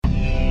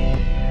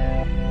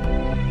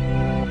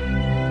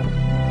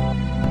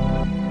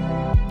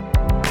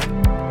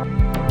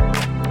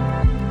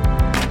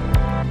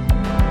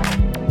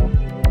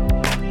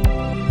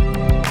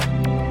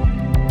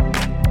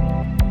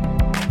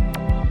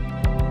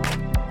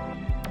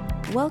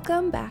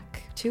Welcome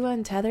back to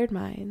Untethered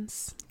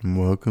Minds.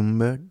 Welcome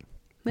back.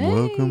 Hey.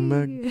 Welcome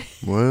back.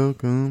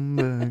 Welcome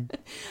back.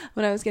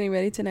 When I was getting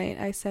ready tonight,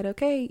 I said,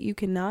 okay, you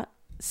cannot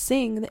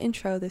sing the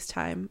intro this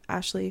time.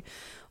 Ashley,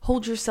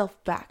 hold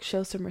yourself back.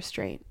 Show some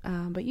restraint.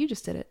 But you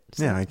just did it.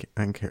 So. Yeah, I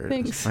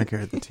carried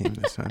the team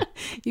this time.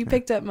 You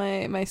picked up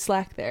my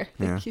slack there.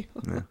 Thank you.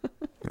 Yeah.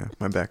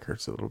 My back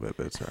hurts a little bit,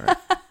 but it's all right.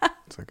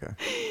 It's okay.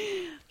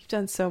 You've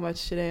done so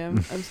much today.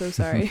 I'm so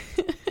sorry.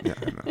 Yeah,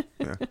 I know.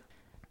 Yeah.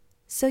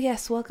 So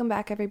yes, welcome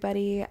back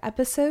everybody.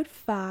 Episode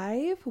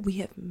 5. We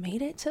have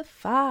made it to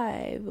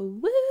 5.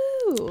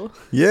 Woo!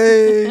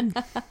 Yay!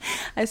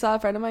 I saw a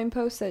friend of mine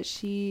post that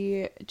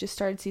she just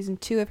started season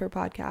 2 of her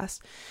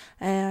podcast,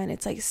 and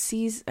it's like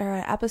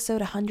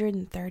episode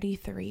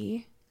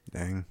 133.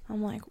 Dang.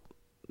 I'm like,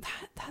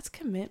 that's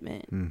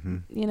commitment. Mm-hmm.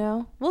 You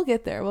know, we'll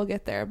get there,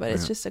 but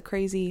it's just a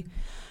crazy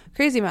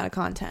amount of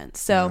content.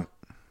 So,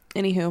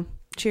 anywho.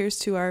 Cheers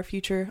to our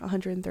future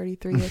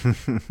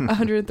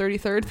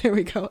 133rd, there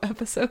we go,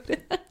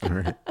 episode. All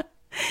right.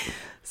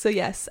 So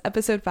yes,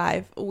 episode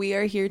 5. We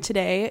are here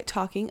today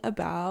talking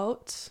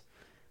about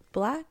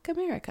Black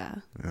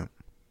America. Yeah.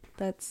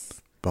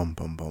 That's... Bum,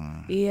 bum,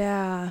 bum.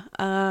 Yeah.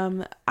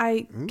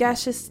 I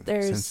guess just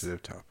there's...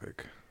 Sensitive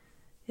topic.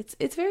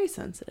 It's very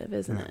sensitive,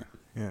 isn't it?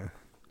 Yeah.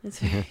 It's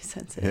very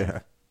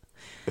sensitive.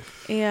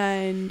 Yeah.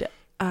 And...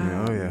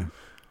 oh, yeah.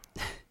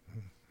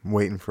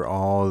 Waiting for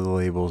all the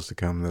labels to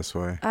come this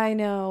way. I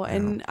know,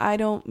 and I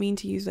don't mean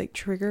to use like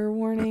trigger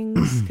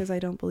warnings because I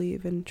don't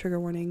believe in trigger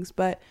warnings,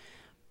 but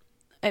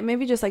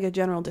maybe just like a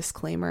general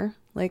disclaimer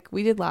like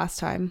we did last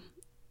time,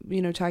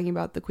 you know, talking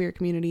about the queer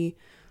community.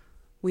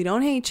 We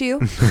don't hate you.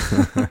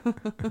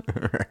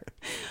 Right.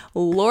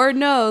 Lord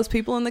knows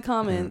people in the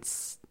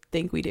comments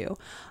think we do.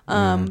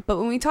 But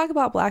when we talk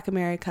about Black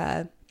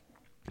America,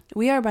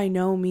 we are by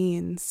no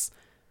means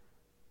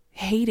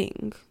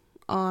hating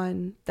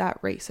on that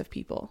race of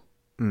people.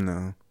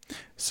 No.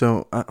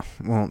 So,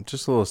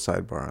 just a little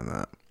sidebar on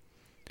that.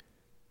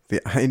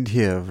 The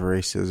idea of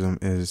racism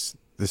is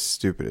the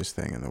stupidest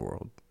thing in the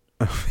world.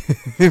 I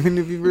mean,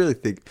 if you really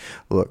think,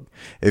 look,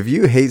 if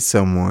you hate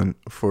someone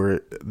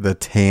for the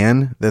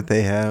tan that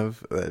they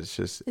have, that's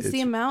just... It's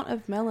the amount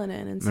of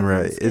melanin in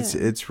someone's right.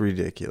 skin. It's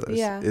ridiculous.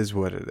 Yeah. Is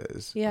what it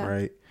is. Yeah.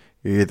 Right?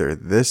 You're either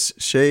this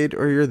shade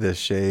or you're this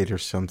shade or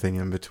something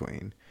in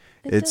between.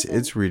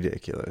 It's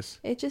ridiculous.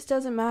 It just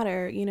doesn't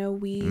matter. You know,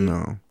 we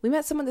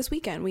met someone this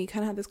weekend we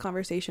kind of had this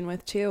conversation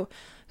with too,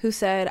 who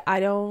said,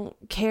 I don't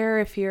care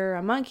if you're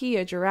a monkey,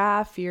 a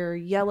giraffe, you're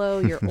yellow,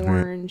 you're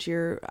orange,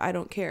 I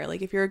don't care.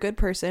 Like, if you're a good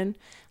person,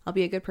 I'll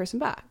be a good person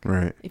back.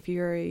 Right. If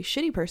you're a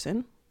shitty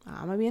person,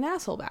 I'm going to be an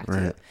asshole back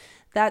to you.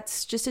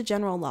 That's just a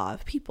general law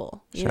of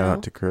people. Shout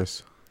out to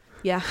Chris.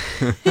 Yeah.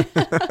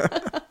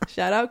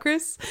 Shout out,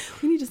 Chris.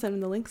 We need to send him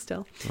the link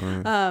still.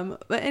 Right.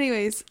 But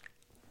anyways,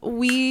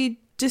 we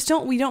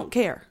don't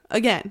care.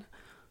 Again,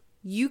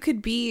 you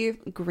could be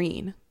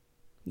green,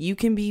 you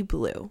can be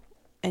blue,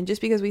 and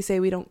just because we say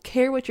we don't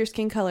care what your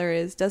skin color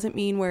is doesn't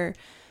mean we're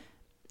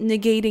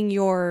negating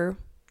your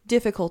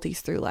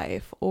difficulties through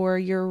life or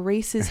your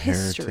race's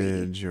history,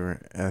 heritage,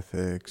 or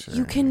ethics.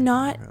 You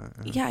cannot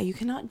you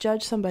cannot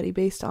judge somebody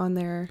based on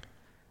their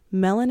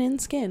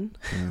melanin skin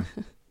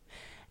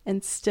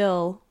and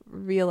still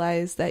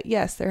realize that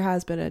yes, there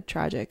has been a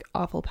tragic,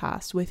 awful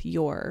past with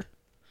your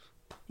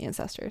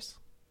ancestors.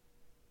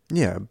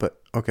 Yeah, but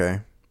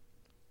okay.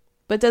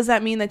 But does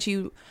that mean that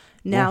you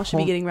now should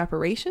be getting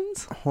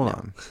reparations? Hold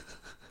on.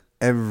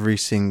 Every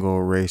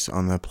single race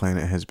on the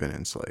planet has been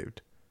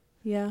enslaved.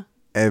 Yeah.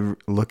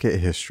 Look at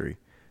history.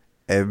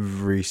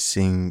 Every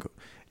single...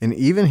 And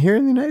even here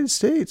in the United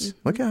States,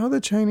 look at how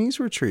the Chinese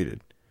were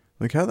treated.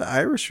 Look how the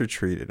Irish were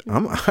treated.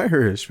 I'm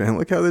Irish, man.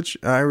 Look how the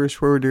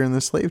Irish were during the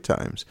slave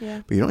times.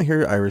 Yeah. But you don't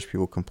hear Irish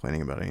people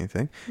complaining about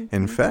anything.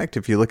 In fact,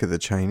 if you look at the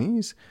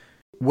Chinese,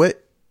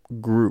 what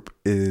group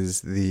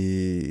is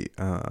the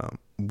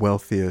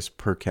wealthiest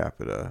per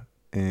capita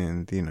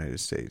in the United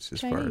States as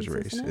Chinese, far as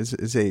race?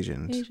 It's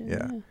Asians.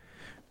 Yeah.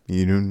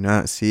 You do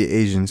not see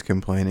Asians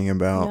complaining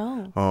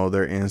about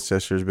their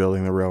ancestors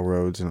building the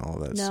railroads and all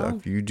that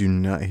stuff. You do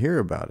not hear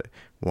about it.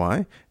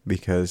 Why?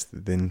 Because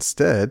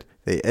instead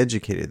they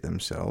educated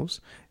themselves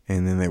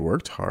and then they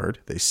worked hard.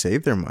 They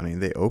saved their money.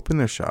 They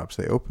opened their shops.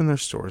 They opened their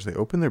stores. They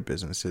opened their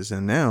businesses.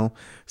 And now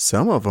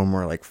some of them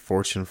are like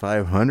Fortune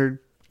 500.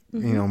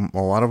 You know,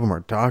 a lot of them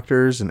are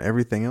doctors and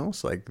everything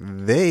else. Like,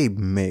 they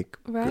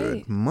make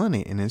good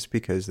money. And it's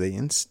because they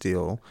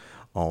instill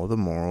all the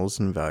morals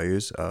and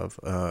values of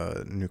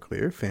a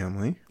nuclear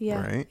family,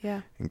 right?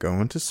 Yeah. And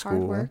going to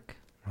school.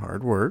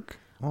 Hard work.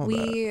 All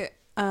that.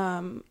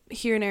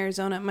 Here in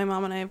Arizona, my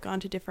mom and I have gone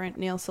to different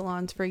nail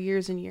salons for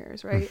years and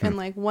years, right? And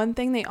like one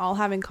thing they all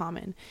have in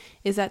common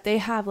is that they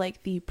have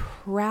like the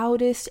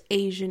proudest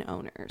Asian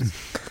owners.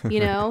 You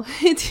know,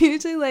 it's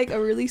usually like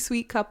a really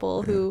sweet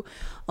couple who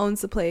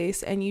owns the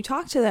place, and you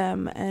talk to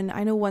them, and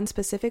I know one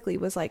specifically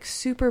was like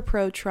super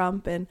pro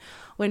Trump, and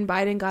when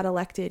Biden got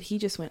elected, he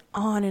just went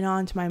on and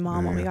on to my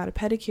mom when we got a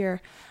pedicure.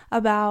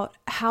 about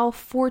how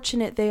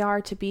fortunate they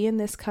are to be in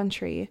this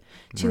country,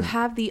 to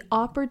have the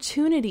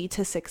opportunity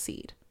to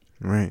succeed.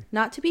 Right.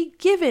 Not to be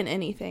given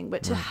anything,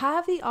 but to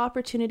have the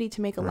opportunity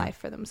to make a life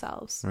for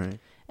themselves. Right.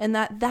 And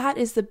that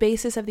is the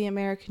basis of the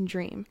American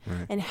dream.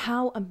 Right. And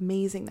how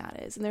amazing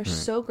that is. And they're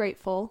so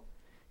grateful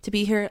to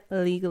be here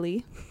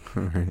legally,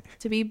 Right.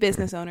 to be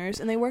business owners,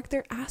 and they work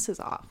their asses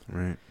off.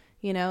 Right.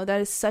 You know, that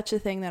is such a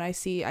thing that I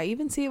see. I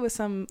even see it with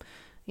some,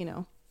 you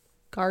know,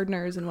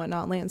 gardeners and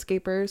whatnot,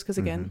 landscapers, because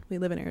again, we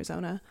live in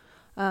Arizona.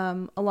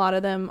 A lot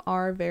of them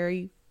are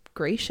very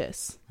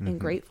gracious and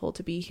grateful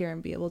to be here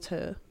and be able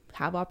to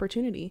have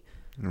opportunity.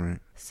 Right.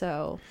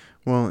 So,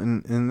 Well,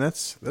 and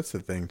that's the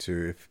thing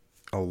too. If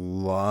a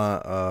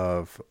lot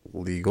of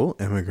legal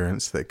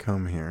immigrants that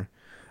come here,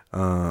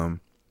 man,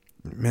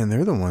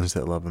 they're the ones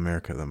that love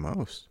America the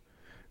most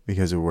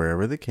because of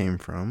wherever they came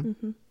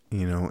from,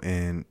 you know,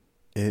 and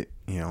it,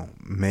 you know,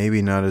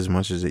 maybe not as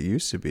much as it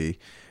used to be,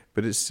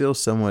 but it still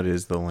somewhat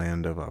is the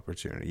land of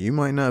opportunity. You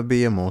might not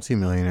be a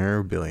multimillionaire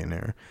or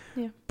billionaire,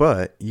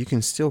 but you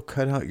can still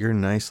cut out your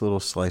nice little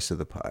slice of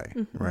the pie,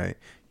 right?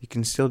 You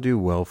can still do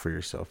well for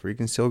yourself, or you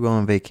can still go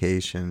on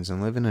vacations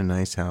and live in a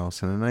nice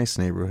house in a nice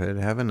neighborhood,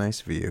 have a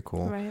nice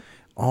vehicle, right.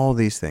 all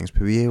these things,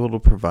 but be able to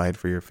provide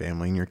for your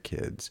family and your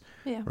kids,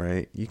 Yeah.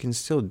 right? You can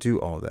still do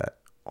all that.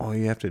 All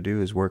you have to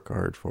do is work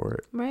hard for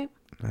it. Right.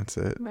 That's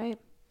it. Right.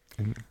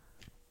 And-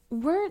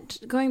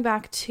 Weren't going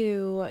back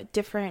to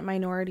different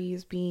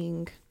minorities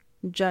being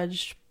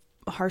judged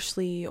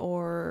harshly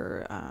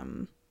or,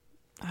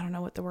 I don't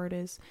know what the word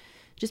is,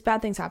 just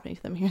bad things happening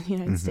to them here in the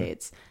United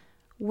States.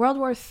 World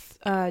War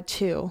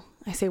II,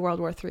 I say World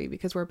War III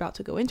because we're about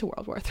to go into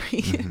World War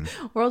III.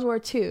 World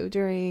War II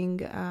during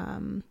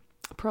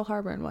Pearl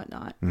Harbor and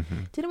whatnot.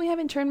 Didn't we have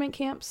internment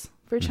camps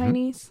for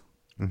Chinese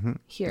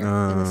here in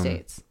the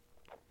States?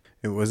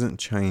 It wasn't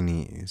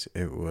Chinese.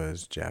 It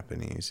was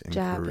Japanese and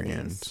Japanese.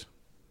 Koreans.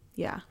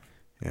 Yeah.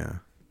 Yeah.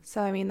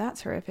 So, I mean,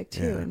 that's horrific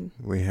too. Yeah. And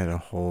We had a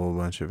whole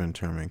bunch of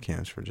internment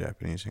camps for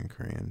Japanese and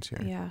Koreans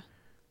here. yeah.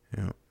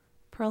 Yeah.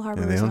 Pearl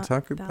Harbor And they was don't not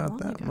talk that about long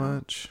that ago.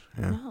 much.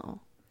 Yeah.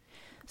 No.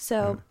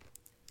 So,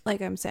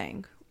 like I'm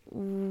saying,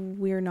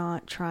 we're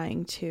not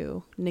trying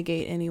to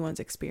negate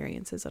anyone's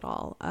experiences at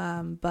all.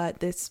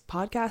 But this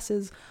podcast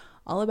is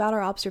all about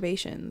our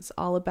observations,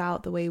 all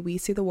about the way we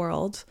see the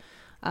world,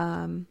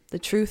 the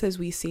truth as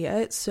we see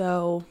it.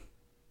 So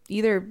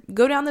either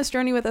go down this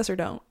journey with us or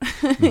don't,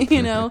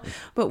 you know,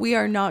 but we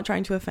are not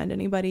trying to offend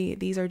anybody.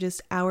 These are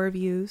just our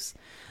views.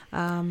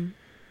 And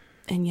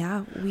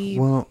yeah,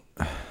 Well,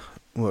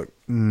 look,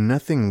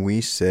 nothing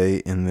we say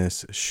in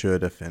this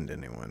should offend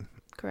anyone.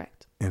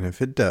 correct. And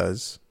if it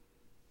does,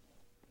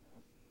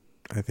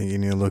 I think you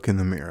need to look in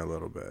the mirror a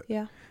little bit.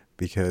 Yeah.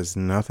 Because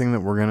nothing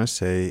that we're going to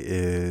say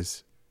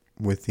is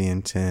with the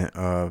intent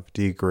of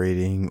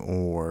degrading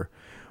or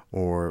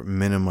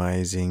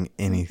minimizing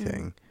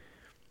anything.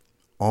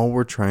 All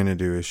we're trying to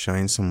do is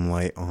shine some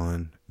light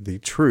on the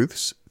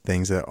truths,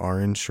 things that are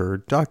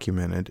ensured,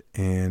 documented,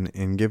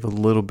 and give a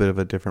little bit of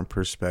a different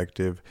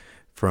perspective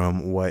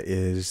from what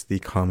is the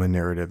common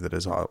narrative that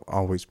is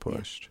always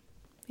pushed.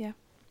 Yeah,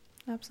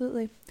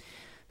 absolutely.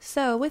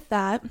 So with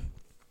that,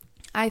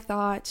 I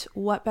thought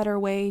what better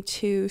way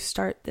to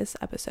start this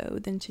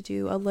episode than to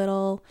do a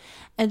little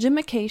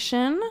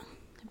edumacation.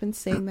 I've been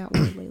saying that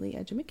word lately,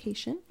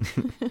 edumacation.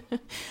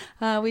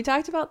 We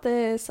talked about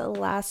this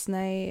last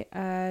night,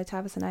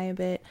 Tavis and I a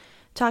bit,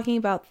 talking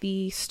about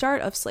the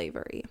start of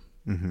slavery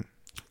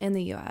in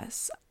the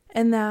U.S.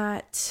 and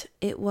that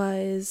it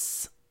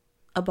was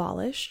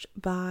abolished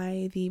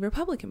by the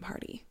Republican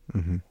Party,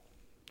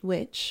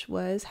 which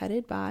was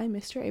headed by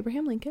Mr.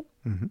 Abraham Lincoln.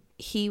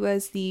 He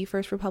was the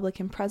first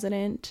Republican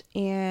president,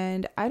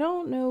 and I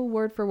don't know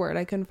word for word,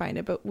 I couldn't find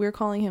it, but we're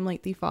calling him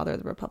like the father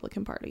of the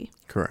Republican Party.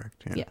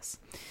 Correct. Yeah. Yes.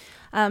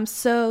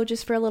 So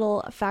just for a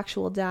little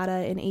factual data,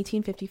 in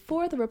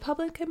 1854, the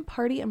Republican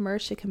Party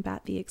emerged to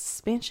combat the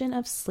expansion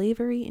of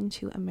slavery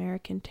into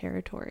American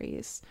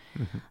territories.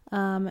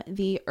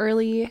 The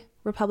early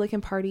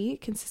Republican Party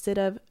consisted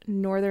of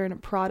Northern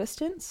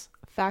Protestants,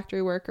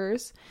 factory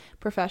workers,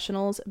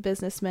 professionals,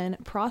 businessmen,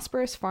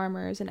 prosperous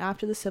farmers, and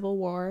after the Civil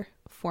War,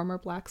 former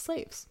black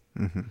slaves.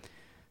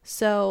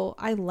 So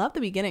I love the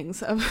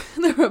beginnings of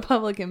the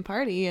Republican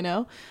Party, you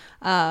know.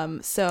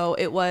 So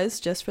it was,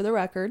 just for the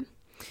record,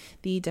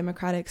 the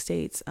Democratic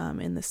states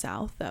in the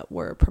South that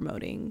were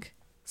promoting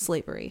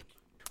slavery.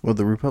 Well,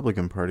 the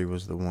Republican Party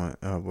was the one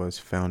was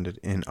founded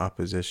in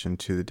opposition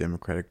to the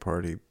Democratic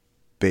Party,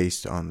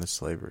 based on the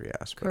slavery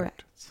aspect.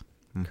 Correct.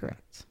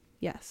 Correct.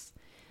 Yes.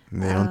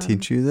 They don't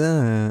teach you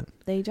that.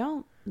 They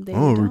don't. They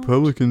Oh, don't.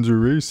 Republicans are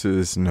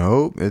racist.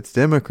 Nope, it's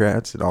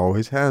Democrats. It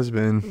always has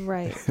been.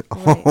 Right. It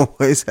Right.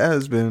 always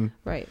has been.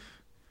 Right.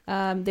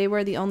 They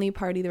were the only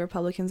party, the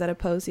Republicans, that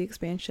opposed the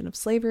expansion of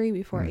slavery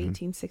before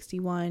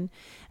 1861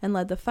 and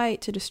led the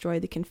fight to destroy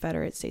the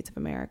Confederate States of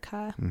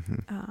America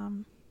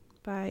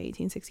by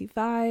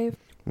 1865.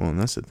 Well, and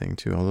that's the thing,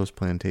 too. All those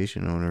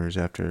plantation owners,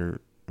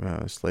 after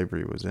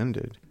slavery was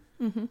ended,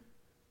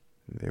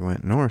 they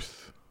went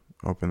north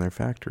open their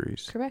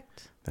factories.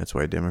 Correct. That's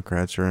why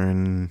Democrats are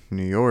in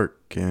New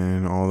York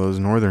and all those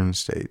northern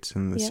states.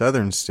 And the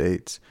southern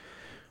states,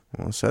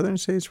 well, southern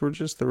states were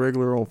just the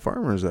regular old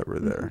farmers that were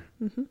there,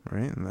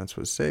 right? And that's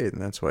what stayed.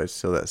 And that's why it's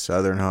still that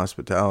southern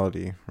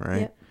hospitality,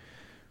 right? Yep.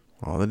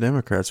 All the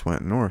Democrats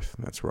went north.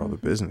 That's where all the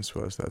business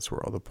was. That's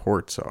where all the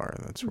ports are.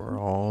 That's where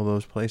all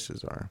those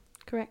places are.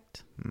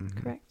 Correct.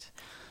 Correct.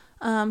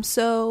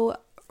 So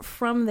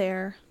from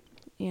there,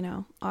 you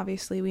know,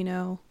 obviously we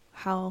know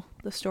how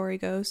the story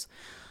goes.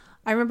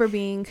 I remember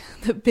being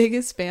the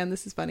biggest fan,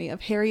 this is funny,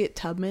 of Harriet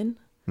Tubman.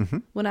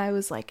 When I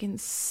was like in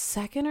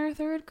 2nd or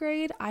 3rd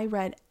grade, I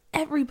read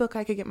every book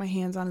I could get my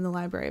hands on in the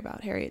library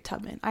about Harriet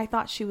Tubman. I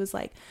thought she was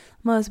like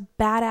most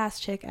badass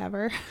chick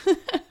ever.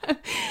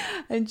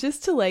 And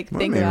just to like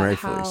think about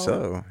rightfully how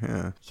so,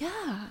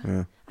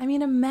 yeah. I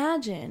mean,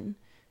 imagine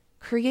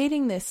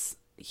creating this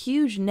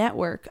huge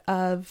network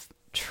of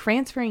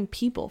transferring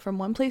people from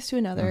one place to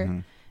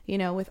another, you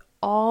know, with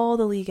all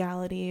the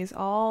legalities,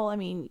 I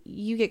mean,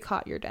 you get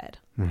caught, you're dead,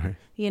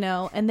 you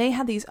know, and they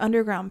had these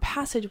underground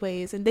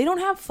passageways and they don't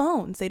have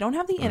phones. They don't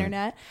have the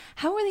internet.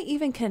 How are they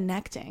even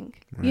connecting?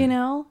 You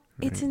know,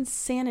 it's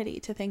insanity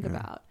to think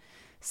about.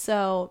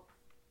 So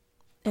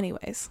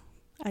anyways,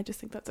 I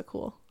just think that's a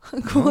cool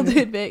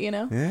tidbit, you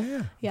know?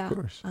 Yeah. Of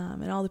course.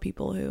 And all the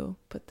people who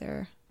put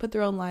their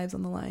own lives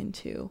on the line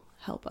to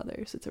help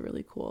others. It's a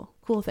really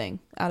cool thing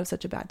out of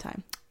such a bad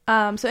time.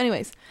 So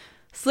anyways,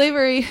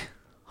 slavery,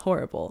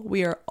 horrible.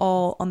 We are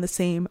all on the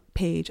same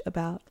page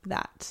about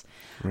that.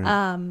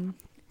 Right.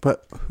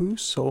 But who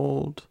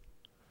sold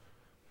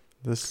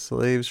the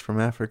slaves from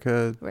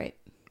Africa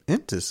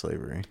into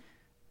slavery?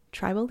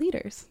 Tribal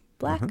leaders,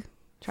 black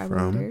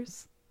tribal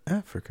leaders.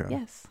 Africa.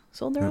 Yes.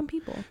 Sold their own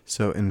people.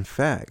 So in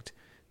fact,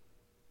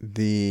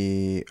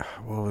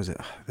 what was it?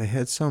 They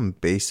had some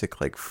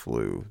basic like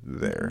flu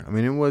there. I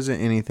mean, it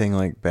wasn't anything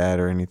like bad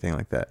or anything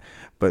like that.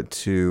 But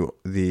to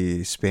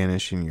the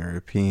Spanish and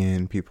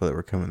European people that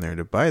were coming there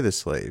to buy the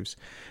slaves,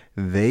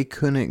 they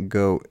couldn't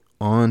go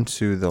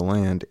onto the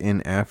land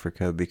in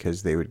Africa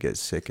because they would get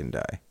sick and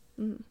die.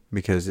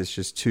 Because it's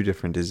just 2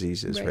 different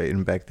diseases, right?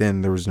 And back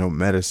then there was no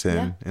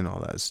medicine and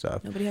all that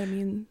stuff. Nobody had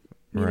immunity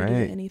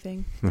to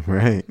anything.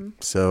 Right.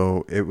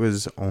 So it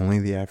was only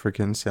the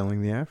Africans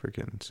selling the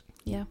Africans.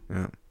 Yeah.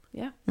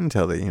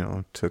 Until they, you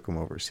know, took them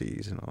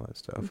overseas and all that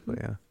stuff. But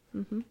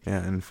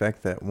yeah. In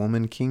fact, that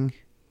Woman King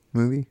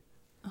movie,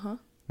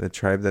 the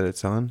tribe that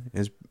it's on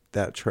is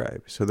that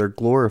tribe. So they're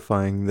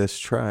glorifying this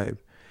tribe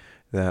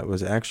that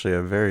was actually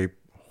a very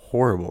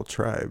horrible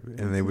tribe,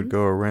 and they would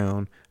go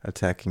around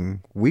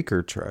attacking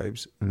weaker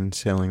tribes and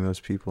selling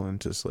those people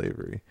into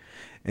slavery.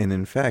 And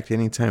in fact,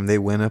 anytime they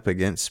went up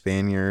against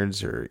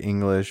Spaniards or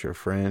English or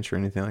French or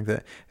anything like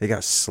that, they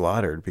got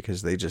slaughtered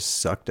because they just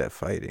sucked at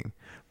fighting.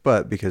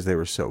 But because they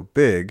were so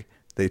big,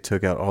 they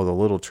took out all the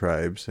little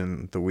tribes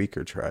and the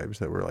weaker tribes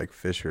that were like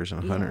fishers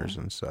and hunters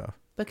and stuff.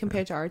 But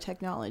compared to our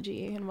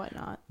technology and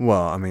whatnot.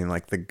 Well, I mean,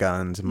 like the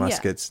guns,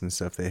 muskets and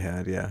stuff they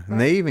had, And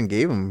they even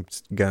gave them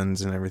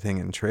guns and everything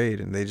in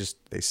trade, and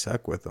they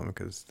suck with them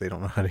because they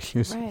don't know how to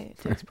use them. Right, it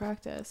takes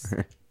practice.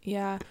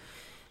 Yeah.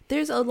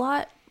 There's a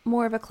lot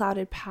more of a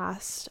clouded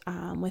past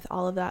with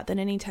all of that than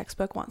any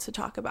textbook wants to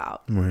talk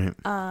about. Right.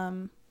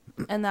 And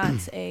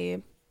that's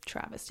a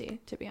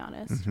travesty, to be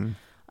honest.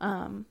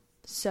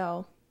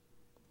 So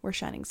we're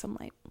shining some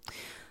light.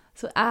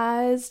 So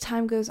as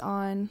time goes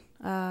on,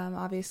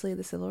 obviously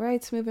the civil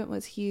rights movement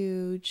was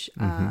huge.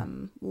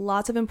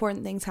 Lots of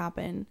important things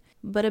happen.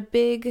 But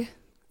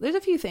there's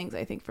a few things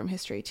I think from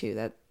history too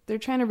that they're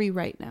trying to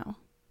rewrite now.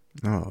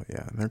 Oh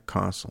yeah, they're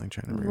constantly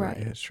trying to rewrite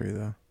history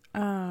though.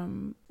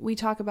 We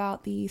talk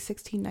about the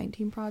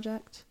 1619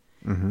 Project,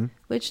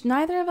 which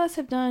neither of us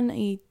have done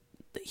a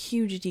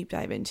huge deep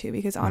dive into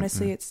because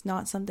honestly it's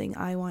not something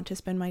I want to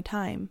spend my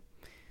time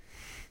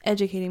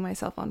educating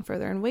myself on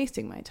further and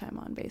wasting my time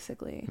on,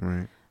 basically.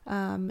 Right.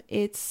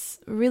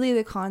 It's really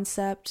the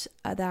concept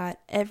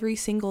that every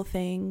single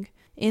thing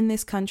in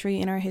this country,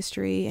 in our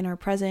history, in our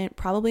present,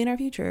 probably in our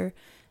future,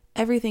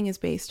 everything is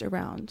based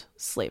around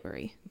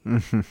slavery.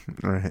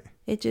 Right.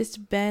 It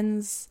just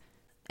bends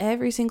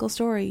every single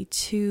story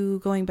to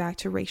going back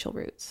to racial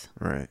roots.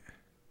 Right.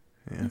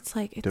 Yeah. It's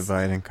like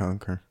divide and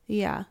conquer.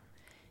 Yeah.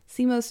 It's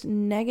the most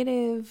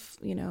negative,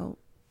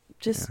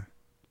 just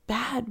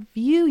bad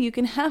view you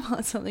can have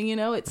on something,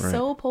 it's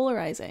so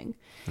polarizing.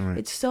 Right.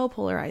 It's so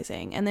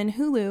polarizing. And then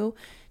Hulu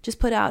just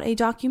put out a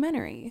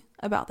documentary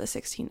about the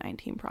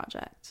 1619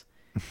 Project.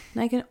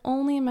 And I can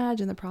only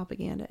imagine the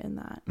propaganda in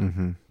that.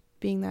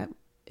 Being that,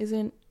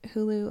 isn't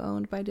Hulu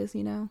owned by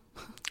Disney now?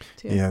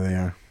 Too? Yeah, they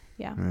are.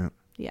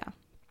 Yeah.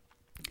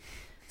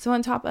 So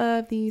on top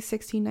of the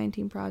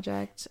 1619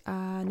 Project,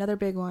 another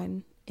big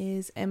one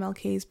is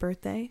MLK's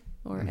birthday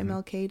or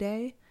MLK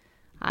Day.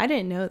 I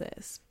didn't know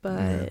this,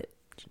 but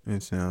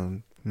it's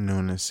now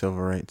known as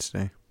Civil Rights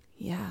Day.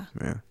 Yeah.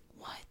 Yeah.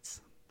 What?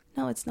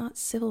 No, it's not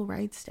Civil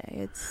Rights Day.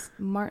 It's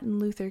Martin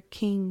Luther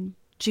King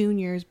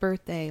Jr.'s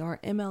birthday or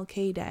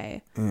MLK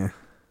Day. Yeah.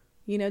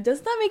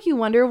 Doesn't that make you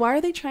wonder, why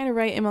are they trying to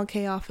write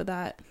MLK off of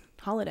that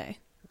holiday?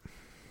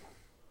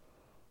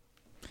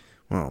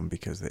 Well,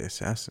 because they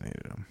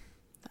assassinated him.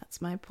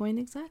 That's my point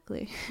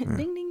exactly.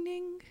 Ding, ding,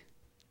 ding.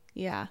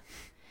 Yeah.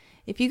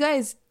 If you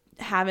guys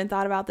haven't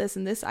thought about this,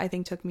 and this I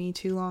think took me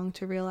too long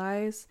to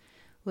realize,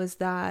 was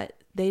that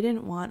they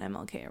didn't want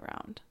MLK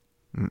around.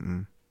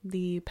 Mm-mm.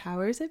 The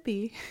powers that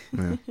be.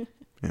 Yeah.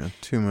 Yeah,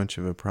 too much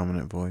of a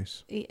prominent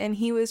voice. And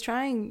he was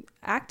trying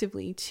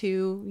actively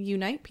to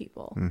unite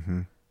people.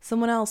 Mm-hmm.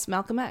 Someone else,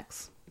 Malcolm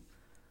X,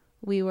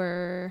 we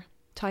were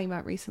talking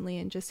about recently,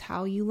 and just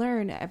how you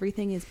learn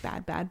everything is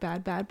bad, bad,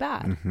 bad, bad,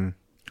 bad. Mm-hmm.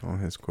 All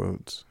his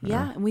quotes.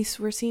 Yeah, and we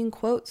were seeing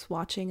quotes,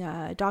 watching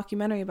a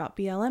documentary about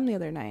BLM the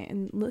other night,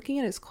 and looking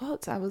at his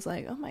quotes, I was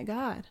like, oh my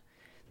God,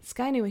 this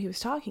guy knew what he was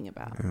talking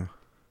about. Yeah.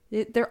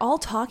 They're all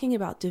talking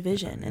about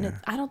division, and Yeah.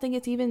 I don't think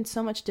it's even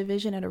so much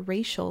division at a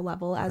racial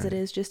level as Right. it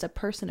is just a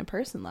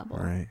person-to-person level.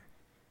 Right.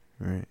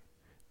 Right.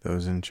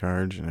 Those in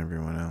charge and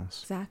everyone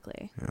else.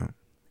 Exactly. Yeah.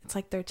 It's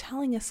like they're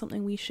telling us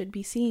something we should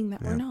be seeing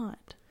that we're Yeah.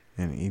 not.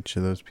 And each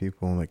of those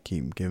people that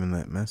keep giving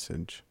that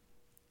message.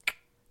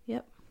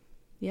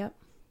 Yep.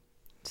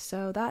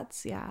 So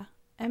that's, yeah.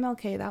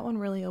 MLK, that one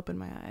really opened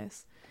my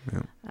eyes.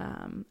 Yeah.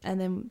 And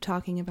then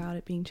talking about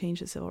it being changed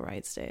to Civil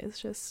Rights Day is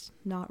just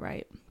not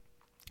right.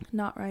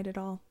 Not right at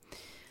all.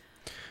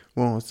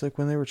 Well, it's like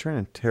when they were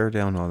trying to tear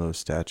down all those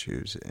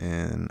statues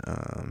in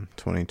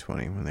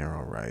 2020 when they were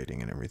all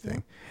rioting and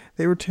everything.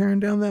 They were tearing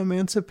down that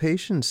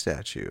Emancipation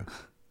statue.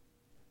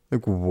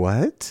 Like,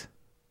 what?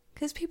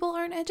 Because people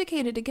aren't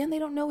educated. Again, they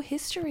don't know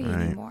history Right.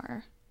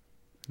 anymore.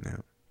 No.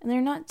 And they're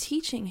not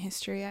teaching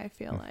history, I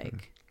feel Mm-hmm.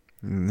 like.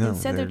 No,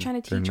 Instead, they're trying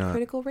to teach not.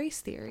 critical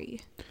race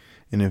theory.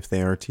 And if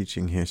they are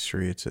teaching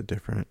history, it's a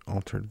different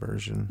altered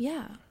version.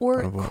 Yeah.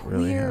 Or Of what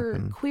really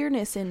happened.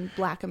 queerness in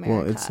Black America.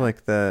 Well, it's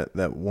like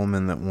that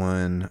woman that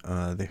won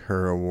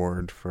her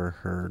award for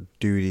her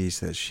duties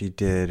that she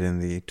did in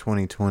the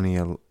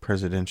 2020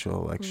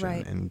 presidential election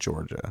Right. in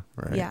Georgia,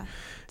 right? Yeah.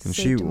 And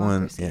Save she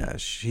won. democracy. Yeah,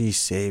 she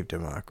saved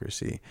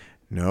democracy.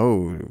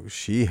 No,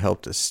 she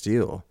helped us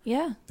steal.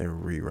 Yeah. They're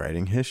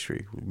rewriting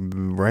history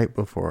right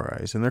before our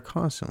eyes, and they're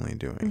constantly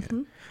doing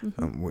it.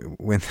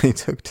 When they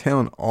took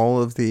down all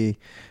of the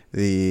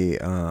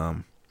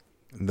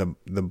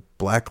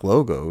black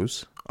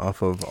logos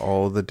off of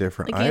all the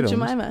different Like Aunt items,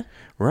 Jemima.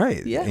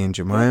 right? Yeah. Aunt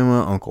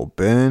Jemima, Uncle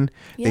Ben.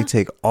 Yeah. They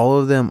take all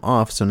of them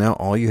off, so now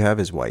all you have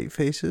is white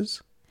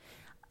faces.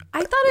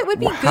 I thought it would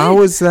be good.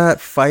 How is that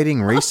fighting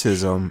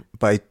racism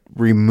by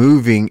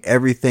removing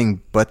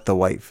everything but the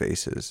white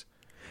faces?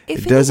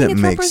 If it doesn't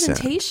anything, it's make sense.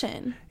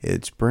 representation.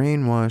 It's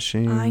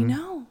brainwashing. I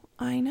know.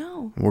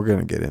 We're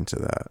gonna get into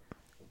that.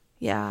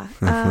 Yeah.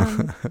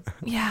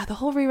 Yeah, the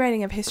whole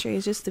rewriting of history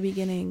is just the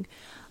beginning.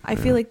 I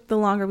feel like the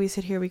longer we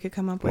sit here, we could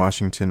come up with...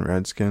 Washington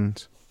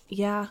Redskins.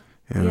 Yeah.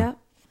 Yeah.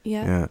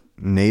 Yeah.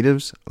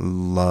 Natives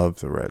love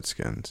the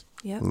Redskins.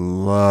 Yep.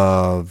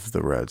 Love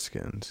the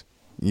Redskins.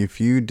 If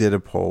you did a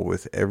poll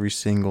with every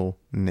single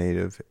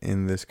native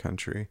in this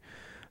country,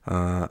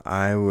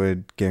 I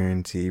would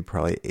guarantee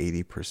probably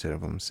 80%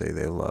 of them say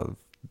they love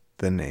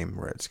the name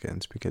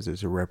Redskins because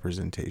it's a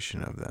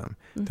representation of them.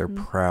 Mm-hmm. They're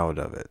proud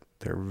of it.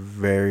 They're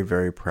very,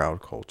 very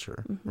proud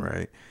culture,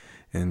 right?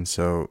 And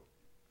so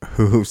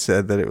who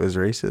said that it was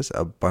racist?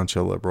 A bunch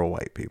of liberal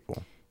white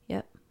people.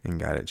 Yep. And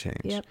got it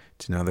changed. Yep.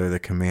 So now they're the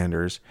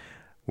Commanders,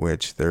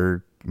 which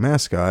their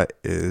mascot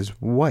is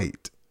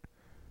white.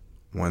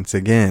 Once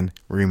again,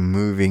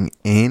 removing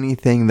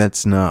anything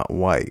that's not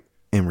white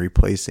and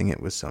replacing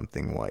it with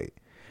something white.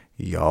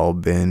 Y'all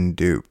been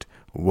duped.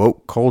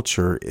 Woke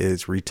culture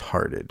is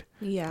retarded.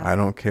 Yeah. I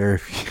don't care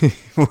if you,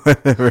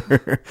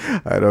 whatever.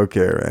 I don't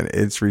care, man.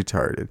 It's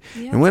retarded.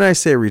 Yeah. And when I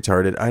say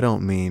retarded, I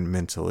don't mean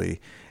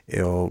mentally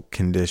ill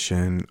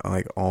condition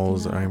like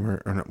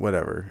Alzheimer or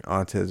whatever,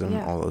 autism,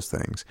 Yeah. all those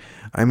things.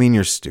 I mean,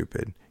 you're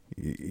stupid.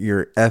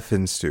 You're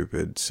effing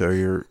stupid. So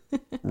you're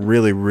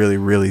really, really,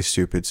 really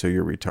stupid. So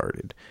you're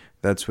retarded.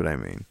 That's what I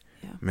mean.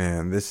 Yeah.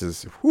 Man, this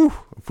is, whew,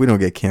 if we don't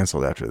get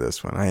canceled after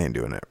this one, I ain't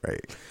doing it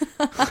right.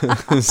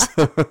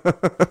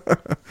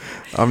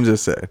 I'm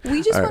just saying.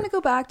 We just All want to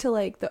go back to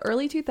like the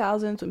early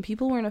 2000s when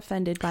people weren't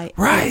offended by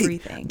Right.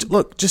 everything.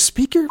 Look, just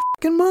speak your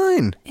fucking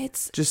mind.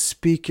 It's... Just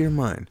speak your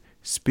mind.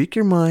 Speak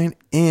your mind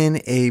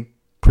in a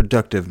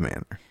productive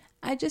manner.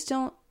 I just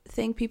don't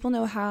think people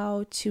know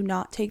how to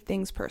not take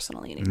things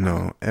personally anymore.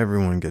 No,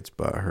 everyone gets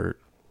butt hurt.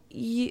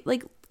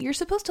 You're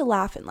supposed to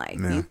laugh in life.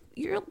 Yeah.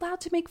 You're allowed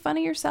to make fun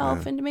of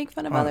yourself and to make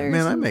fun of Oh, others.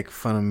 man, I and- make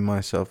fun of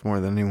myself more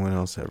than anyone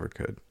else ever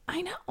could.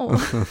 I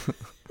know.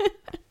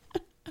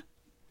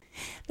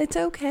 It's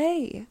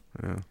okay.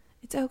 Yeah.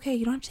 It's okay.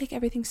 You don't have to take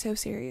everything so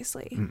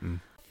seriously.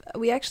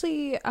 We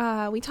actually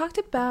we talked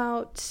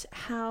about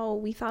how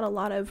we thought a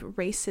lot of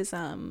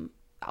racism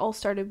all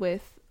started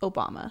with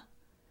Obama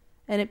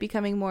and it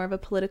becoming more of a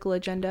political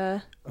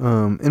agenda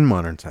In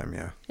modern time,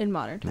 yeah. in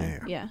modern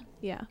time.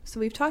 Yeah. So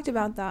we've talked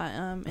about that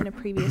in a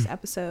previous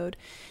episode.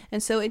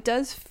 And so it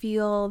does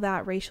feel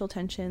that racial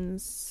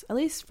tensions, at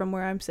least from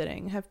where I'm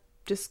sitting, have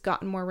just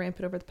gotten more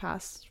rampant over the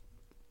past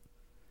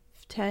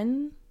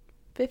 10,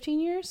 15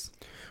 years.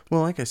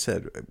 Well, like I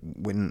said,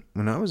 when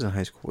I was in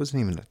high school, it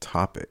wasn't even a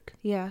topic.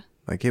 Yeah.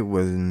 Like, it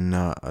was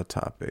not a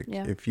topic.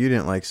 Yeah. If you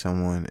didn't like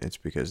someone, it's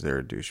because they're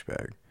a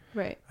douchebag.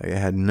 Right. Like, it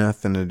had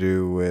nothing to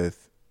do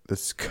with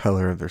the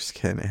color of their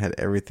skin. It had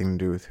everything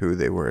to do with who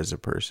they were as a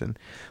person,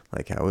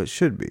 like how it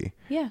should be.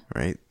 Yeah.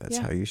 Right? That's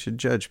Yeah. how you should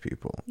judge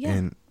people. Yeah.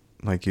 And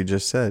like you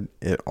just said,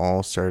 it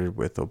all started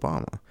with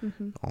Obama.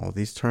 Mm-hmm. All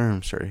these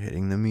terms started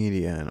hitting the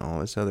media and all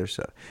this other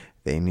stuff.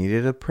 They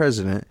needed a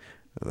president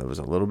that was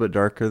a little bit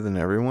darker than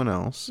everyone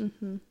else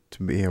Mm-hmm.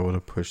 to be able to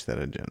push that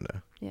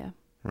agenda. Yeah.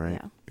 Right?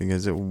 Yeah.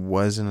 Because it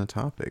wasn't a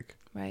topic.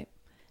 Right.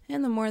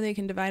 And the more they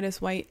can divide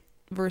us white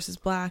versus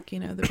black, you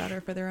know, the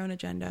better for their own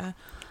agenda.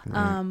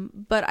 Right.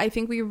 But I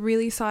think we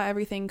really saw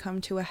everything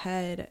come to a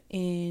head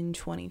in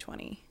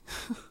 2020.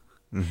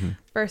 Mm-hmm.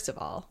 First of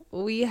all,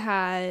 we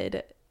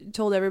had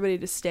told everybody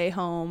to stay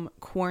home,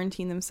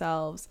 quarantine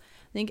themselves.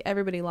 I think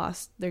everybody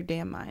lost their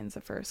damn minds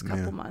the first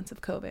couple months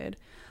of COVID.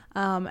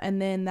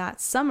 And then that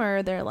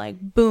summer, they're like,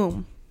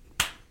 boom,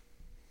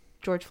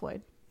 George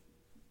Floyd.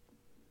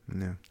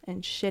 Yeah.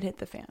 And shit hit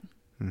the fan.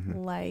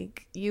 Mm-hmm.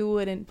 Like, you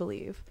wouldn't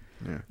believe.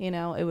 Yeah. You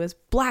know, it was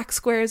black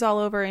squares all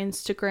over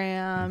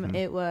Instagram. Mm-hmm.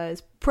 It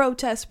was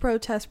protests.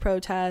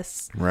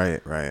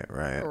 Right. Right.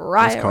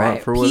 Let's call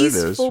it for what it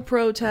is. Peaceful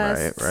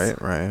protests.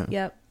 Right.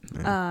 Yep.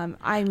 Yeah.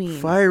 I mean,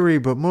 Fiery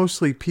but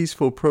mostly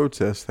peaceful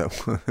protests. That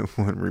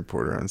one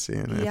reporter on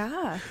CNN.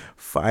 yeah.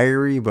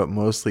 Fiery but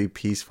mostly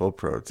peaceful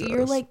protests.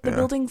 You're like, the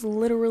building's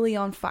literally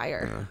on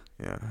fire.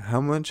 Yeah. How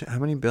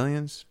many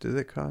billions did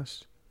it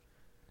cost?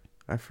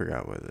 I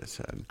forgot what it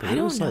said. But I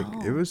don't was know.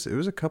 like it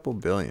was a couple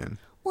billion.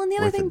 Well, and the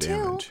other worth thing of too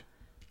damage.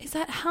 is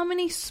that how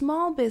many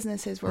small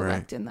businesses were Right.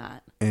 wrecked in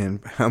that? And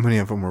how many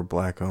of them were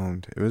black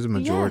owned? It was a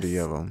majority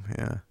Yes. of them.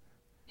 Yeah.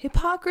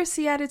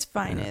 Hypocrisy at its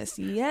finest.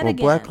 Yet Well,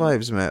 again. Black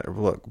Lives Matter.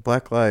 Look,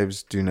 Black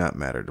Lives do not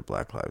matter to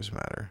Black Lives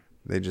Matter.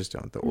 They just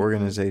don't. The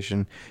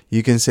organization,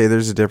 you can say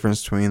there's a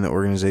difference between the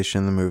organization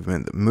and the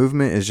movement. The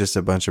movement is just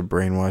a bunch of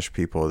brainwashed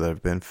people that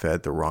have been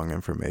fed the wrong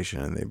information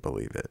and they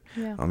believe it.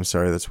 Yeah. I'm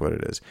sorry, that's what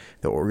it is.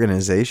 The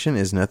organization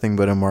is nothing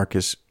but a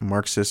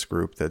Marxist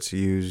group that's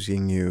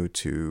using you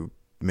to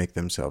make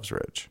themselves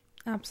rich.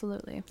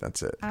 Absolutely.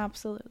 That's it.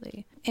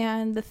 Absolutely.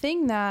 And the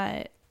thing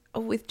that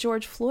with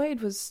George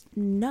Floyd was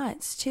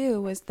nuts too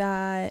was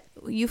that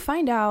you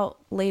find out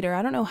later,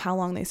 I don't know how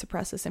long they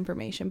suppressed this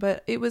information,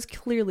 but it was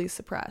clearly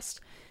suppressed,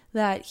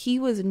 that he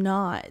was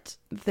not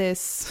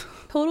this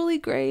totally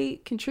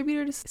great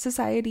contributor to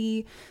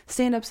society,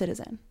 stand-up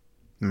citizen.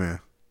 Yeah.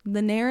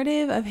 The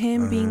narrative of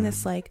him being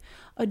this like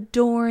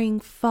adoring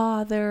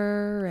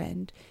father,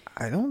 and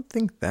I don't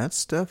think that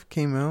stuff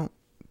came out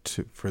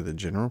for the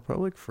general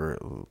public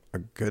for a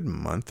good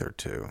month or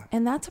two.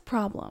 and that's a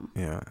problem.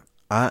 Yeah.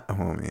 I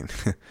mean,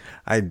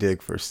 I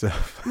dig for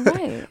stuff.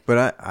 Right.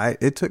 But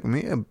it took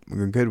me a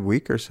good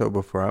week or so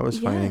before I was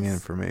finding Yes.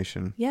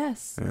 information.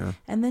 Yes. Yeah.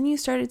 And then you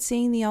started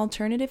seeing the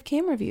alternative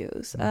camera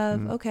views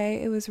of,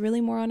 okay, it was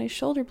really more on his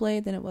shoulder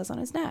blade than it was on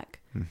his neck.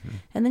 Mm-hmm.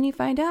 And then you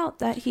find out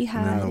that he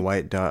And then had, the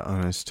white dot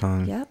on his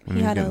tongue. Yep, When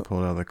he he was had getting a-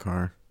 pulled out of the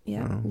car.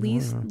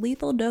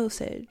 lethal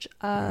dosage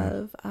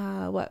of,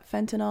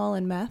 fentanyl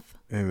and meth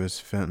It was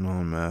fentanyl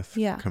and meth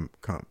Yeah.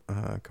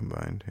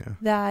 combined. Yeah.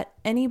 that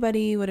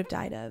anybody would have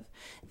died of.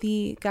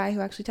 The guy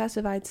who actually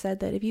testified said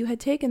that if you had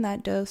taken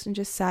that dose and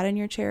just sat in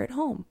your chair at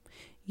home,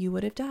 you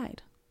would have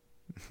died.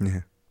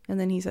 Yeah. And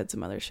then he said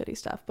some other shitty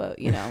stuff, but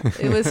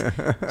it was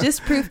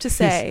just proof to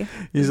say.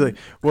 He's like,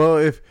 well,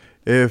 if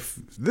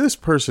this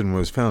person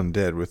was found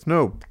dead with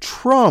no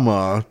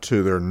trauma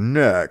to their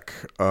neck,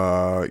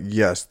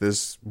 yes,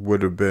 this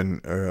would have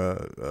been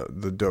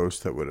the dose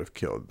that would have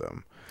killed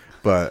them.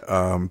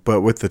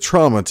 But with the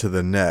trauma to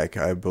the neck,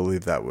 I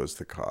believe that was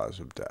the cause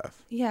of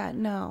death. Yeah,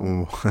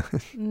 no.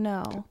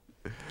 No.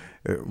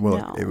 It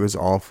No. was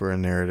all for a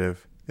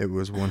narrative. It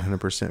was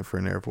 100% for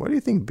a narrative. Why do you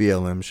think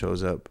BLM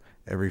shows up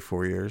every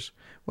 4 years?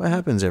 What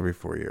happens every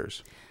 4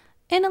 years?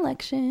 An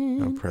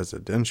election. A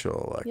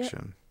presidential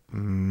election.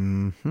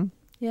 Mm-hmm.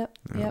 Yep.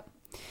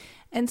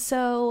 And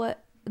so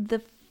the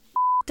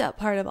f***ed up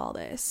part of all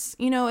this,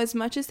 as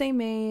much as they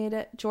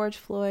made George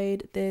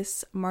Floyd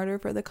this martyr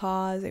for the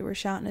cause, they were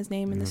shouting his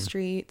name in the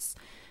streets,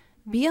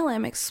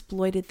 BLM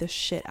exploited the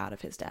shit out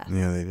of his death.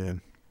 Yeah, they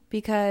did.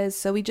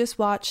 Because, we just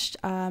watched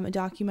a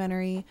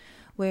documentary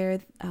where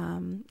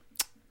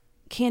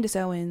Candace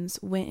Owens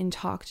went and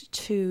talked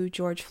to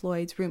George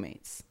Floyd's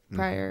roommates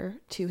prior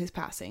to his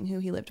passing, who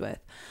he lived with.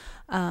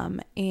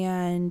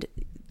 And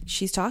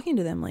she's talking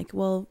to them like,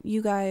 well,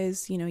 you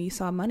guys, you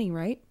saw money,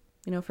 right?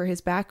 For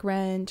his back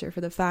rent, or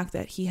for the fact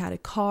that he had a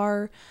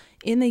car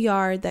in the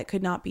yard that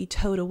could not be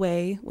towed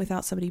away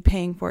without somebody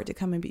paying for it to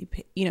come and be,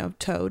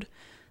 towed.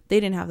 They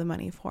didn't have the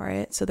money for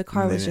it. So the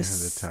car was just...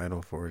 They didn't have the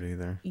title for it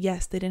either.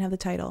 Yes, they didn't have the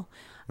title.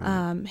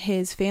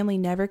 His family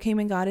never came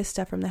and got his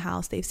stuff from the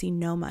house. They've seen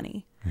no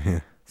money.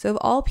 Yeah. So of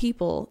all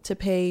people to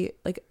pay,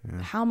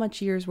 how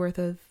much years worth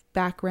of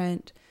back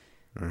rent,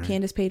 Right.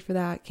 Candace paid for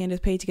that. Candace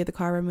paid to get the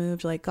car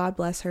removed. God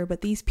bless her.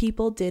 But these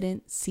people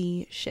didn't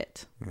see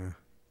shit. Yeah.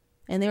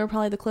 And they were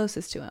probably the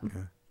closest to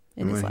him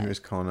in And his when life. he was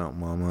calling out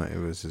mama, it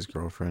was his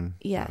girlfriend.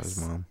 Yes. Not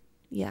his mom.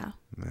 Yeah.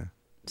 Yeah.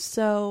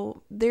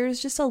 So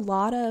there's just a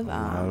lot of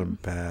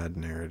bad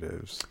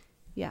narratives.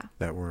 Yeah.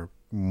 That were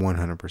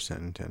 100%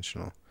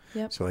 intentional.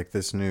 Yep. So like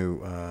this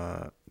new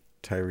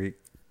Tyre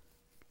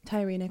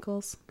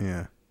Nichols.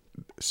 Yeah.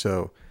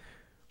 So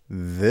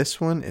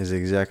this one is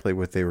exactly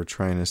what they were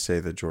trying to say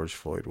the George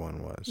Floyd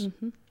one was.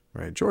 Mm-hmm.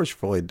 Right? George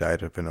Floyd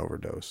died of an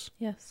overdose.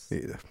 Yes.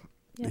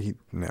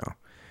 No.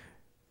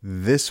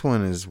 This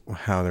one is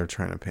how they're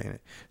trying to paint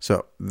it.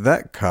 So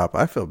that cop,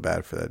 I feel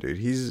bad for that dude.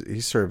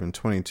 He's serving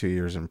 22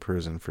 years in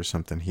prison for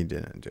something he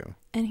didn't do.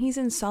 And he's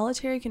in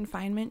solitary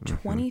confinement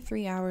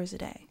 23 hours a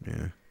day.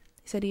 Yeah.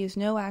 He said he has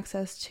no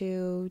access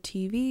to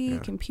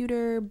TV,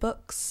 computer,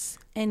 books,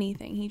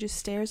 anything. He just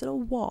stares at a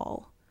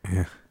wall.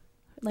 Yeah.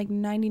 Like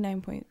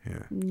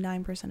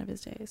 99.9% of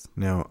his days.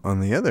 Now, on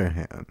the other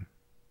hand,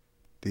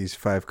 these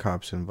 5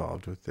 cops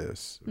involved with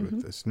this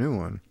new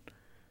one,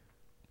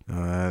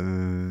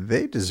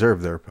 they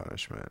deserve their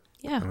punishment.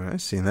 Yeah. I mean,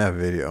 I've seen that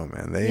video,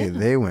 man.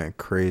 They went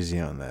crazy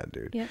on that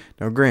dude. Yeah.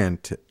 Now,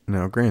 granted,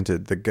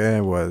 the guy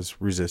was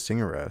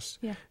resisting arrest.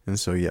 Yeah. And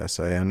so,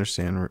 yes, I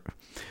understand.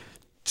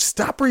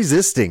 Stop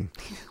resisting.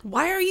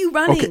 Why are you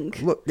running?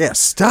 Okay, look,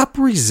 stop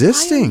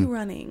resisting. Why are you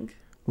running?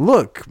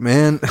 Look,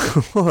 man,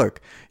 look,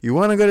 you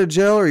want to go to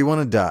jail or you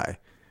want to die?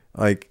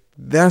 Like,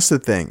 that's the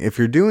thing. If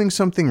you're doing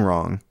something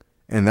wrong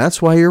and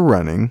that's why you're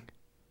running,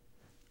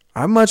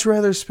 I'd much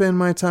rather spend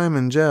my time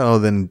in jail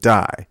than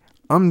die.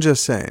 I'm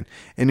just saying.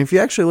 And if you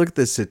actually look at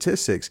the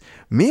statistics,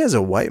 me as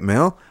a white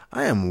male,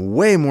 I am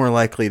way more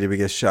likely to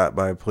get shot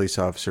by a police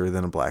officer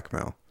than a black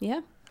male.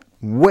 Yeah.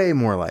 Way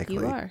more likely.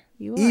 You are.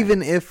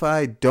 Even if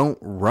I don't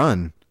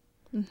run.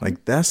 Mm-hmm.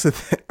 Like, that's the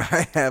thing.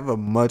 I have a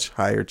much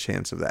higher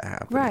chance of that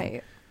happening.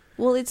 Right.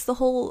 Well, it's the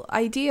whole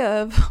idea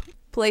of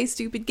play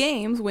stupid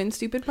games, win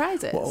stupid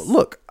prizes. Well,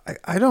 look,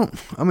 I don't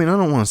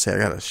want to say I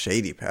got a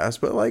shady past,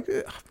 but like,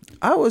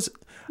 I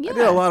did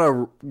a lot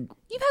of...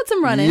 You've had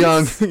some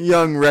run-ins.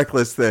 Young,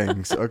 reckless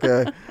things,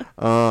 okay?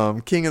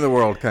 King of the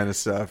world kind of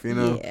stuff, you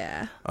know?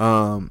 Yeah.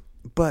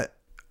 But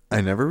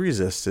I never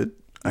resisted.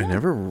 Yeah.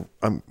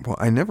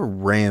 I never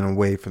ran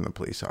away from the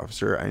police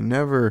officer. I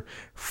never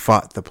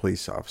fought the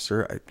police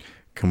officer. I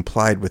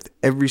complied with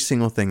every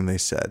single thing they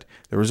said.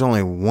 There was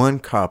only one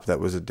cop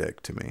that was a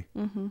dick to me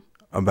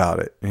about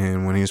it.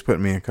 And when he was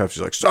putting me in cuffs,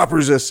 he's like, stop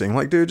resisting. I'm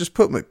like, dude, just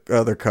put my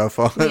other cuff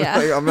on. Yeah.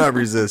 Like, I'm not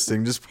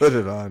resisting. Just put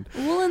it on.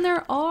 Well, and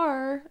there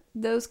are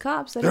those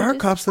cops that are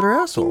cops that are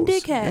assholes.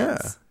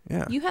 Dickheads.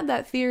 Yeah. You had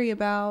that theory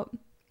about...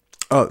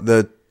 Oh,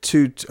 the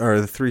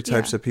 3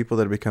 types of people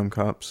that become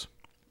cops.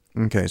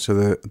 Okay, so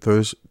that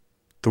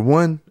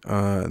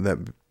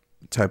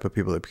type of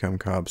people that become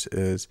cops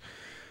is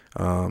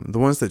the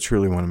ones that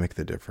truly want to make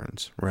the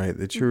difference, right?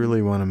 They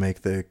truly want to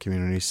make the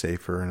community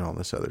safer and all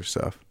this other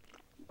stuff.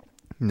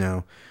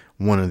 Now,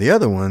 one of the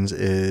other ones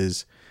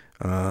is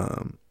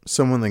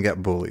someone that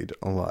got bullied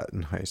a lot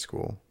in high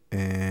school,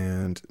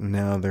 and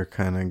now they're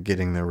kind of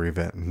getting their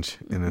revenge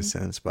in a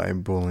sense by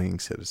bullying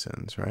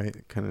citizens,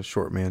 right? Kind of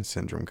short man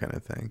syndrome kind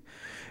of thing.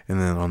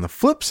 And then on the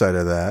flip side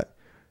of that,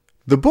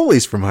 the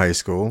bullies from high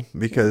school,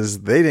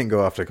 because they didn't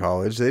go off to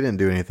college, they didn't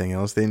do anything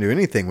else, they didn't do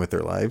anything with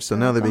their lives, so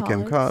now they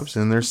become cops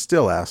and they're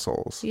still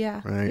assholes.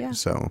 Yeah. Right? Yeah.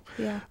 So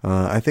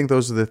I think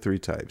those are the 3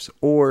 types.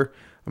 Or,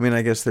 I mean,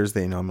 I guess there's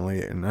the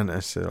anomaly, and not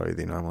necessarily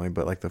the anomaly,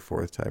 but like the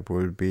 4th type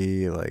would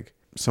be like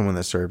someone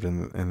that served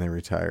and they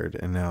retired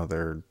and now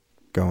they're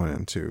going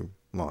into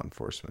law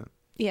enforcement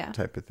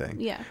type of thing.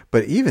 Yeah.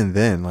 But even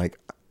then, like,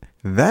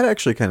 that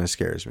actually kind of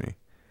scares me.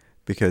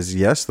 Because,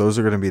 yes, those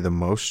are going to be the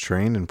most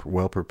trained and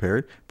well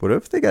prepared. But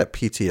if they got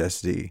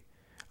PTSD,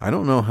 I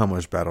don't know how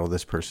much battle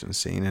this person's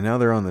seen. And now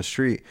they're on the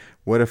street.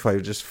 What if I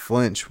just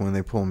flinch when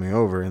they pull me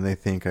over and they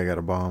think I got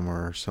a bomb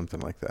or something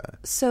like that?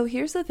 So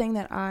here's the thing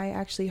that I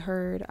actually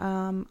heard.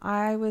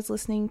 I was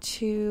listening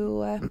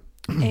to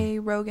a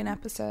Rogan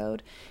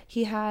episode.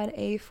 He had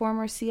a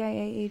former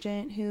CIA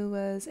agent who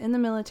was in the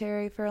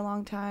military for a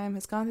long time,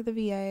 has gone through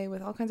the VA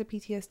with all kinds of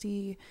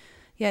PTSD,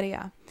 yada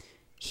yada.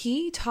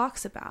 He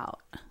talks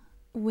about...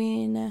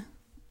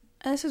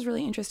 this is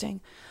really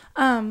interesting.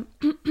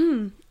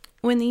 When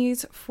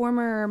these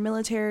former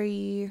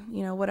military,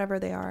 whatever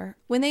they are,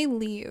 when they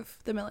leave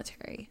the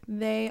military,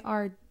 they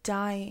are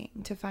dying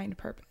to find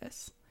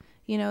purpose.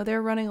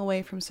 They're running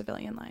away from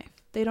civilian life.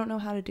 They don't know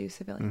how to do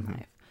civilian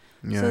life.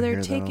 Yeah, so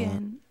they're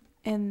taken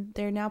and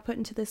they're now put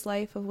into this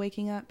life of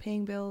waking up,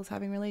 paying bills,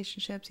 having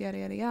relationships, yada,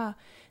 yada, yada.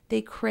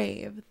 They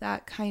crave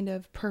that kind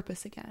of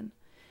purpose again.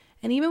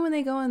 And even when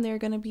they go in, they're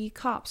going to be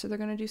cops or they're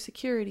going to do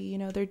security.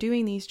 They're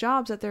doing these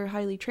jobs that they're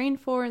highly trained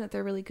for and that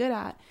they're really good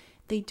at.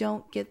 They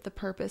don't get the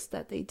purpose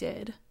that they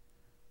did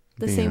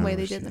the same way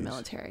they did in the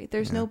military.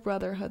 There's no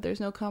brotherhood. There's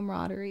no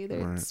camaraderie.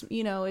 There's,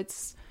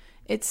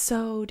 it's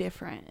so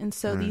different. And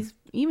so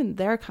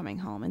they're coming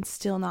home and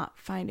still not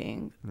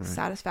finding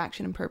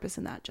satisfaction and purpose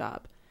in that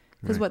job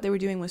because what they were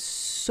doing was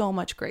so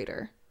much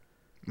greater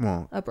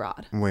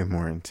abroad. Way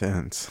more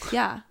intense.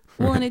 Yeah.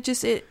 Well, and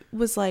it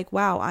was like,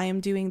 wow, I am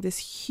doing this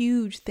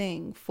huge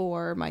thing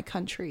for my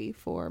country,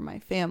 for my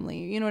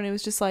family, and it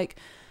was just like,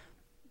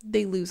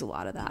 they lose a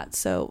lot of that.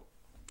 So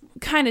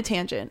kind of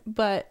tangent,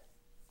 but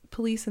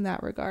police in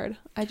that regard.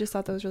 I just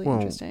thought that was really Well,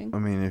 interesting. I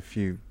mean, if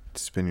you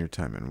spend your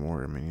time in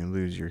war, I mean, you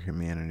lose your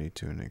humanity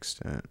to an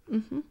extent,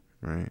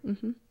 right?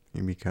 Mm-hmm.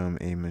 You become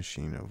a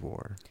machine of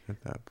war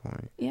at that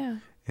point. Yeah.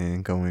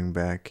 And going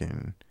back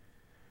and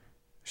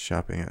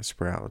shopping at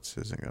Sprouts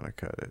isn't going to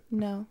cut it.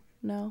 No.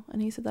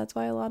 And he said that's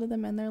why a lot of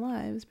them end their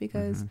lives,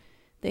 because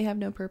they have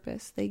no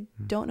purpose. They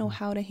don't know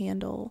how to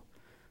handle,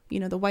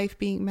 the wife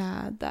being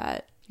mad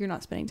that you're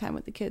not spending time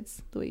with the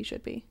kids the way you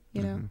should be.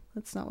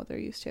 That's not what they're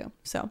used to.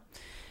 So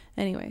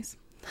anyways,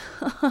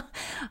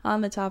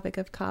 on the topic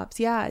of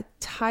cops,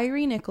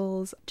 Tyree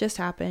Nichols just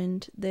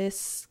happened.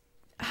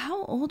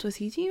 How old was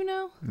he? Do you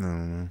know?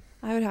 No.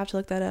 I would have to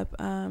look that up.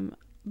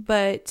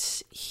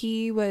 But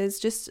he was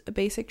just a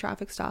basic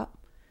traffic stop.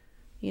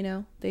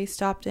 They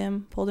stopped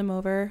him, pulled him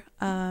over,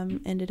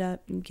 ended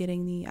up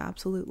getting the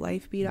absolute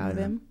life beat out of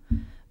him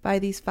by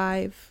these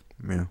 5.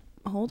 Yeah.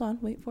 Hold on,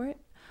 wait for it.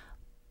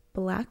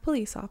 Black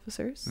police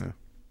officers,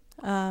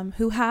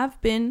 who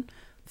have been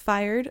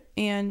fired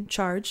and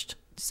charged.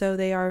 So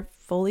they are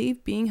fully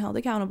being held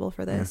accountable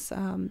for this.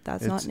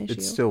 That's not an issue.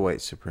 It's still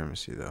white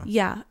supremacy, though.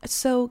 Yeah.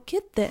 So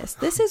get this.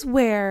 This is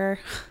where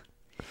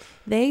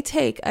they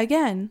take,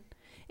 again,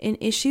 an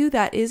issue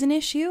that is an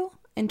issue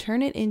and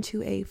turn it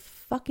into a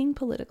fucking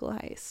political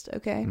heist,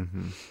 okay?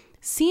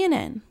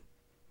 CNN,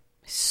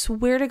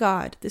 swear to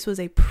God, this was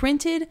a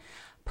printed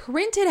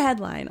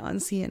headline on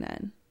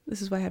CNN.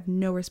 This is why I have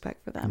no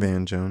respect for them.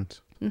 Van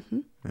Jones.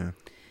 Yeah.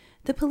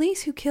 The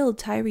police who killed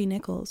Tyree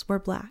Nichols were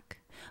black,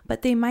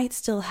 but they might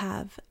still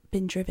have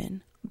been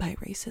driven by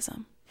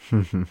racism.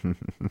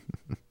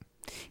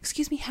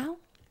 Excuse me, how?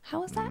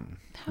 How is that?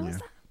 How is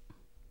that?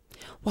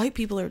 White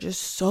people are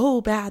just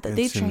so bad that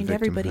they've trained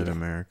everybody to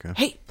America.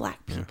 hate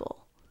black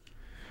people.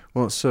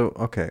 Well, so,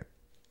 okay.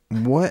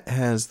 What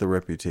has the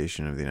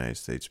reputation of the United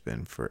States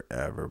been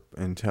forever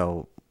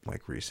until,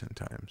 recent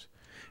times?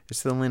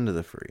 It's the land of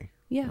the free.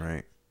 Yeah.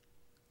 Right?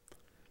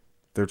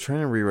 They're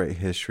trying to rewrite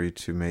history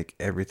to make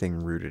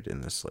everything rooted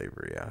in the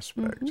slavery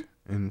aspect.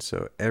 And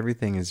so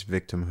everything is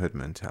victimhood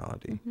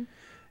mentality.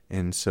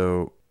 And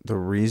so the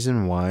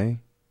reason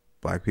why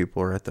black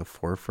people are at the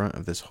forefront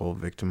of this whole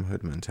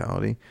victimhood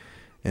mentality,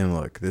 and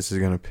look, this is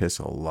going to piss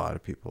a lot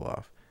of people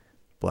off.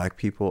 Black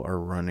people are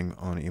running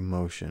on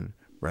emotion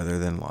rather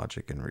than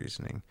logic and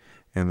reasoning.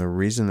 And the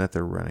reason that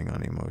they're running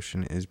on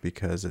emotion is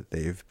because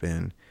they've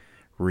been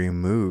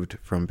removed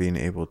from being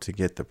able to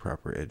get the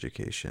proper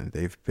education.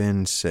 They've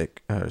been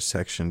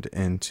sectioned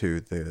into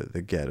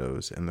the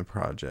ghettos and the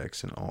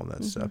projects and all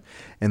that stuff.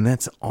 And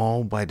that's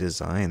all by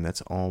design.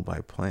 That's all by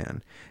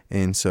plan.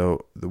 And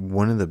so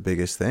one of the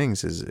biggest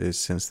things is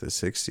since the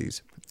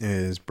 60s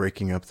is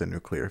breaking up the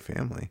nuclear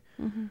family,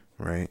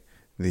 right?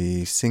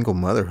 The single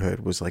motherhood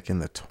was in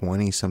the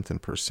 20-something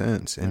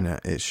percent, and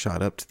it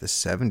shot up to the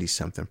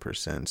 70-something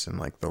percent. And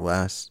the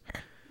last,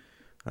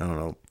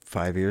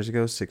 5 years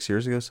ago, 6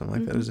 years ago, something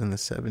like that, it was in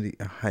the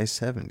high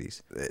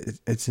 70s.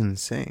 It's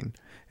insane.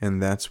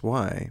 And that's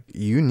why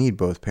you need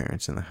both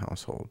parents in the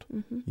household.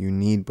 You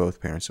need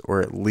both parents,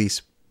 or at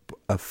least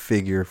a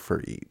figure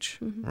for each,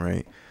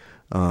 right?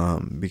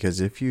 Because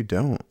if you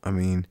don't,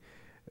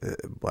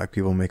 black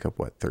people make up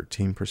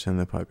 13% of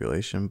the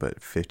population, but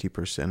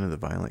 50% of the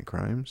violent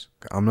crimes.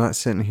 I'm not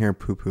sitting here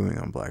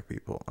poo-pooing on black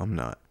people. I'm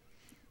not.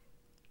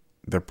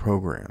 They're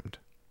programmed.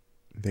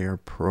 They are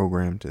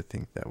programmed to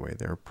think that way.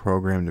 They're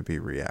programmed to be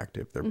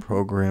reactive. They're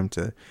programmed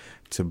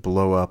to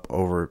blow up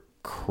over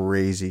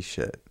crazy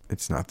shit.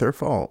 It's not their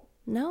fault.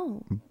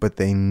 No. But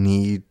they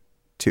need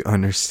to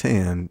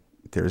understand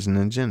there's an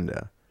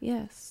agenda.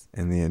 Yes.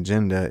 And the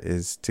agenda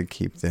is to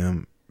keep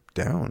them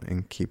down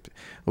and keep.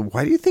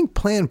 Why do you think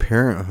Planned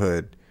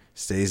Parenthood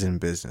stays in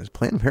business?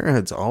 Planned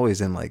Parenthood's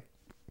always in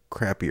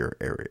crappier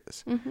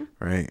areas,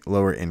 right?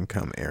 Lower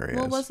income areas.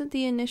 Well, wasn't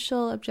the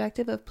initial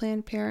objective of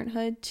Planned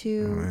Parenthood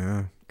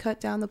to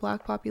cut down the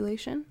black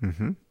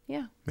population?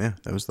 Yeah.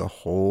 That was the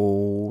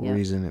whole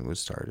reason it was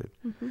started,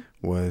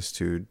 was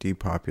to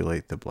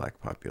depopulate the black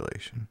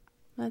population.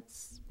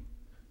 That's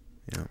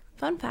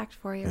fun fact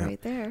for you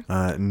right there.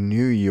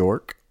 New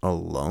York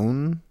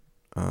alone,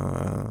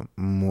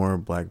 more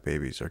black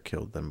babies are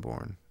killed than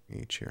born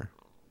each year.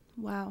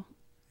 Wow.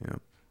 Yeah.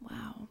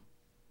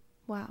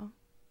 Wow.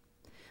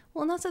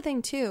 Well, and that's the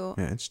thing too.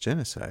 Yeah, it's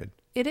genocide.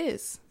 It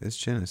is. It's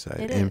genocide.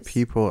 It and is.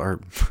 People are,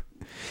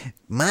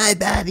 my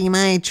body,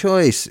 my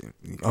choice.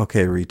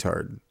 Okay,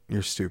 retard.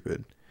 You're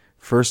stupid.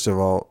 First of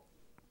all,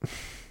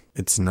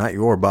 it's not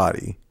your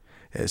body.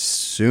 As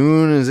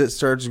soon as it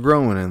starts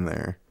growing in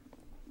there,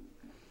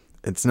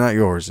 it's not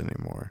yours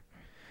anymore.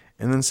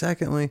 And then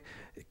secondly,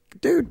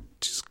 dude,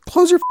 just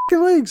close your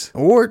fucking legs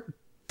or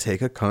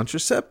take a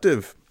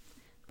contraceptive.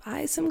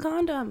 Buy some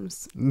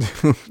condoms.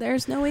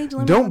 There's no age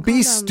limit. Don't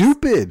be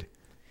stupid.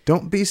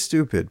 Don't be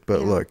stupid.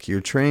 But look,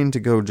 you're trained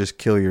to go just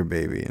kill your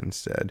baby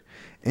instead.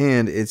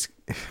 And it's,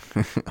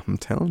 I'm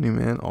telling you,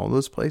 man, all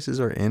those places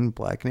are in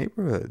black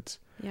neighborhoods.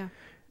 Yeah.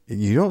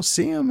 You don't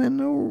see them in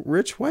no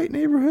rich white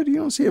neighborhood. You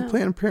don't see a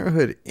Planned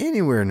Parenthood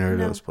anywhere near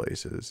those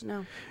places.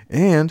 No.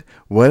 And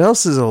what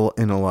else is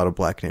in a lot of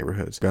black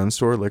neighborhoods? Gun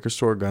store, liquor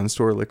store, gun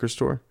store, liquor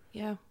store.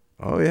 Yeah.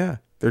 Oh, yeah.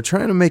 They're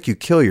trying to make you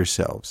kill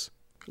yourselves.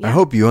 Yeah. I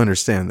hope you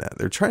understand that.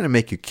 They're trying to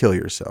make you kill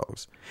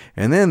yourselves.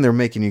 And then they're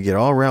making you get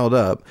all riled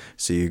up.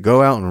 So you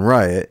go out and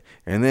riot.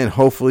 And then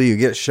hopefully you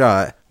get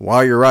shot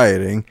while you're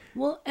rioting.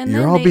 Well, and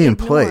you're then all being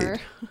ignore...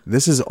 played.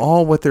 This is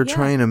all what they're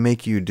trying to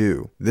make you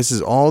do. This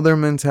is all their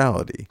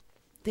mentality.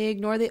 They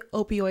ignore the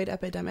opioid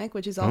epidemic,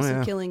 which is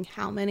also killing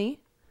how many?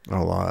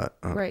 A lot.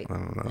 Right. I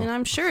don't know. And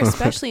I'm sure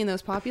especially in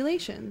those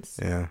populations.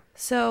 Yeah.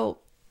 So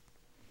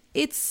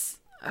it's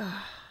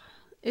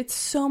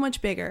so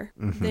much bigger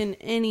than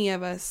any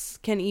of us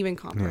can even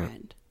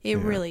comprehend. It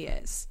really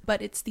is.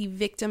 But it's the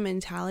victim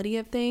mentality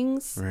of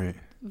things. Right.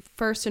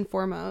 First and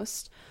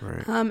foremost.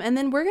 Right. And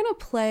then we're going to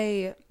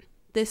play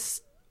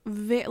this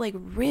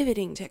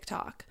riveting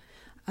TikTok.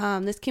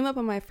 This came up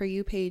on my For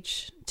You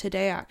page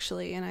today,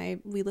 actually,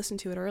 and we listened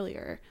to it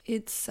earlier.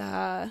 It's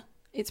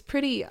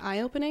pretty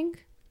eye-opening.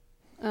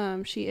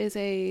 She is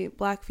a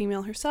black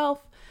female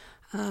herself,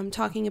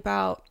 talking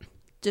about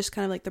just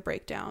kind of like the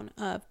breakdown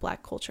of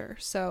black culture.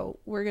 So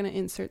we're going to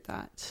insert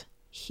that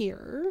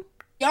here.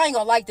 Y'all ain't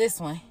gonna like this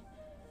one.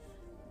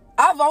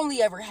 I've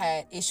only ever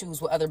had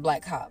issues with other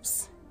black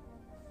cops.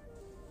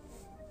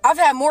 I've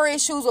had more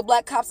issues with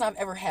black cops than I've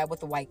ever had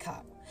with a white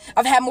cop.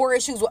 I've had more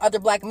issues with other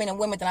black men and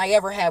women than I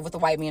ever had with a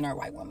white man or a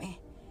white woman.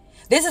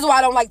 This is why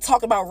I don't like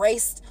talking about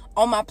race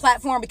on my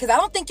platform, because I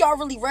don't think y'all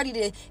really ready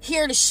to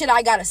hear the shit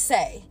I gotta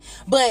say.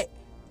 But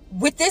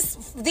with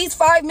these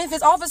 5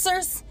 Memphis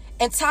officers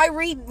and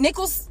Tyre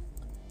Nichols,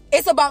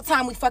 it's about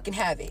time we fucking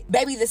have it.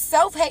 Baby, the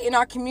self-hate in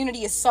our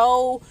community is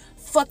so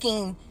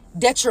fucking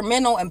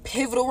detrimental and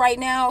pivotal right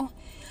now.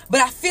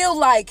 But I feel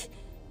like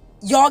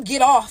y'all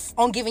get off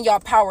on giving y'all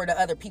power to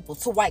other people,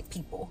 to white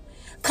people.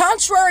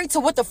 Contrary to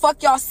what the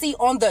fuck y'all see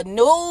on the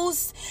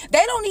news,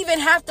 they don't even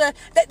have to,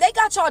 they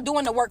got y'all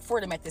doing the work for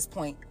them at this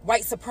point.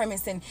 White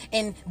supremacists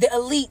and the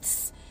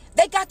elites,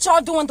 they got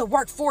y'all doing the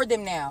work for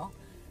them now.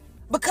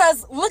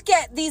 Because look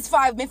at these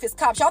 5 Memphis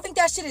cops. Y'all think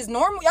that shit is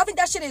normal? Y'all think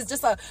that shit is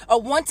just a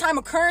one-time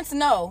occurrence?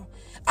 No.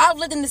 I've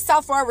lived in the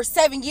South for over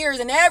 7 years,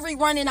 and every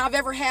run-in I've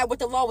ever had with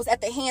the law was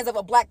at the hands of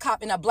a black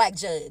cop and a black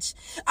judge.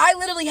 I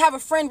literally have a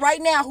friend right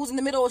now who's in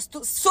the middle of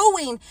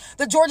suing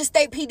the Georgia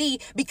State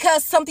PD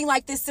because something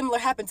like this similar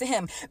happened to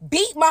him.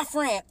 Beat my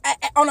friend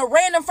on a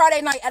random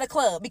Friday night at a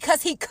club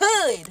because he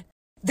could.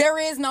 There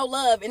is no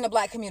love in the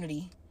black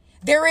community.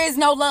 There is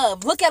no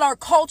love. Look at our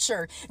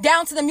culture,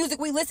 down to the music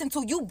we listen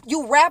to.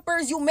 You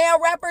rappers, you male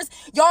rappers,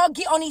 y'all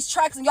get on these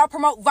tracks and y'all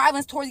promote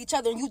violence towards each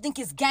other and you think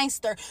it's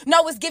gangster.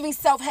 No, it's giving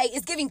self-hate.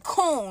 It's giving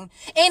coon.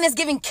 And it's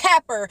giving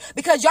capper,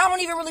 because y'all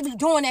don't even really be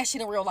doing that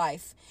shit in real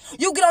life.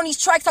 You get on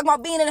these tracks talking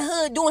about being in the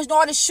hood, doing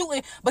all this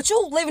shooting, but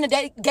you live in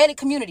a gated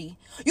community.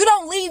 You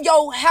don't leave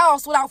your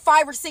house without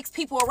 5 or 6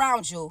 people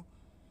around you.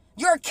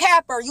 You're a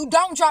capper. You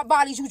don't drop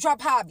bodies, you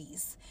drop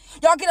hobbies.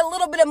 Y'all get a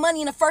little bit of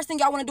money and the first thing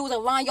y'all want to do is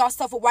align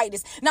yourself with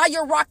whiteness. Now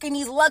you're rocking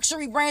these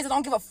luxury brands that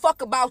don't give a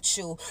fuck about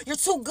you. You're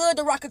too good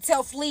to rock a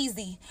tail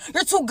fleazy.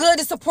 You're too good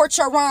to support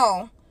your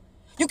own.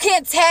 You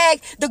can't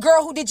tag the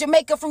girl who did your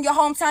makeup from your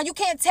hometown. You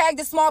can't tag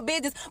the small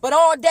business, but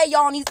all day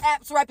y'all on these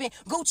apps rapping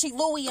Gucci,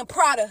 Louis, and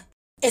Prada.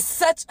 It's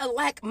such a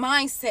lack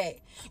mindset.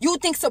 You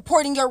think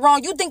supporting your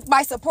wrong. You think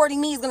by supporting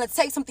me is going to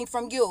take something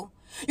from you.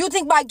 You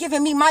think by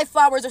giving me my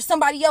flowers or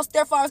somebody else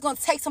their flowers is going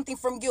to take something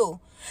from you.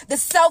 The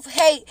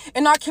self-hate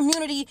in our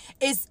community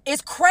is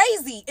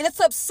crazy, and it's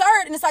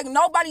absurd, and it's like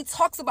nobody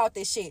talks about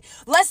this shit.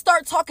 Let's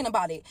start talking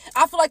about it.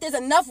 I feel like there's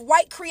enough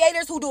white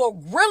creators who do a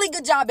really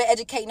good job at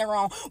educating their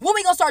own. When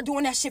we going to start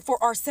doing that shit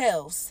for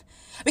ourselves?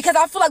 Because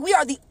I feel like we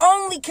are the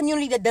only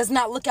community that does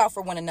not look out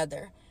for one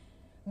another.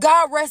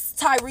 God rest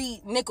Tyre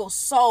Nichols'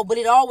 soul, but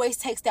it always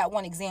takes that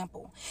one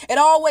example. It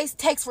always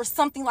takes for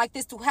something like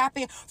this to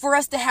happen for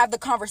us to have the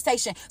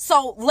conversation.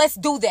 So let's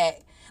do that.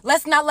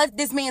 Let's not let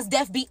this man's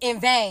death be in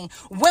vain.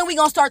 When we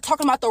gonna start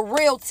talking about the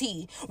real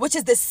tea, which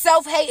is the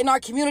self-hate in our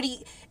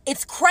community?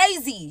 It's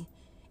crazy.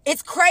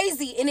 It's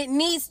crazy, and it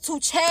needs to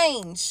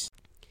change.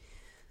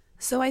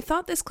 So I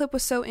thought this clip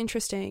was so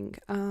interesting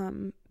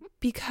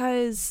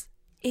because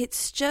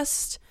it's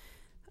just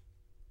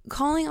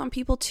calling on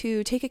people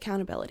to take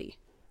accountability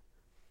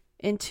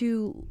and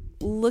to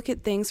look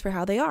at things for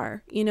how they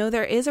are. You know,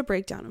 there is a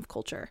breakdown of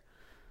culture.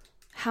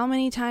 How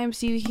many times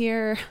do you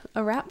hear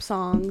a rap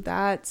song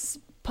that's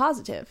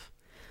positive,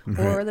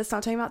 or that's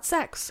not talking about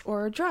sex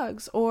or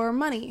drugs or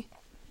money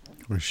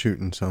or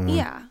shooting someone?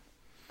 Yeah.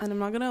 And I'm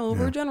not going to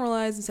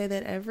overgeneralize and say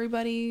that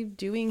everybody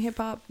doing hip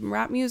hop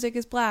rap music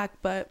is black,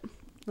 but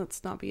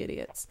let's not be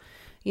idiots.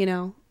 You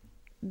know,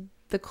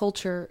 the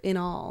culture in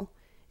all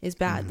is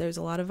bad. There's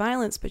a lot of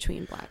violence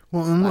between black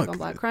on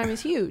black crime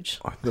is huge.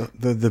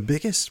 The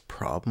biggest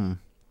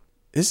problem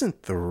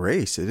isn't the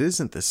race. It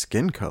isn't the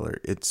skin color.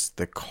 It's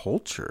the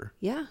culture.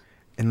 Yeah.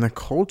 And the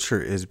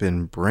culture has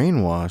been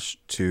brainwashed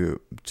to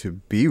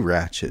be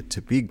ratchet,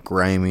 to be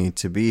grimy,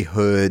 to be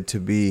hood, to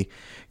be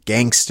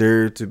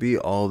gangster, to be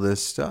all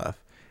this stuff.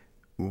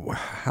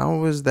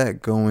 how is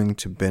that going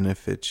to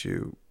benefit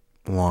you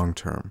long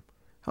term?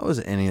 How is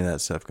any of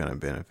that stuff going to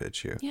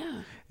benefit you?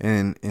 Yeah.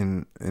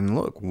 And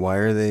look, why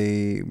are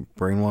they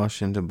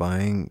brainwashed into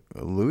buying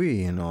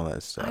Louis and all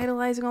that stuff?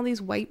 Idolizing all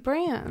these white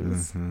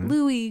brands.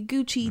 Louis,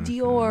 Gucci,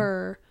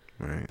 Dior,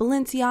 Right.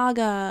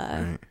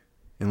 Balenciaga. Right.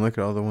 And look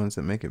at all the ones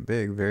that make it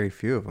big. Very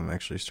few of them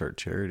actually start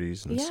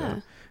charities and Yeah.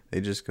 stuff.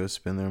 They just go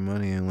spend their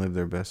money and live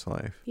their best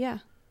life Yeah.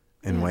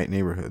 in Yeah. white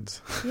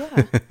neighborhoods.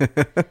 Yeah.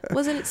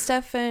 Wasn't it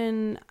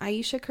Stephen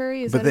Aisha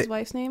Curry? Is But that his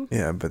wife's name?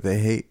 Yeah, but they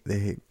hate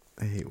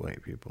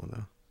white people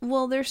though.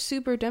 Well, they're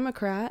super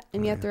Democrat,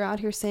 and yet they're out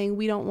here saying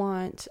we don't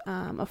want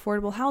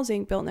affordable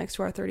housing built next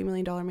to our $30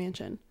 million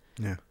mansion.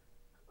 Yeah.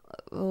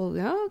 Well,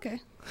 yeah,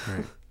 okay.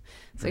 Right.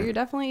 So you're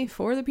definitely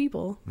for the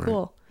people.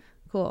 Cool.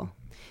 Cool.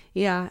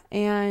 Yeah.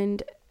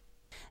 And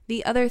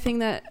the other thing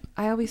that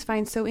I always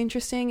find so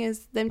interesting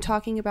is them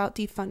talking about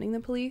defunding the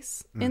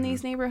police in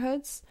these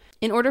neighborhoods.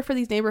 In order for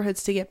these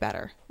neighborhoods to get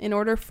better, in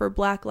order for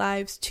Black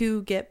lives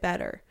to get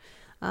better,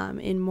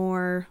 in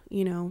more,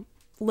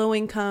 low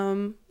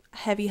income,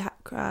 heavy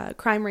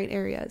crime rate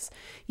areas,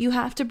 you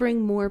have to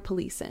bring more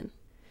police in.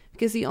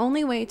 Because the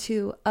only way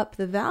to up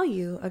the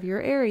value of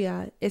your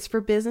area is for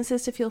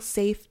businesses to feel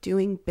safe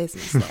doing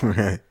business there.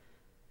 Right.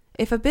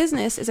 If a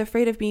business is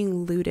afraid of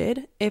being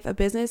looted, if a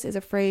business is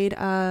afraid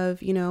of,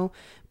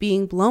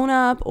 being blown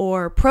up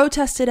or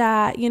protested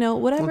at,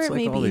 whatever Well, it's it like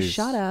may all be, these-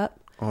 shut up.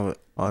 All the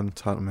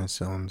autonomous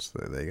zones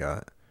that they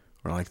got,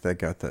 or like they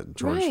got that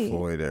George Right.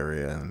 Floyd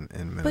area in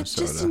Minnesota. But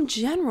just in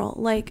general,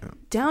 like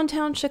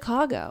downtown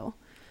Chicago,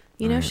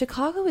 Right.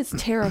 Chicago is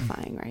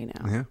terrifying right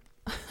now.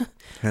 Yeah.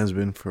 Has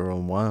been for a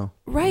while.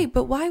 Right.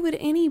 But why would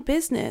any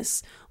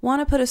business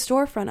want to put a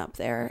storefront up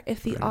there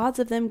if the odds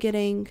of them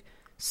getting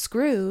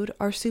screwed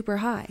are super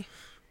high?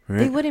 Right.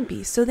 They wouldn't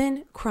be. So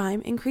then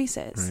crime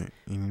increases. Right.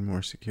 You need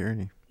more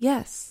security.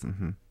 Yes.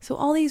 So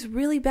all these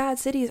really bad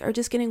cities are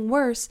just getting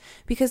worse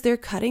because they're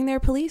cutting their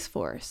police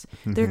force.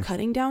 They're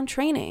cutting down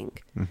training.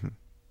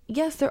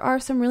 Yes, there are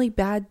some really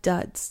bad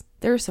duds.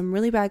 There are some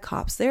really bad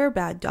cops. There are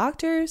bad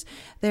doctors.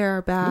 There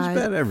are bad,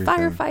 bad everything.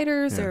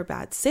 firefighters. Yeah. There are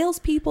bad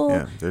salespeople.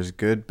 Yeah. There's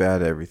good,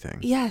 bad, everything.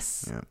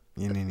 Yes. Yeah.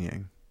 Yin and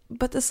yang.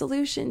 But the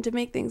solution to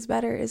make things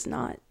better is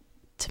not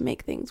to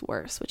make things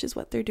worse, which is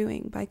what they're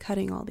doing by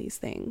cutting all these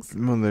things.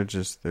 Well, they're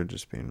just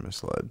being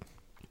misled.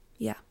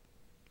 Yeah.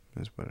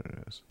 Is what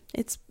it is.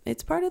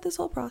 It's part of this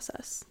whole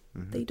process.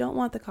 They don't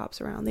want the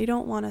cops around. They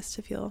don't want us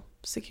to feel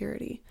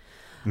security.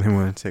 They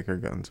want to take our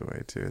guns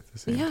away too at the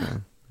same Yeah.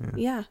 time.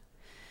 Yeah.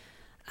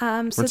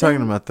 We're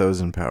talking about those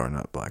in power,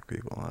 not black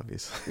people,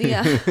 obviously.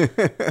 Yeah.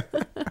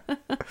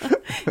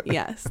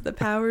 Yes, the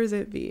powers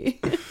it be.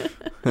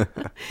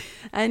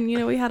 And,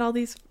 we had all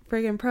these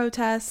friggin'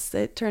 protests.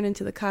 It turned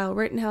into the Kyle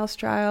Rittenhouse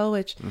trial,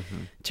 which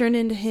turned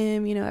into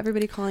him,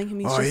 everybody calling him.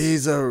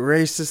 He's a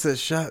racist that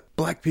shot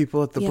black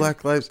people at the Yeah.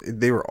 Black Lives.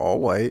 They were all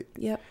white.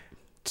 Yep.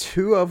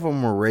 2 of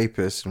them were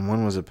rapists and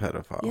 1 was a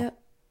pedophile. Yep.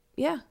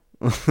 Yeah.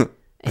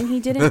 And he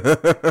didn't.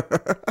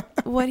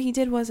 What he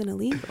did wasn't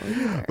illegal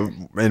either.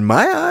 In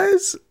my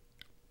eyes,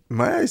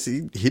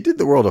 he did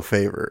the world a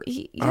favor.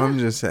 Yeah, I'm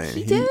just saying.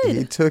 he did.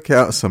 He took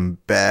out some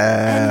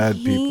bad And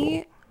he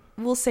people.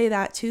 will say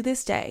that to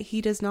this day. He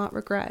does not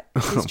regret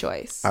his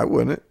choice. I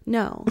wouldn't.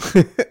 No.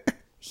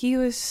 He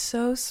was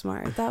so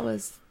smart. That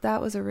was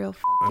a real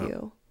fuck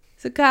you.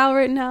 So Kyle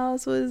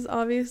Rittenhouse was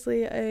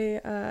obviously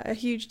a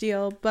huge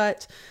deal,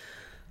 but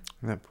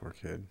That poor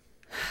kid.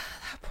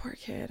 that poor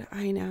kid,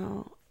 I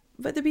know.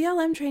 But the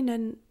BLM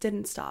train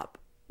didn't stop.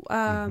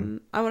 I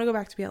want to go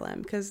back to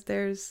BLM because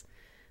there's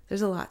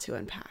a lot to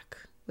unpack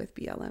with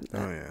BLM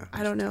that Oh yeah.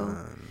 I don't know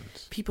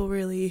Tons. people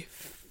really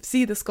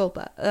see the scope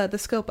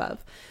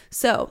of.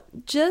 So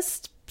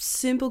just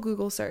simple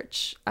Google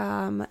search.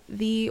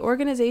 The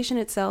organization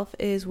itself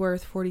is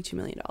worth $42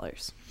 million.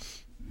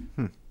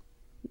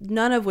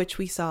 None of which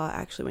we saw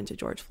actually went to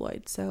George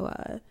Floyd.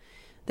 So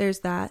there's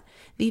that.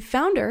 The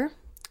founder,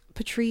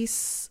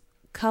 Patrice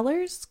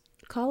Cullors,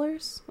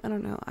 I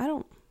don't know. I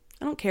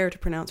don't care to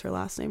pronounce her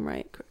last name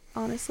right,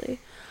 honestly.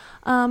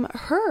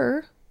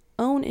 Her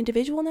own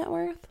individual net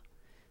worth,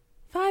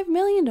 $5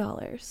 million.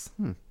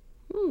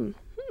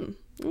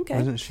 Okay.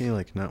 Wasn't she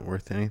not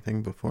worth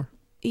anything before?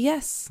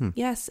 Yes.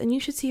 Yes. And you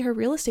should see her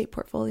real estate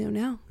portfolio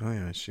now. Oh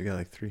yeah, she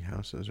got 3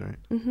 houses, right?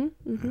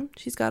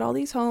 She's got all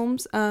these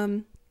homes.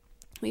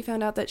 We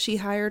found out that she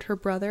hired her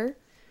brother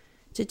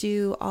to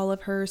do all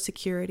of her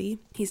security.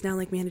 He's now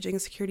managing a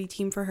security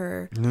team for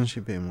her. Didn't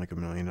she pay him $1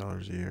 million a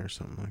year or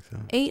something like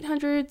that?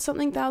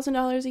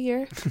 $800,000 a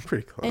year.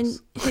 Pretty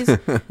close.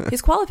 And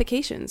his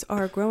qualifications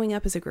are growing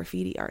up as a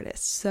graffiti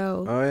artist.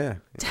 So Oh yeah.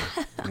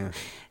 Yeah.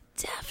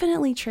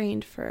 definitely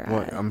trained for.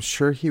 Well, I'm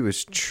sure he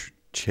was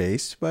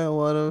chased by a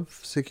lot of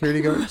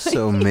security guards,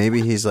 so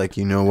maybe he's like,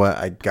 you know what,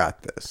 I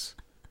got this.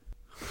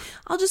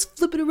 I'll just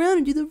flip it around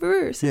and do the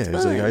verse. Yeah, It's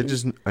he's like,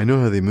 fine. I know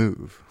how they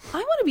move. I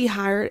want to be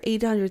hired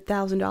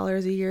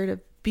 $800,000 a year to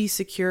be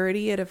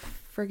security at a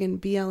friggin'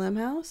 BLM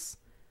house.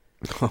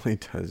 All he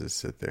does is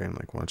sit there and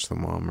watch the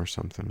mom or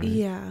something. Right?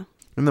 Yeah.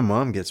 And the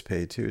mom gets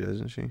paid too,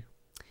 doesn't she? Doesn't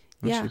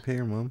Yeah. she pay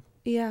her mom?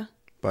 Yeah.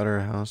 Bought her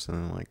a house and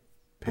then like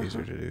pays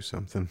her to do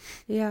something.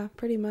 Yeah,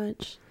 pretty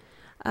much.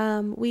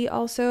 We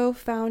also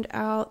found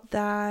out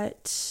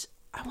that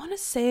I want to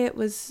say it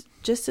was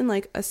just in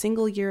like a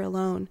single year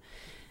alone,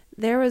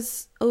 there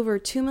was over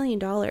 $2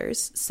 million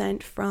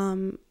sent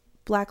from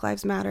Black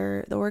Lives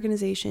Matter, the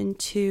organization,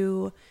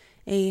 to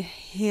a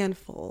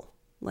handful,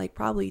 like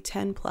probably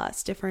 10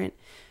 plus different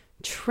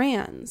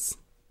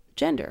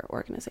transgender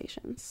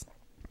organizations.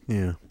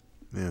 Yeah.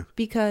 Yeah.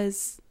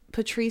 Because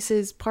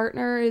Patrice's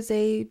partner is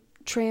a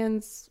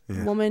trans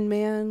woman,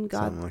 man,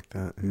 God something like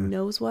that. Yeah.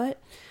 knows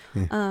what.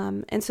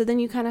 Yeah. And so then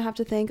you kind of have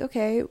to think,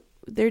 okay,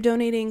 they're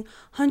donating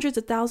hundreds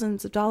of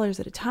thousands of dollars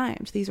at a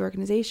time to these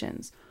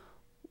organizations.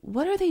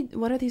 What are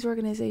these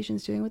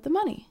organizations doing with the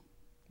money?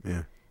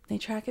 Yeah. They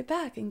track it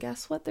back, and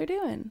guess what they're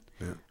doing?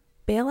 Yeah.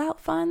 Bailout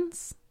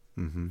funds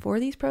for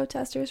these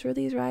protesters, for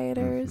these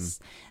rioters.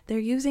 They're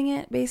using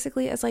it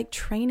basically as like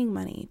training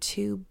money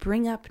to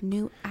bring up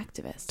new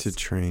activists. To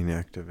train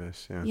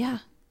activists, yeah. Yeah.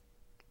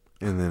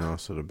 And then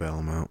also to bail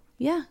them out.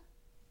 Yeah.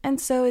 And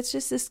so it's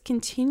just this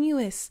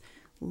continuous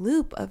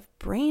loop of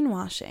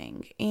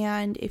brainwashing.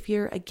 And if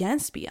you're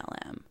against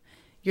BLM,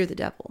 you're the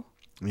devil.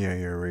 Yeah,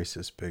 you're a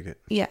racist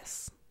bigot.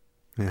 Yes.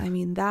 Yeah. I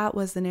mean, that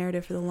was the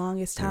narrative for the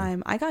longest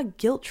time. I got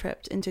guilt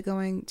tripped into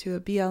going to a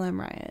BLM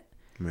riot.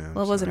 Yeah,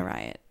 Well, it wasn't a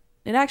riot.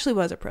 It actually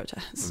was a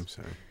protest I'm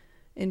sorry.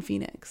 in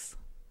Phoenix.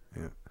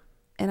 Yeah.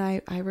 And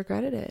I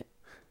regretted it.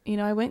 You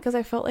know, I went because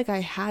I felt like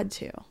I had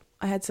to.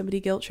 I had somebody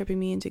guilt tripping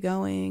me into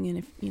going. And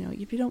if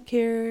you don't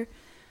care,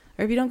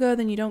 or if you don't go,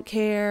 then you don't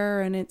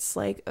care. And it's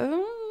like,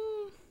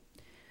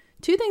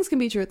 two things can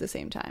be true at the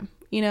same time.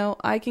 You know,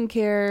 I can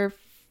care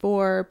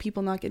for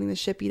people not getting the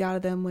shit beat out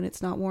of them when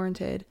it's not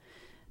warranted,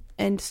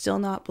 and still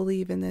not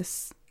believe in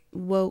this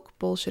woke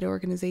bullshit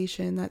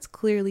organization that's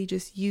clearly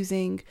just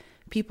using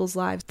people's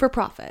lives for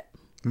profit.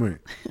 Right.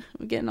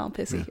 I'm getting all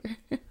pissy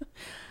here.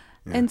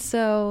 And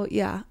so,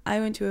 I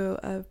went to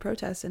a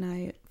protest, and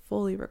I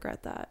fully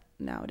regret that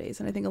nowadays.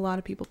 And I think a lot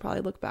of people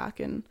probably look back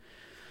and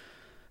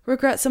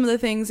regret some of the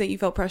things that you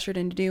felt pressured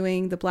into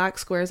doing. The black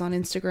squares on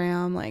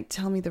Instagram, like,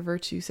 tell me the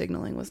virtue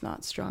signaling was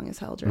not strong as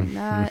hell during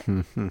that.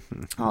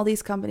 All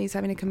these companies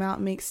having to come out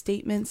and make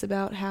statements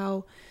about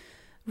how,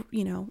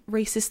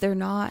 racist they're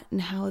not,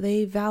 and how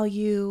they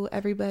value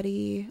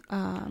everybody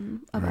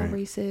of all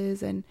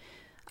races. And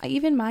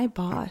even my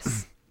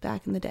boss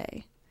back in the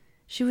day,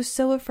 she was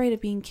so afraid of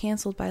being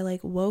canceled by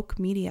like woke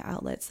media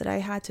outlets that I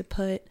had to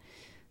put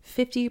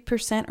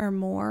 50% or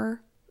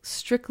more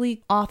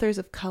strictly authors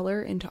of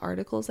color into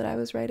articles that I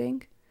was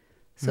writing.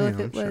 So if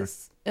it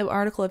was an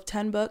article of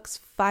 10 books,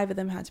 5 of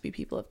them had to be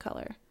people of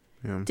color.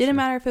 Yeah, didn't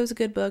matter if it was a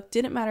good book,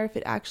 didn't matter if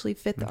it actually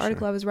fit the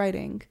article I was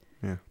writing.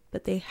 Yeah.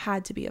 But they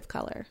had to be of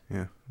color.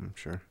 Yeah, I'm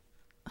sure.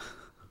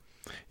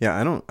 Yeah,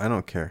 I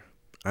don't care.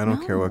 I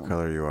don't care what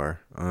color you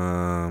are.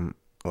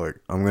 Like,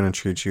 I'm going to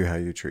treat you how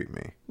you treat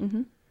me.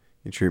 Mm-hmm.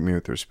 You treat me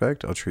with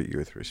respect, I'll treat you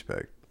with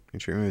respect. You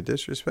treat me with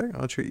disrespect,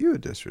 I'll treat you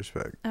with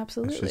disrespect.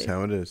 Absolutely. That's just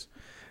how it is.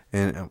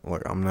 And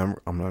look,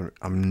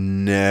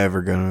 I'm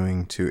never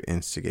going to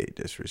instigate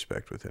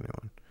disrespect with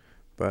anyone.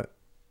 But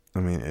I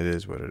mean, it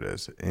is what it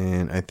is.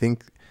 And I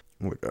think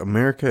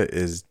America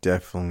is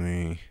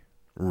definitely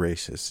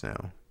racist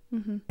now.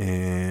 Mm-hmm.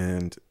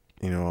 And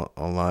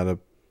a lot of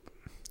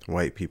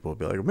white people will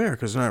be like,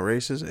 America's not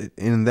racist.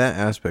 In that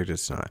aspect,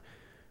 it's not.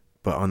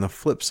 But on the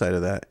flip side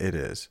of that, it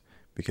is.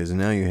 Because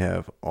now you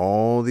have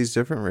all these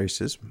different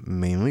races,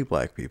 mainly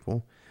black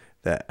people,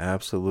 that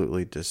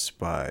absolutely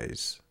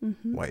despise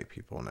white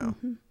people now.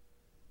 Mm-hmm.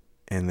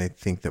 And they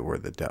think that we're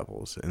the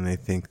devils. And they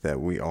think that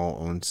we all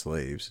own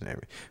slaves and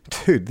everything.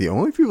 Dude, the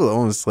only people that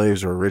owned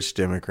slaves were rich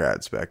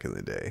Democrats back in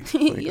the day.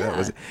 Like, that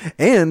was,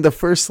 and the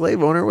first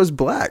slave owner was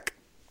black.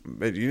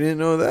 But you didn't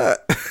know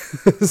that.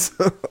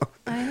 So,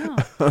 I know.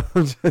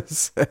 I'm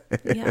just saying.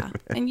 Yeah.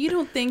 And you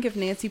don't think if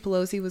Nancy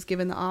Pelosi was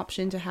given the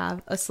option to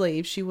have a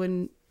slave, she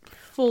wouldn't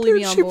fully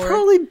be on board? She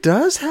probably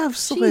does have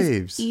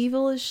slaves. She's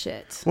evil as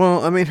shit.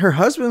 Well, I mean, her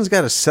husband's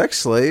got a sex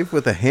slave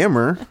with a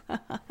hammer.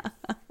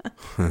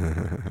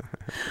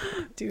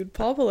 Dude,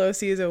 Paul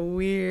Pelosi is a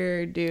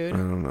weird dude. I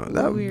don't know.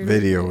 That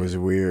video was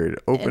weird.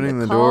 Opening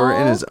the door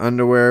in his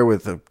underwear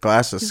with a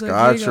glass of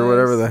scotch or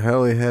whatever the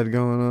hell he had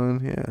going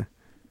on. Yeah.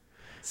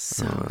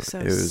 So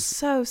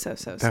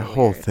that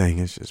whole thing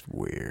is just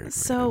weird.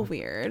 So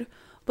weird.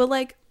 But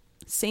like,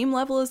 same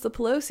level as the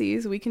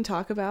Pelosis, we can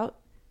talk about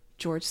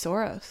George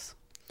Soros.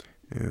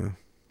 Yeah.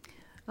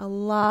 A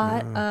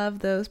lot of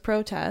those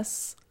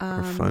protests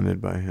are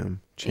funded by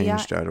him.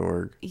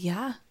 Change.org.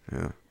 Yeah.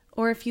 Yeah.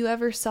 Or if you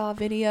ever saw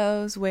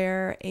videos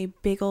where a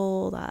big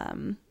old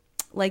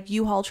like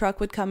U-Haul truck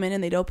would come in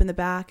and they'd open the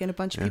back and a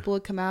bunch of people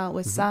would come out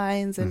with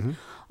signs and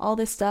all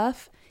this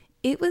stuff,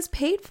 it was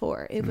paid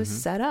for. It was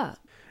set up.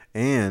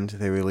 And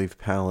they would leave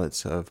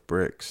pallets of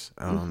bricks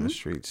out on the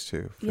streets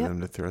too for them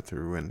to throw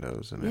through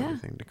windows and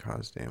everything to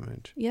cause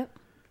damage. Yep.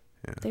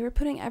 Yeah. They were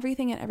putting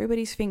everything at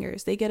everybody's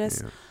fingers. They get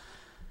us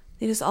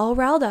all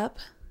riled up.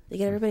 They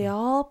get everybody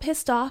all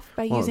pissed off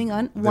by Well, using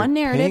they're one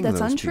narrative paying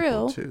that's those untrue.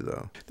 people, too,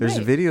 though. There's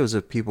Right. videos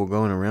of people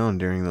going around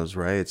during those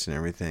riots and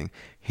everything,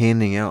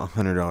 handing out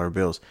 $100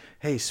 bills.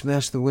 Hey,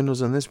 smash the windows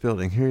on this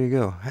building. Here you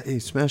go. Hey,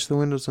 smash the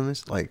windows on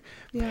this. Like,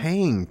 Yeah.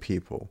 paying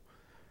people.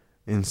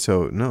 And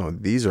so, no,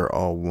 these are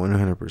all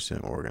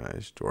 100%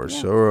 organized. George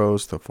Yeah.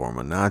 Soros, the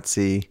former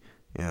Nazi.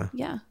 Yeah.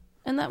 Yeah.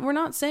 And that we're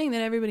not saying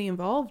that everybody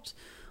involved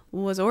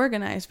was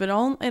organized, but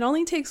it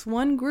only takes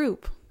one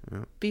group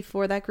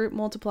before that group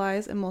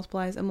multiplies and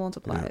multiplies and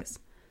multiplies.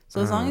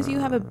 So as long as you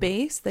have a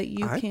base that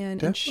you can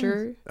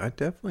ensure. I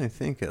definitely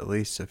think at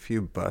least a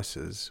few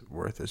buses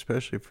worth,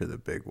 especially for the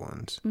big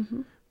ones,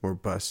 were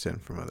bussed in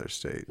from other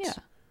states. Yeah.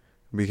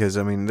 Because,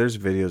 I mean, there's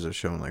videos of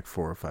showing like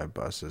 4 or 5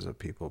 buses of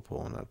people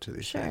pulling up to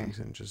these Sure. things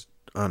and just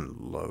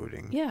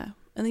unloading. Yeah.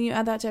 And then you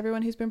add that to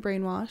everyone who's been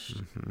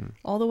brainwashed,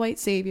 all the white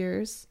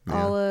saviors,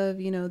 all of,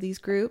 these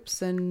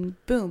groups, and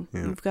boom,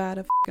 you've got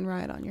a fucking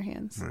riot on your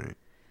hands. Right.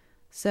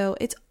 So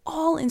it's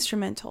all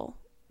instrumental.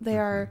 They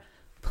are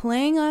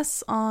playing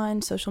us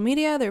on social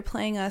media. They're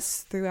playing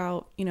us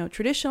throughout,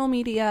 traditional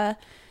media.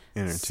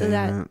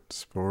 Entertainment,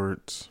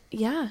 sports.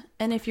 Yeah.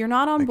 And if you're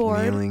not on like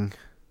board.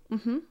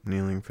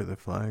 kneeling for the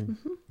flag.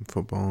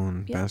 Football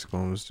and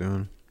basketball was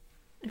doing.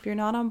 If you're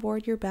not on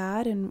board, you're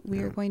bad. And we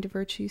are going to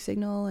virtue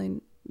signal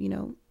and,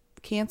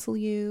 cancel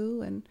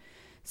you and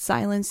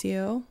silence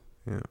you.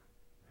 Yeah.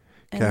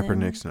 And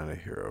Kaepernick's not a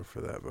hero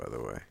for that, by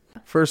the way.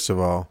 First of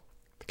all,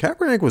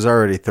 Kaepernick was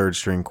already third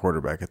string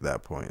quarterback at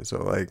that point.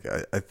 So,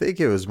 I think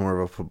it was more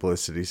of a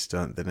publicity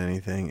stunt than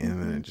anything.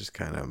 And then it just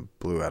kind of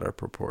blew out of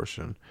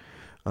proportion.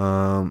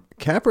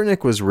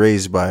 Kaepernick was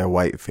raised by a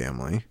white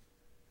family.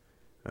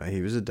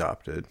 He was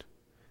adopted.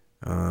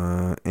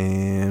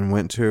 And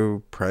went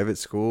to private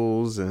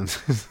schools and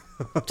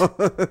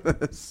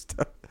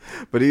stuff.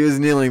 But he was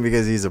kneeling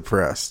because he's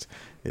oppressed.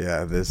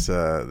 Yeah, this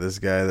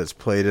guy that's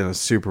played in a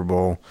Super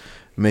Bowl,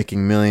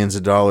 making millions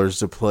of dollars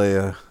to play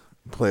a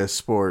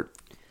sport.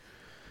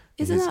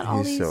 Isn't that all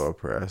he's these? so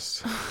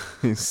oppressed.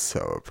 He's so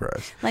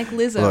oppressed. Like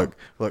Lizzo.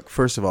 Look.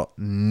 First of all,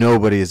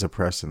 nobody is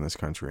oppressed in this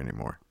country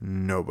anymore.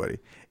 Nobody.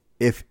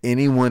 If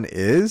anyone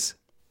is,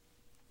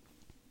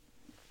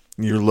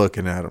 you're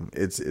looking at them.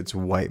 It's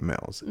white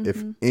males.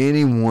 If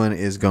anyone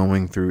is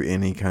going through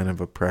any kind of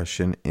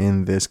oppression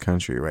in this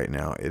country right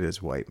now, it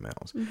is white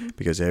males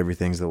because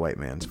everything's the white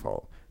man's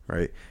fault,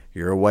 right?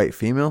 You're a white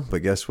female,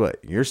 but guess what?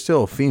 You're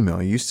still a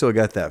female. You still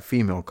got that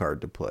female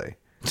card to play.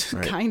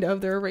 Right? Kind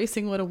of. They're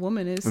erasing what a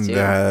woman is, too.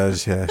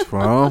 Yes.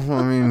 Well,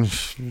 I mean,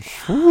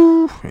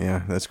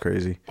 yeah, that's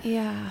crazy.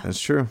 Yeah. That's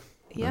true.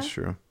 Yeah. That's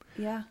true.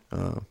 Yeah.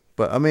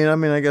 But I mean,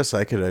 I guess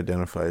I could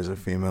identify as a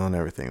female and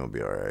everything will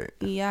be all right.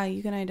 Yeah,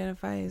 you can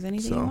identify as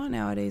anything you want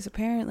nowadays,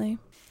 apparently.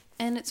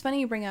 And it's funny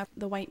you bring up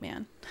the white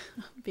man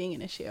being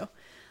an issue.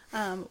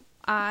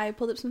 I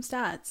pulled up some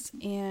stats,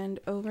 and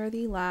over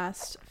the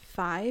last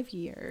 5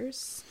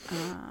 years,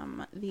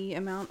 the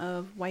amount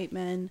of white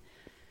men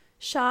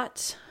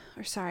shot,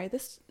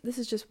 this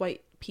is just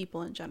white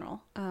people in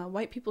general.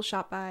 White people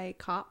shot by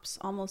cops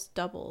almost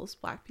doubles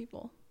black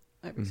people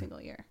every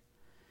single year.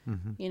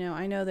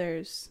 I know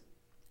there's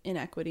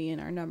inequity in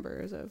our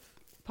numbers of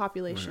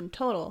population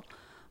total,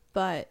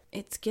 but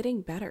it's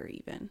getting better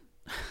even.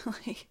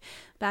 Like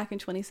back in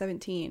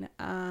 2017,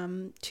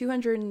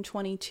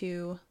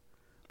 222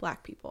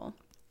 black people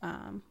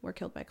were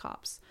killed by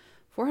cops,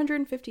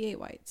 458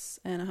 whites,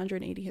 and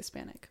 180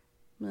 Hispanic.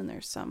 And then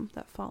there's some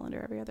that fall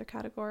under every other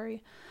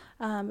category.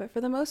 But for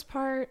the most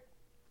part,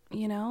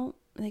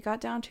 they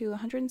got down to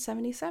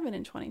 177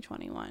 in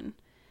 2021,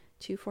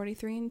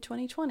 243 in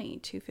 2020,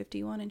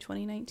 251 in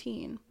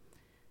 2019.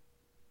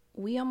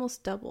 We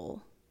almost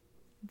double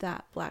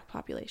that black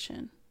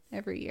population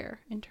every year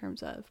in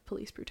terms of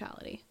police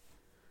brutality.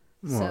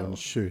 Well,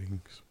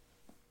 shootings.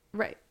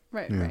 Right.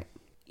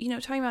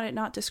 Talking about it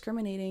not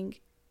discriminating,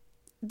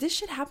 this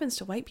shit happens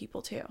to white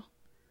people too.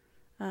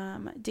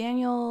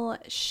 Daniel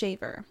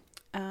Shaver,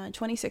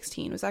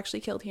 2016, was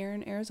actually killed here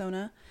in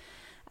Arizona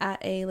at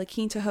a La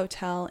Quinta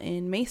hotel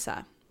in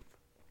Mesa.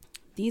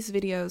 These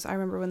videos, I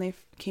remember when they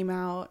came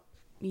out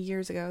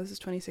years ago, this is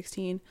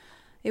 2016,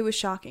 it was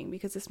shocking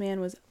because this man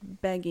was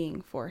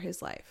begging for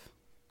his life,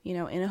 in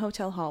a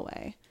hotel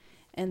hallway,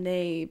 and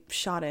they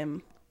shot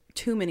him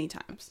too many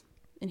times,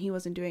 and he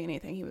wasn't doing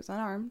anything. He was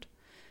unarmed.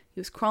 He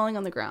was crawling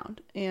on the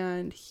ground,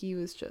 and he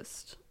was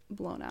just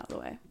blown out of the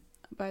way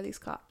by these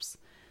cops.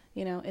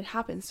 It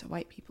happens to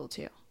white people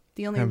too.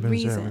 The only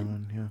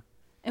reason,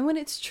 and when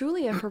it's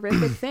truly a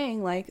horrific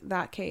thing like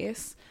that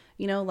case,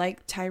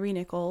 like Tyree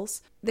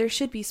Nichols, there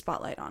should be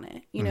spotlight on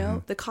it.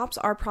 The cops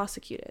are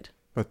prosecuted.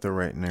 But the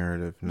right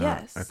narrative,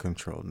 not a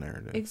controlled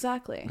narrative.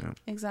 Exactly. Yeah.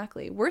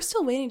 Exactly. We're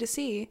still waiting to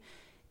see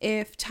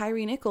if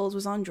Tyree Nichols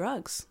was on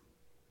drugs.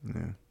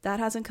 Yeah. That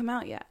hasn't come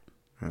out yet.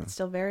 Yeah. It's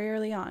still very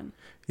early on.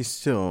 He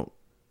still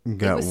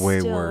got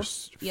way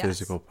worse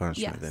physical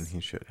punishment than he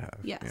should have.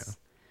 Yes. Yeah.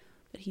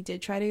 But he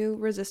did try to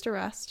resist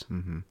arrest.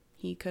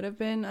 He could have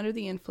been under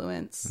the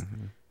influence.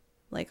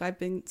 Like I've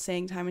been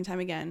saying time and time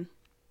again,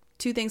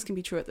 two things can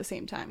be true at the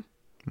same time.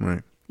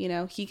 Right. You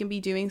know, he can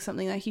be doing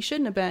something that he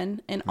shouldn't have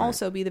been and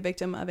also be the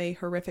victim of a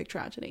horrific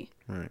tragedy.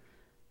 Right.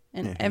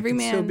 And Yeah, every he can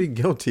man still be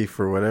guilty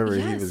for whatever he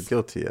Yes. was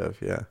guilty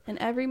of. Yeah. and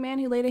every man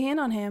who laid a hand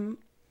on him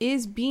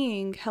is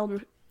being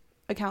held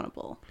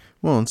accountable.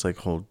 Well, it's like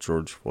whole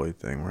George Floyd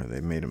thing where they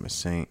made him a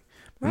saint.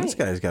 And this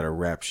Right. guy's got a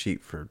rap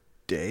sheet for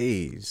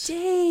days.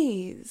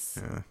 Days.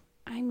 Yeah.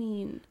 I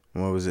mean,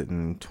 What was it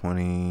in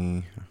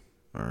 20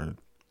 or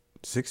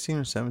 16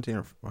 or 17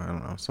 or I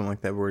don't know, something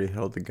like that, where he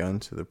held the gun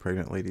to the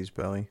pregnant lady's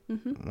belly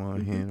while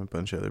he and a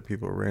bunch of other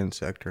people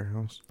ransacked her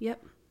house.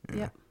 yep. Yeah.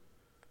 Yep.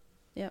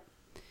 Yep.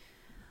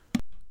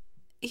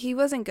 He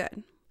wasn't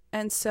good.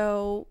 And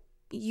so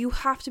you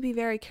have to be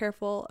very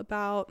careful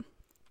about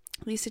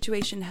these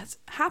situations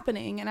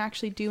happening and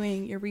actually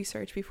doing your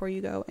research before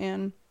you go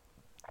and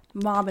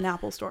mob an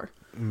Apple store.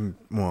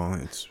 Well,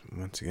 it's,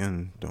 once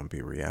again, don't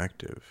be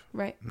reactive.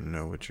 Right.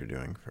 Know what you're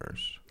doing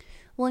first.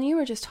 Well, and you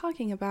were just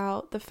talking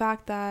about the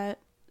fact that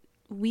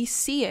we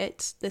see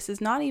it. This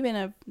is not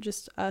even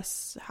just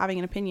us having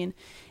an opinion.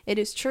 It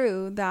is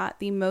true that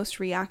the most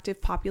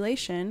reactive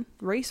population,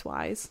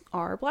 race-wise,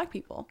 are Black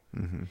people.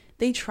 Mm-hmm.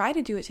 They try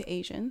to do it to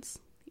Asians.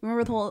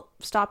 Remember the whole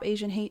Stop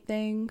Asian Hate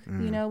thing,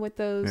 you know, with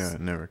those Yeah,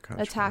 it never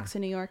caught attacks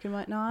in New York and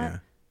whatnot? Yeah.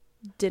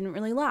 Didn't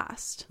really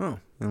last. Oh,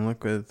 and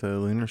look with the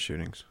lunar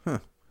shootings. Huh.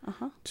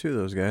 Uh-huh. 2 of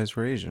those guys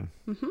were Asian.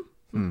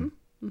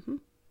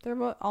 There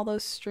were all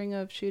those string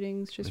of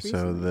shootings just So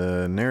recently.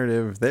 the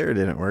narrative there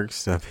didn't work.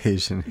 Stop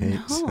Asian hate.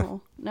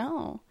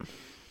 No. I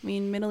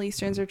mean, Middle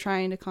Easterns are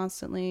trying to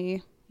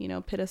constantly, you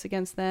know, pit us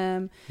against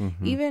them.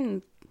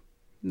 Even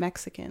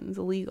Mexicans,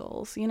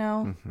 illegals, you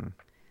know,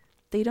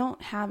 they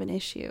don't have an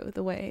issue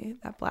the way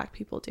that Black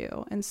people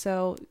do. And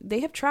so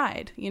they have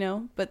tried, you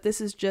know, but this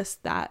is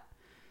just that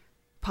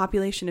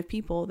population of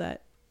people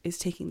that is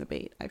taking the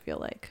bait, I feel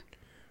like.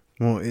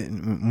 Well,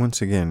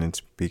 once again,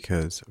 it's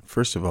because,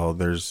 first of all,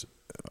 there's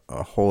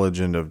a whole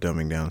agenda of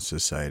dumbing down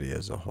society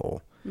as a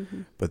whole.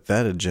 But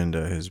that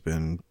agenda has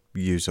been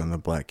used on the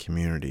Black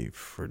community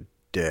for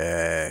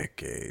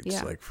decades,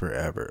 Yeah. like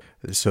forever.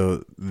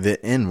 So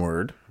the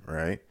N-word,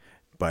 right,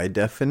 by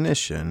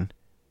definition,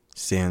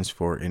 stands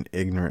for an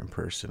ignorant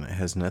person. It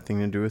has nothing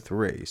to do with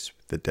race.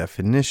 The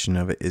definition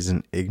of it is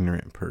an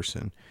ignorant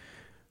person.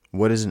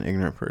 What is an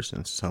ignorant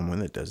person? Someone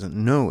that doesn't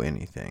know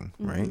anything,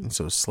 right? And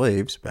so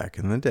slaves back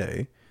in the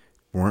day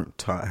weren't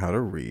taught how to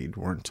read,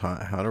 weren't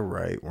taught how to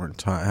write, weren't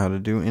taught how to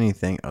do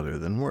anything other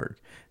than work,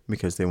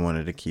 because they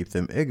wanted to keep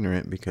them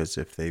ignorant, because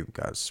if they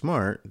got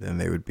smart, then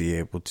they would be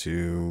able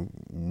to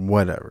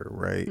whatever,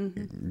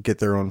 right? Get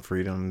their own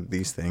freedom,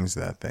 these things,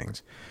 that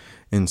things.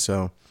 And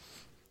so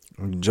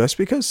just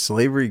because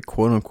slavery,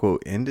 quote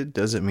unquote, ended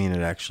doesn't mean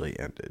it actually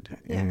ended.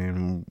 Yeah.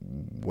 And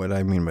what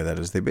I mean by that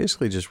is they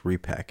basically just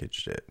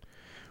repackaged it.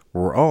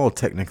 We're all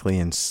technically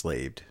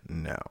enslaved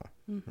now,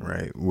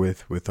 right?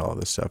 With all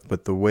this stuff.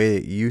 But the way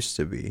it used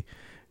to be,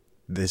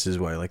 this is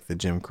why, like, the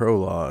Jim Crow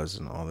laws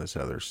and all this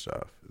other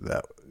stuff,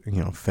 that,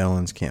 you know,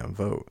 felons can't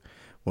vote.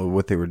 Well,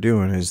 what they were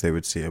doing is they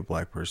would see a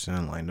Black person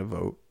in line to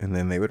vote, and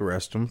then they would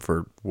arrest them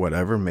for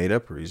whatever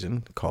made-up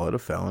reason, call it a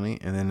felony,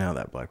 and then now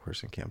that Black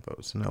person can't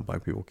vote. So now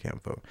Black people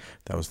can't vote.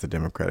 That was the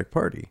Democratic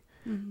Party.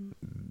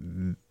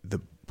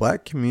 The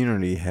Black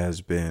community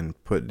has been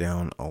put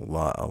down a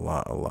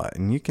lot.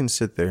 And you can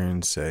sit there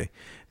and say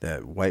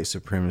that white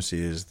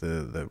supremacy is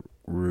the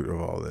root of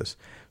all this.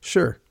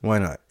 Sure, why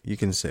not? You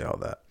can say all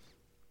that.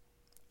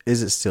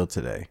 Is it still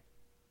today?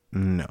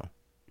 No.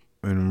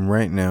 And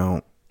right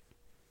now,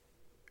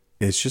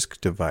 it's just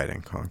divide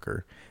and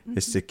conquer.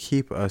 It's to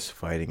keep us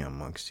fighting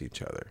amongst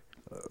each other.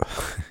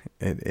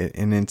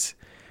 And it's,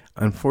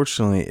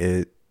 unfortunately,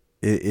 it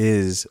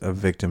is a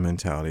victim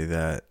mentality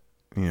that,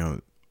 you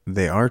know,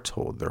 they are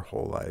told their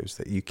whole lives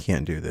that you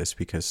can't do this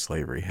because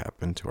slavery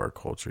happened to our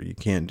culture. You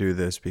can't do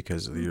this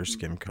because of your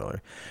skin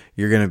color.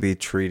 You're going to be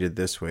treated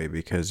this way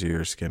because of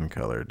your skin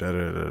color. Da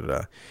da da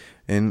da.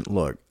 And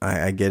look,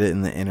 I get it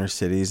in the inner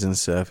cities and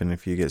stuff. And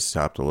if you get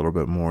stopped a little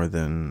bit more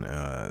than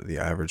the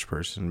average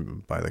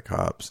person by the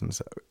cops and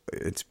stuff,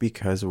 it's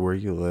because of where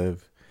you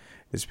live.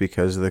 It's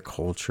because of the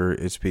culture.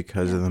 It's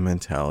because of the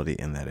mentality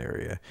in that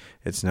area.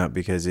 It's not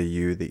because of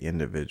you, the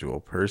individual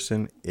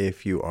person.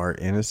 If you are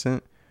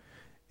innocent,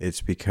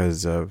 it's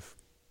because of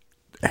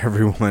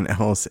everyone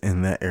else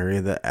in that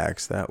area that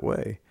acts that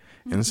way.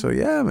 And so,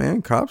 yeah,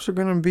 man, cops are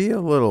going to be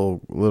a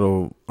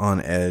little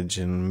on edge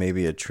and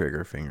maybe a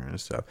trigger finger and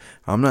stuff.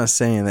 I'm not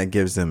saying that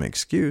gives them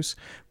excuse,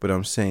 but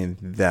I'm saying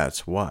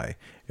that's why.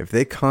 If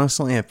they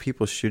constantly have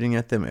people shooting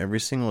at them every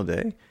single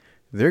day,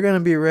 they're going to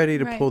be ready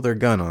to pull their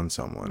gun on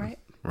someone.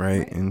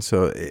 Right? And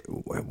so,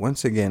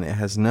 once again, it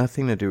has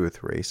nothing to do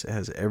with race. It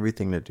has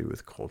everything to do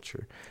with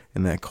culture.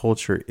 And that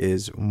culture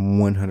is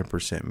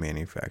 100%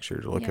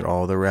 manufactured. Look at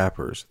all the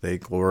rappers. They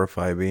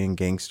glorify being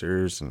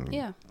gangsters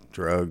and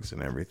drugs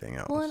and everything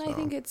else. Well, and I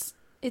think it's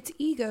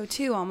ego,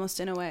 too,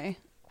 almost in a way.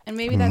 And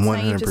maybe that's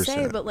naive to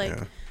say, but, like,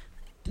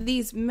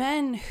 these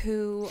men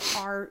who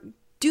are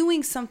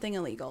doing something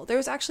illegal. There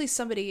was actually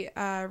somebody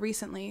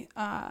recently,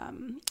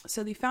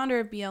 so the founder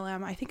of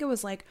BLM, I think it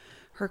was, like,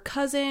 her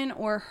cousin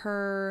or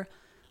her,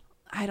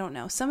 I don't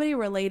know, somebody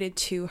related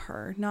to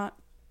her, not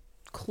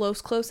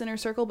close inner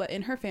circle, but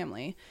in her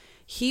family.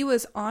 He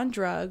was on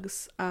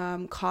drugs,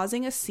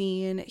 causing a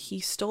scene. He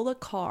stole a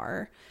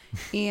car,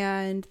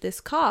 and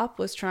this cop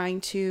was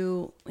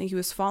he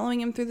was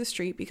following him through the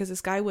street because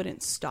this guy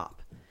wouldn't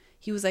stop.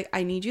 He was like,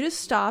 I need you to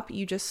stop.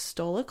 You just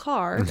stole a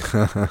car.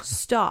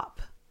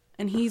 Stop.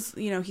 And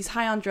he's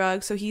high on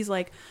drugs. So he's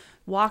like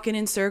walking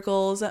in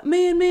circles.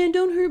 Man,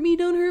 don't hurt me.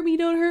 Don't hurt me.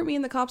 Don't hurt me.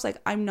 And the cop's like,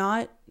 I'm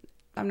not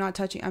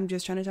touching. I'm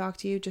just trying to talk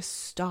to you. Just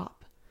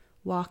stop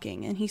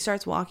walking. And he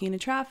starts walking into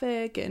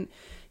traffic, and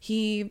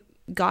he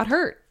got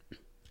hurt.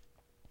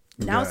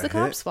 Now it's the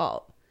cop's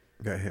fault.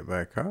 Got hit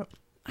by a cop?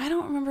 I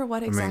don't remember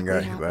what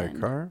exactly happened. Got hit by a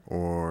car,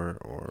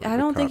 or I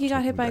don't think he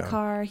got hit by a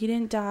car. He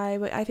didn't die,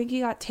 but I think he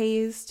got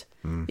tased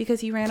because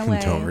he ran away.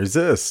 Don't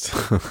resist.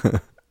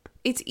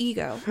 It's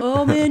ego.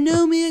 Oh man,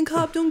 no man,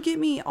 cop, don't get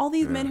me. All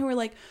these men who are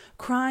like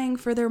crying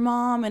for their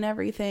mom and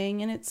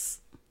everything, and it's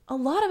a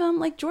lot of them.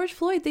 Like George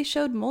Floyd, they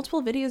showed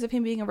multiple videos of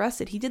him being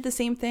arrested. He did the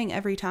same thing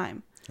every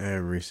time.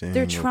 Every single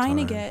They're trying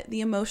time. to get the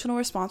emotional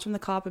response from the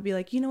cop and be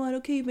like, you know what,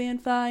 okay man,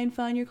 fine,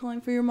 you're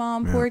calling for your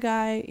mom, poor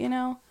guy, you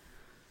know.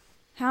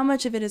 How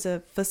much of it is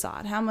a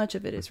facade? How much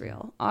of it is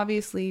real?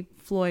 Obviously,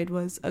 Floyd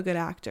was a good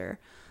actor,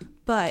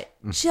 but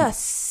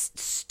just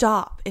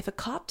stop. If a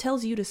cop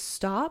tells you to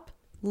stop,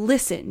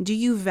 listen. Do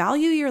you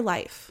value your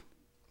life?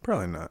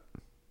 Probably not.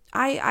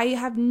 I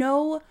have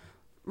no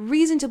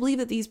reason to believe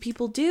that these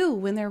people do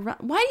when they're what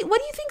do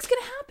you think's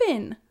gonna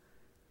happen?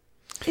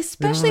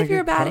 Especially if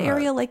you're a bad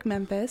area like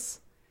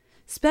Memphis.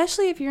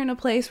 Especially if you're in a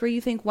place where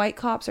you think white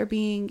cops are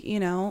being,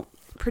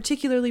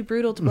 particularly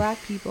brutal to black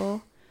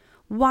people.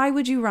 Why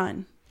would you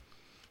run?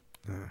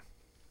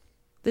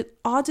 The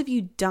odds of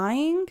you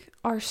dying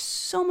are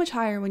so much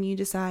higher when you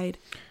decide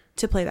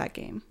to play that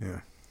game.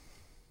 Yeah.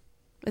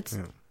 It's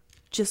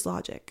just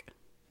logic.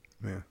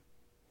 Yeah.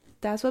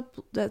 That's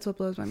what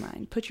blows my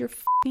mind. Put your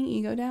fucking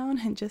ego down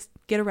and just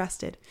get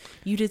arrested.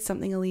 You did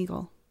something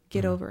illegal.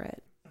 Get over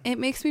it. It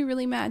makes me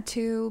really mad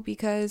too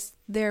because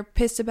they're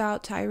pissed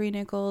about Tyree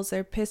Nichols.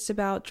 They're pissed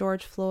about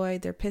George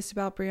Floyd. They're pissed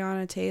about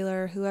Breonna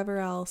Taylor, whoever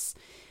else.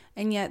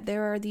 And yet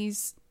there are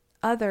these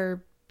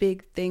other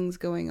big things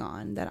going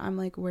on that I'm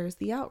like, where's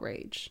the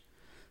outrage?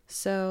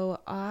 So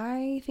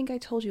I think I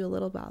told you a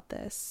little about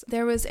this.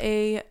 There was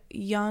a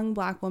young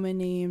black woman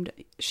named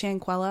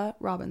Shanquella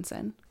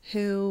Robinson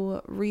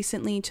who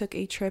recently took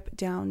a trip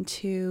down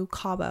to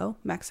Cabo,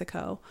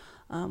 Mexico,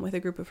 with a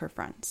group of her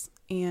friends.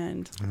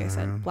 And like I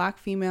said, black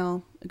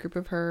female, a group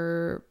of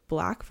her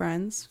black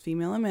friends,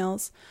 female and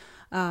males,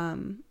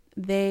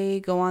 they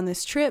go on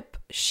this trip.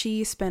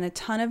 She spent a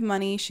ton of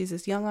money. She's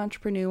this young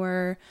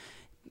entrepreneur,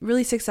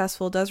 really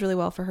successful, does really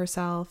well for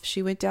herself.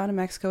 She went down to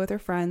Mexico with her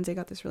friends. They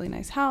got this really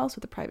nice house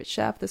with a private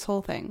chef, this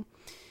whole thing.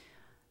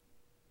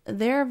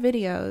 There are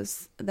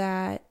videos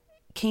that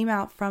came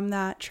out from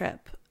that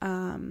trip.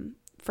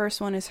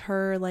 First one is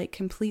her like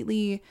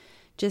completely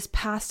just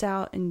passed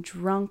out and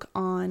drunk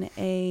on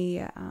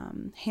a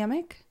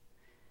hammock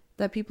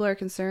that people are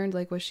concerned,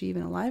 like, was she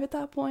even alive at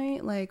that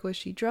point? Like, was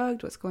she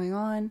drugged? What's going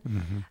on?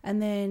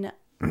 And then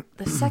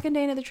the second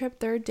day into the trip,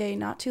 third day,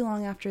 not too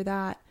long after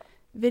that,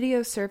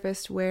 videos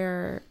surfaced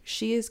where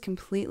she is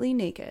completely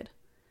naked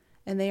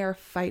and they are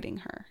fighting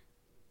her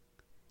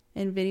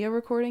and video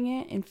recording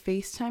it and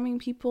FaceTiming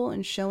people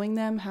and showing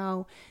them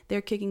how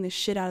they're kicking the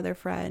shit out of their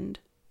friend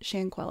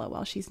Shanquella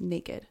while she's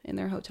naked in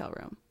their hotel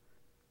room.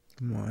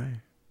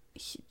 Why?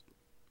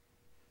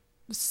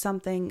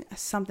 Something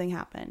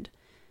happened.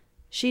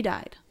 She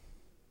died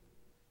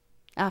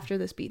after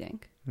this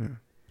beating. Yeah.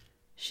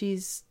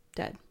 She's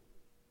dead.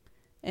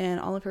 And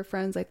all of her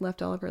friends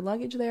left all of her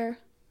luggage there.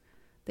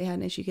 They had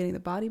an issue getting the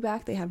body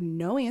back. They have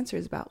no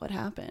answers about what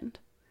happened.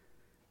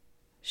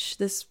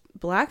 This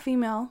black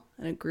female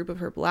and a group of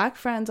her black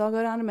friends all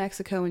go down to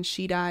Mexico and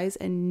she dies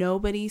and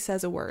nobody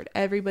says a word.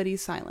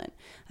 Everybody's silent.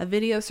 A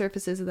video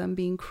surfaces of them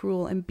being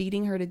cruel and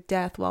beating her to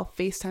death while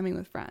FaceTiming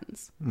with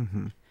friends.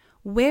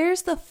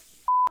 Where's the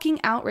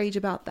fucking outrage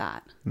about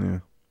that? Yeah.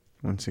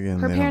 Once again,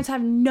 her parents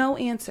have no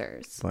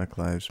answers. Black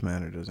Lives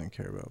Matter doesn't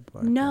care about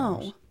black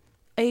lives.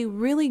 A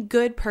really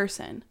good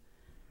person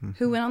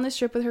who went on this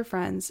trip with her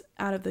friends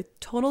out of the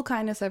total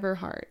kindness of her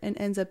heart and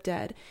ends up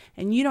dead,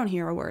 and you don't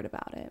hear a word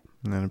about it.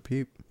 Not a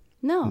peep.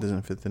 No. It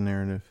doesn't fit the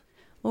narrative.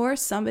 Or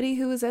somebody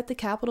who was at the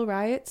Capitol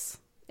riots,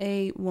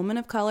 a woman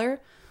of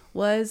color,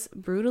 was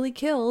brutally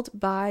killed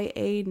by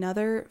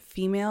another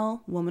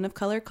female woman of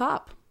color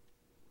cop.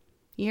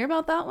 You hear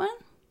about that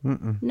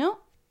one? No?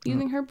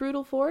 Using her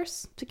brutal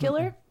force to kill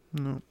her?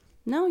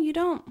 No, you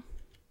don't.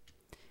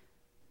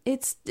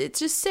 It's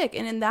just sick.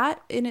 And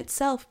that in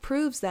itself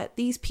proves that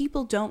these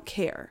people don't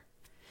care.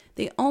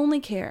 They only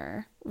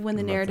care when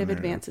the narrative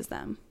advances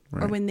them.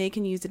 Right. Or when they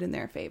can use it in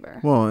their favor.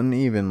 Well, and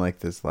even like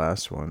this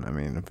last one, I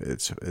mean,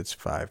 it's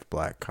 5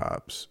 black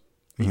cops.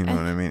 You know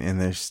what I mean?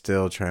 And they're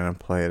still trying to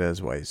play it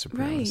as white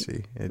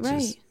supremacy.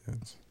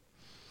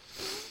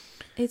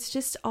 It's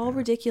just all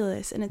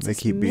ridiculous, and it's they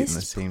keep beating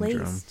misplaced. the same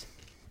drum.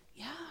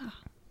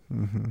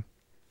 Yeah.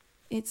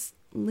 It's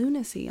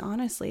lunacy,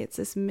 honestly. It's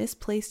this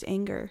misplaced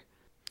anger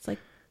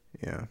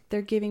Yeah.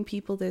 They're giving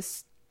people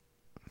this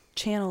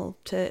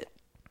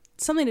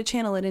something to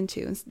channel it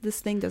into, and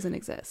this thing doesn't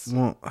exist.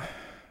 Well,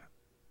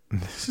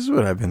 this is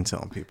what I've been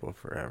telling people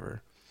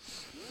forever.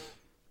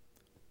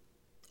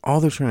 All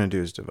they're trying to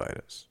do is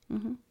divide us.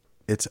 Mm-hmm.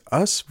 It's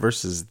us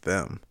versus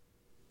them.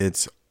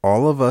 It's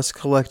all of us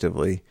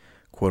collectively,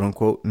 quote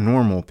unquote,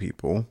 normal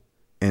people,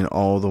 and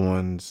all the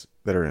ones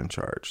that are in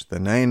charge. The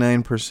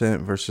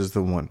 99% versus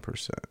the 1%.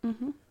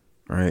 Mm-hmm.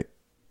 Right?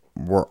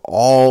 We're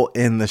all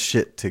in the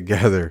shit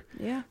together.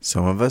 Yeah.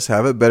 Some of us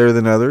have it better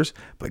than others,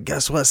 but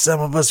guess what? Some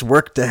of us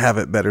work to have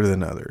it better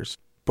than others.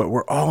 But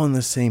we're all in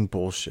the same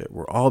bullshit.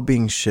 We're all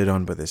being shit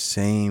on by the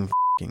same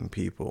fucking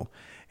people.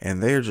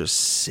 And they're just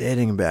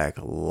sitting back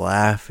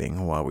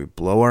laughing while we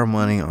blow our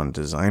money on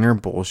designer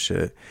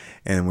bullshit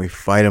and we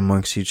fight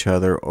amongst each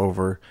other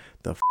over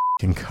the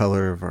fucking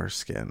color of our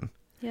skin.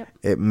 Yep.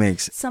 It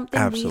makes something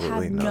absolutely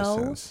we have no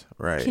sense.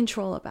 Right.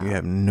 Control about. You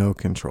have no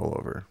control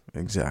over.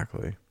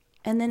 Exactly.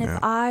 And then if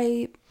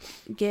I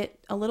get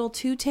a little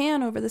too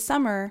tan over the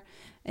summer,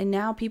 and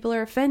now people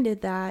are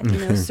offended that,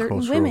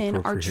 certain women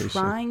are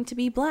trying to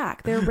be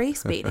black. They're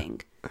race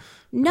baiting.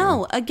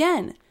 No,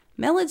 again,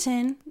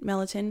 melanin,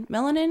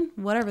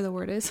 whatever the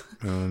word is,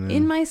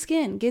 in my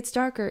skin gets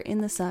darker in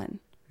the sun.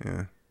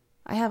 Yeah.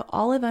 I have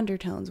olive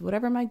undertones,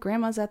 whatever my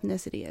grandma's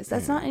ethnicity is.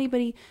 That's not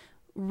anybody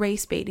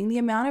race baiting. The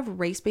amount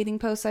of race baiting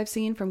posts I've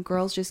seen from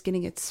girls just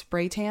getting it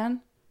spray tan.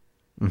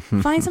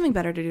 Find something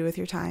better to do with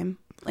your time.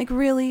 Like,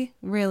 really?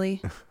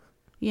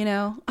 We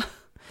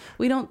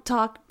don't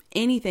talk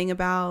anything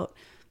about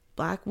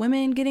black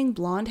women getting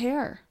blonde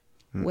hair,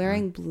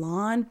 wearing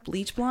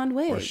bleach blonde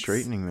wigs. Or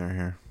straightening their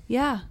hair.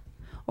 Yeah.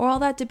 Or all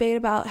that debate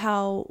about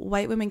how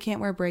white women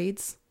can't wear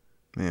braids.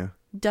 Yeah.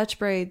 Dutch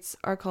braids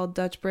are called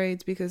Dutch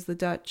braids because the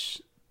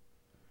Dutch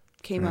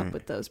came up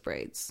with those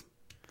braids.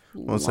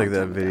 Well, it's like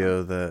that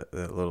video, that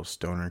little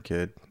stoner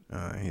kid.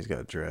 He's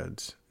got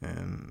dreads,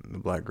 and the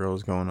black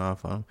girl's going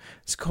off on him.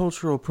 It's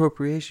cultural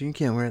appropriation. You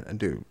can't wear that.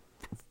 Dude,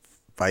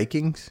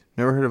 Vikings?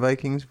 Never heard of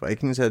Vikings?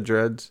 Vikings had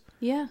dreads.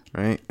 Yeah.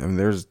 Right? And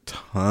there's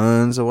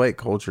tons of white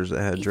cultures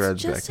that had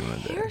dreads back in the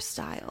day.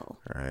 Hairstyle.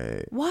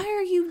 Right. Why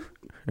are you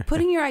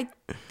putting your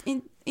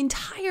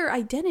entire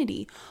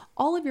identity,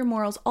 all of your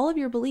morals, all of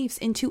your beliefs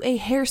into a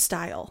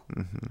hairstyle?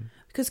 Mm-hmm.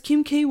 Because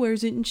Kim K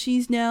wears it and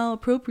she's now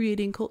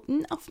appropriating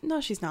No,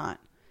 she's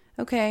not.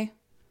 Okay.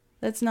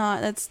 That's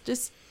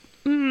just...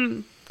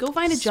 go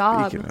find a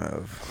job. Speaking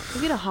of...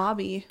 Go get a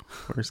hobby.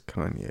 Where's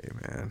Kanye,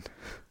 man?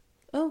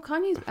 Oh,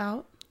 Kanye's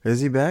out.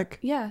 Is he back?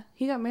 Yeah,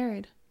 he got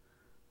married.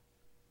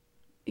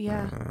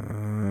 Yeah.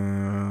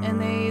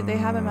 And they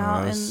have him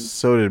out, and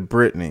so did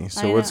Britney.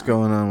 So what's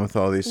going on with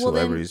all these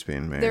celebrities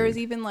being married? There was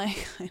even I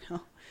know.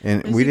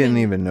 And we didn't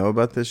even know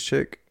about this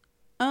chick?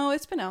 Oh,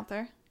 it's been out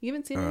there. You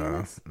haven't seen any of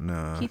this?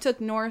 No. He took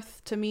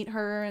North to meet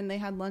her, and they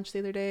had lunch the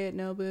other day at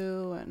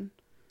Nobu, and...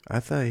 I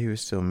thought he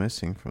was still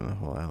missing from the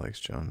whole Alex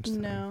Jones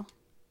thing.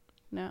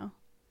 No.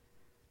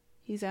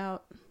 He's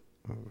out.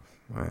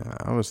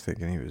 I was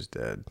thinking he was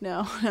dead.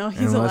 No,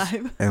 he's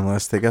alive.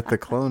 Unless they got the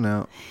clone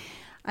out.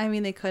 I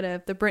mean, they could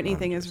have. The Britney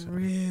thing is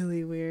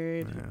really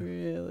weird. Yeah.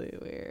 Really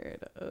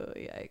weird. Oh,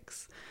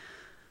 yikes.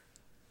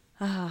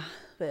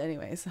 But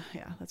anyways,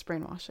 yeah, that's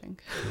brainwashing.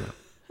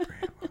 Yeah,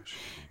 brainwashing.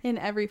 In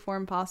every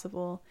form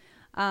possible.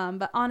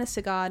 But honest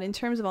to God, in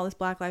terms of all this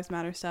Black Lives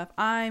Matter stuff,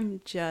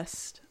 I'm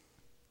just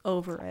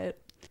over it.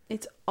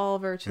 It's all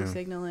virtue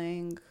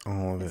signaling.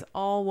 All of it's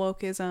all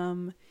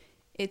wokeism.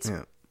 It's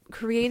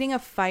creating a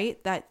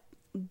fight that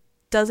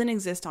doesn't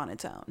exist on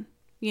its own.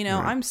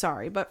 I'm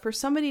sorry, but for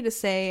somebody to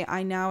say,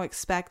 I now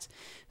expect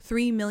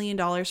 $3 million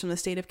from the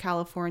state of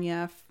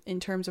California in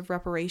terms of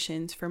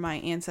reparations for my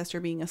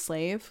ancestor being a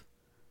slave,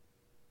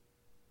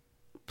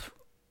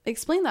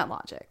 explain that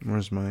logic.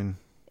 Where's mine?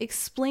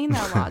 Explain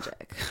that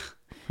logic.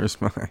 Where's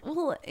mine?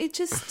 Well,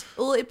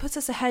 it puts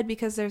us ahead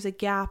because there's a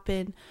gap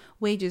in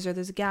wages, or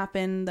there's a gap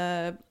in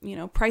the,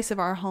 price of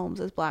our homes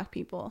as Black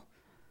people.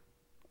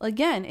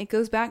 Again, it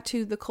goes back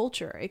to the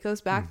culture. It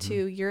goes back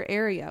to your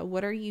area.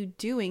 What are you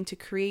doing to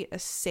create a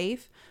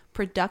safe,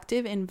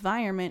 productive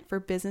environment for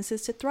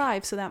businesses to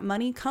thrive so that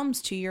money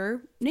comes to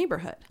your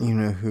neighborhood? You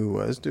know who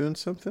was doing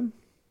something?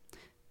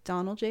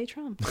 Donald J.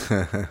 Trump.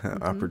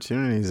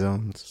 Opportunity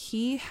zones.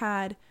 He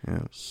had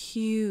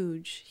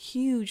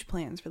huge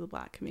plans for the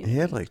Black community. He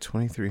had like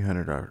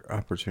 2,300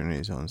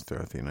 opportunity zones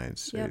throughout the United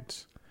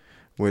States.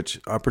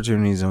 Which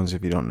opportunity zones,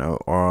 if you don't know,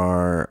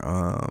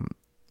 are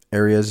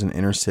areas in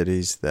inner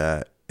cities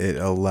that it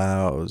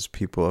allows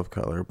people of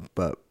color,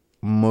 but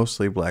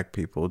mostly Black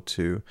people,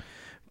 to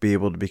be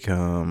able to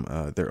become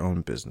their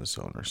own business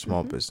owners,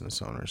 small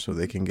business owners, so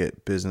they can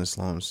get business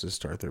loans to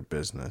start their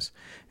business.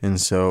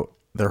 And so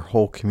their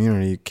whole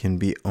community can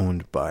be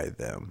owned by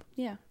them.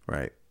 Yeah.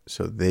 Right.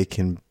 So they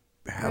can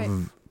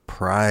have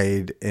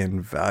pride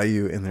and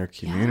value in their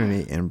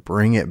community and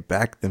bring it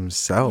back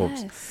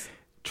themselves. Yes.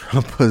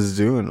 Trump was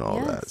doing all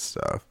that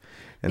stuff.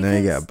 And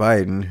then you got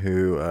Biden,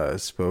 who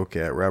spoke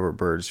at Robert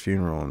Byrd's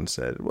funeral and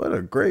said, what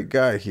a great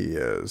guy he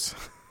is.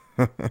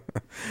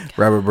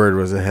 Robert Byrd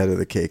was the head of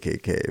the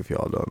KKK, if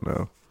y'all don't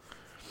know.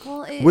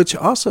 Well, which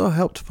also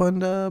helped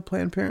fund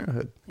Planned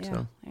Parenthood. Yeah,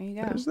 So there you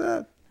go. there's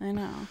that. I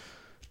know.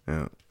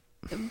 Yeah.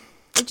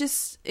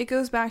 It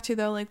goes back to,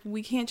 though, like,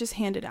 we can't just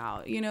hand it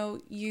out. You know,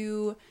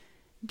 you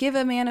give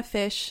a man a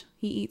fish,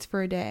 he eats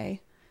for a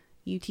day.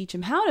 You teach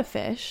him how to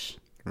fish,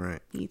 Right.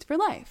 he eats for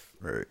life.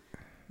 Right.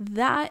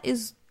 That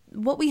is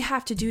what we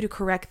have to do to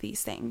correct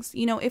these things.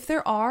 You know, if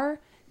there are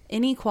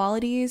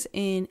inequalities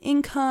in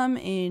income,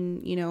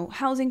 in, you know,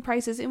 housing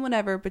prices, in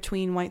whatever,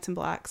 between whites and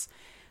blacks,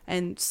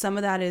 and some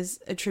of that is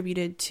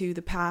attributed to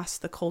the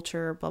past, the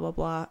culture, blah, blah,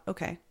 blah.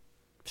 Okay,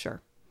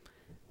 sure.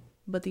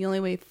 But the only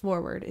way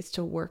forward is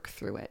to work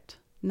through it,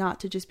 not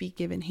to just be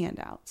given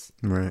handouts.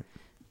 Right.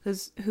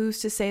 Because who's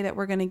to say that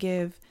we're going to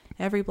give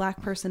every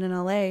black person in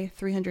LA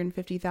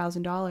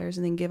 $350,000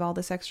 and then give all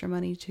this extra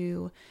money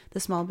to the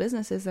small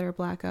businesses that are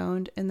black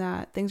owned and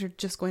that things are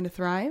just going to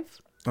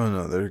thrive? Oh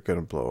no, they're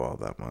gonna blow all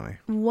that money.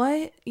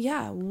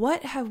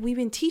 What have we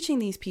been teaching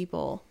these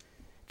people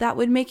that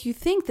would make you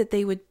think that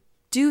they would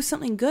do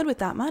something good with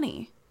that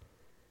money?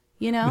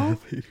 You know?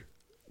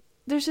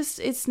 There's just,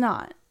 it's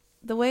not.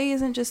 The way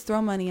isn't just throw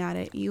money at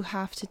it. You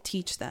have to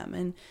teach them.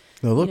 And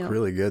They'll look you know,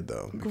 really good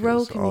though.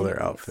 grow Because all their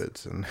communities.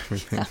 outfits and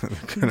everything.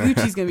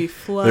 Gucci's gonna be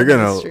flooded. They're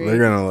the street.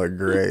 gonna look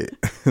great.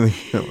 They're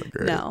gonna look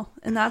great. No,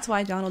 and that's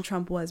why Donald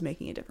Trump was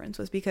making a difference,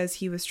 was because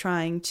he was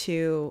trying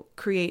to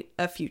create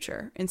a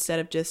future instead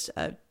of just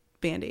a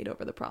Band-Aid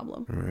over the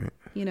problem. Right.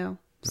 You know?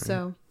 Right.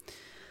 So,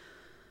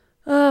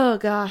 oh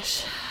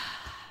gosh.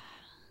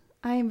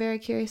 I am very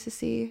curious to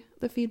see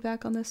the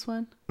feedback on this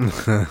one.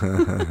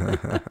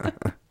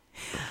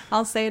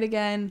 I'll say it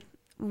again.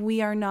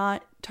 We are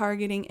not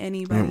targeting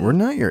anybody. Man, we're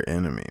not your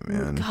enemy,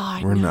 man.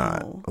 God, we're no.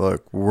 not.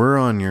 Look, we're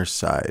on your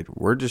side.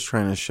 We're just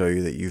trying to show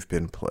you that you've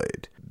been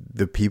played.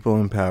 The people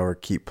in power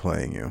keep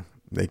playing you.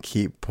 They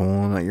keep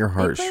pulling at your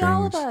heartstrings. They play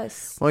all of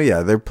us. Well,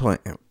 yeah, they're playing,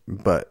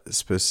 but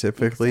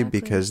specifically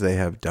Exactly. because they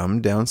have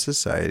dumbed down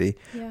society,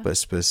 Yeah. but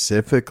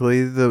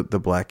specifically the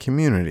black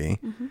community.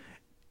 Mm-hmm.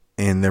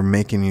 And they're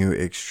making you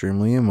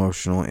extremely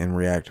emotional and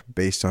react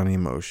based on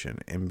emotion.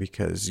 And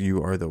because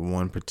you are the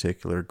one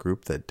particular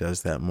group that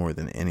does that more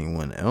than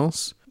anyone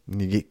else,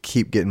 you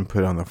keep getting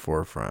put on the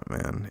forefront,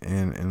 man.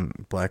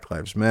 And Black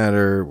Lives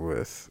Matter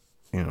with,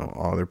 you know,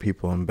 all their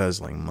people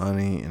embezzling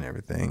money and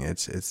everything.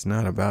 It's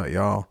not about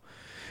y'all.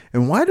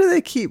 And why do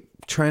they keep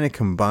trying to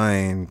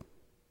combine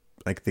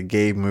like the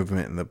gay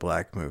movement and the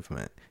black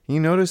movement? You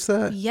notice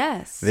that?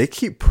 Yes. They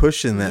keep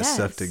pushing that Yes.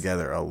 stuff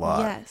together a lot.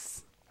 Yes.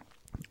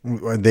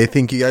 They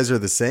think you guys are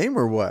the same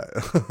or what?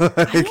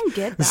 I don't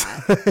get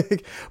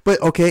that.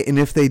 But okay, and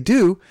if they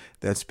do,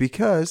 that's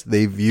because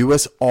they view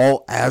us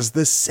all as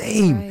the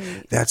same.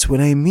 Right. That's what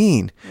I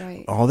mean.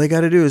 Right. All they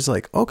got to do is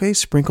like, okay,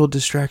 sprinkle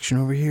distraction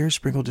over here,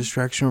 sprinkle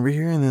distraction over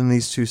here, and then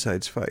these two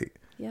sides fight.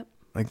 Yep.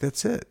 Like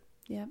that's it.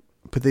 Yep.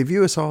 But they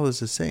view us all as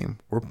the same.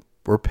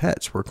 We're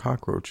pets. We're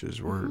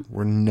cockroaches.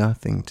 We're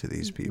nothing to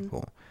these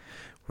people,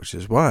 which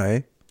is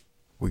why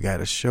we got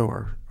to show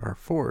our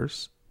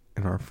force.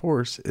 And our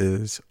force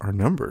is our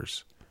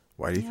numbers.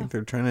 Why do you think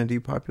they're trying to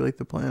depopulate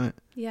the planet?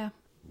 Yeah.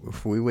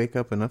 If we wake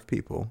up enough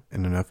people,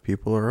 and enough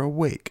people are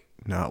awake,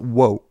 not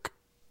woke,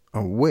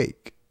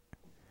 awake,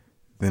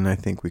 then I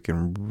think we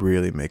can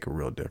really make a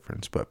real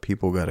difference. But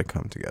people got to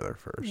come together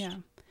first. Yeah.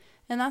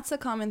 And that's the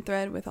common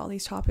thread with all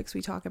these topics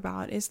we talk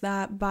about, is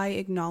that by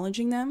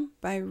acknowledging them,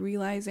 by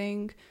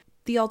realizing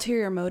the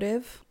ulterior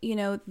motive, you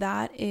know,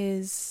 that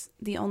is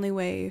the only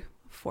way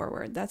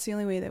forward. That's the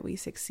only way that we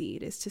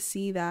succeed, is to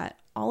see that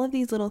all of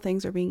these little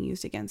things are being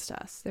used against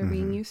us. They're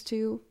being used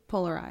to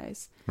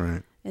polarize.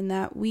 Right. And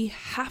that we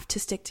have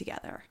to stick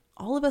together.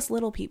 All of us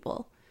little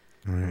people.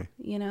 Right.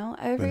 You know,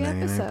 every The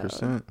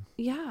episode. 99%.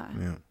 Yeah.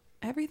 Yeah.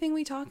 Everything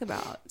we talk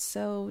about.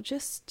 So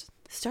just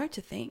start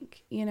to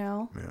think, you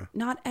know. Yeah.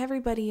 Not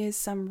everybody is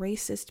some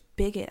racist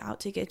bigot out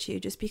to get you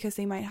just because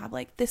they might have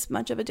like this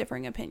much of a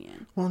differing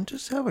opinion. Well, and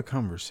just have a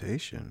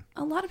conversation.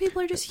 A lot of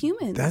people are just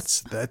humans.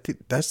 That's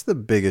the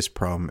biggest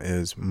problem,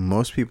 is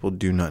most people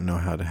do not know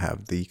how to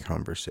have the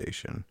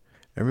conversation.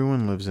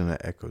 Everyone lives in an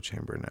echo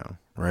chamber now,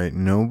 right?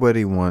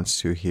 Nobody wants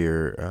to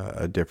hear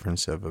a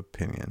difference of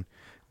opinion.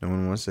 No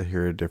one wants to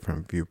hear a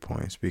different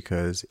viewpoints,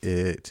 because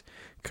it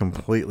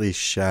completely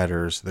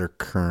shatters their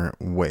current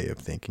way of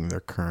thinking, their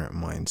current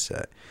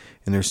mindset.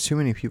 And there's too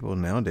many people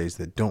nowadays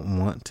that don't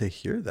want to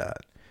hear that.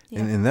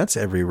 Yeah. And that's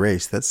every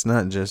race. That's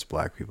not just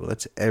black people.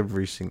 That's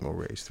every single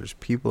race. There's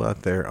people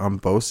out there on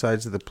both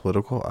sides of the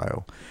political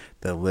aisle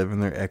that live in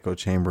their echo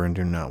chamber and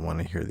do not want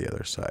to hear the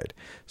other side.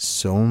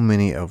 So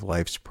many of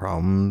life's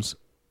problems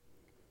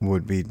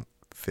would be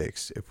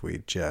fixed if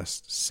we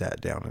just sat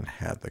down and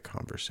had the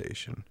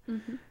conversation.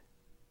 Mm-hmm.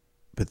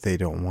 But they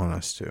don't want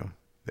us to.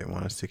 They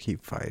want us to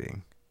keep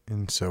fighting.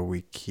 And so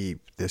we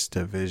keep this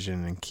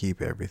division and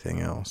keep everything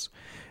else.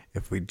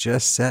 If we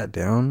just sat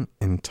down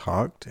and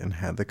talked and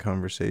had the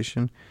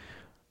conversation,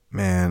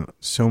 man,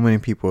 so many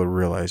people would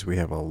realize we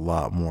have a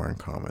lot more in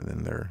common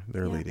than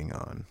they're leading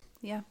on.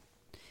 Yeah.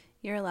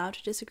 You're allowed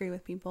to disagree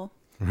with people.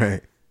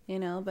 Right. You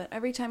know, but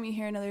every time you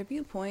hear another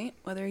viewpoint,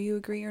 whether you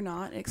agree or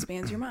not, it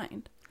expands your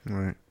mind.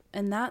 Right.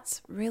 And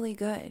that's really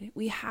good.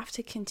 We have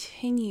to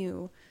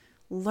continue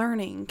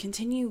learning,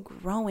 continue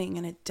growing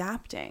and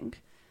adapting.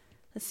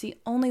 That's the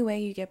only way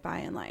you get by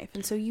in life.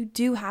 And so you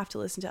do have to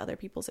listen to other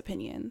people's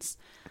opinions.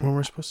 Well,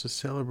 we're supposed to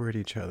celebrate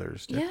each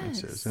other's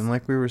differences. Yes. And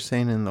like we were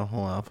saying in the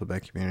whole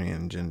alphabet community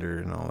and gender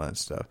and all that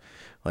stuff,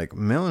 like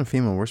male and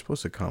female, we're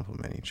supposed to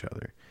complement each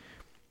other.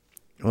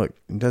 Look,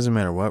 it doesn't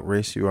matter what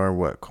race you are,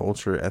 what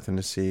culture,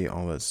 ethnicity,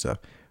 all that stuff.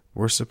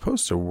 We're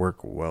supposed to work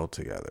well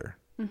together,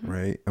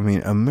 right? I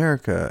mean,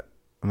 America,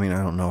 I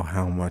don't know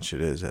how much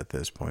it is at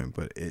this point,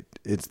 but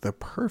it's the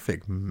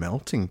perfect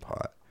melting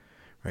pot.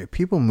 Right,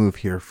 people move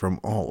here from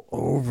all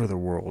over the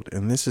world,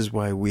 and this is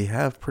why we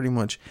have pretty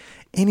much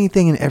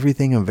anything and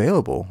everything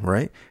available,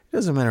 right? It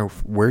doesn't matter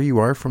where you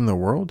are from the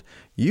world.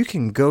 You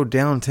can go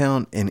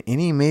downtown in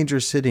any major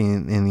city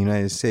in the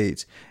United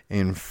States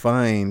and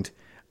find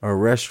a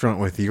restaurant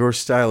with your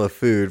style of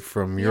food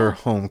from your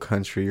home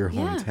country, your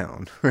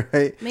hometown,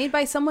 right? Made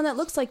by someone that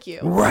looks like you.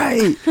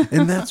 Right.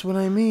 And that's what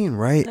I mean,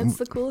 right? That's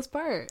the coolest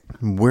part.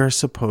 We're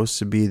supposed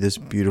to be this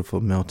beautiful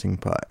melting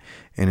pot.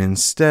 And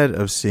instead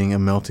of seeing a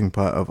melting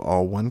pot of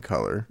all one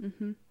color,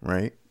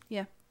 right?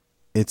 Yeah.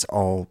 It's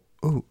all,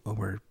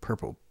 we're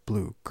purple,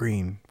 blue,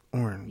 green,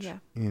 orange. Yeah.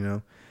 You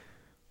know?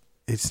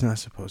 It's not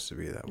supposed to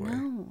be that way.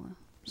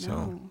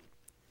 So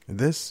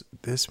this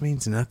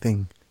means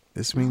nothing.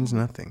 This means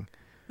nothing.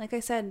 Like I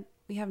said,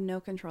 we have no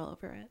control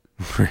over it.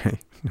 Right.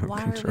 No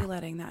Why control. are we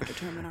letting that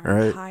determine our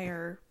Right.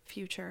 entire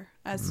future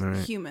as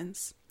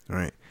humans?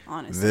 Right.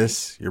 Honestly.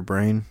 This, your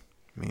brain,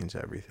 means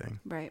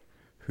everything. Right.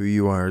 Who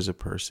you are as a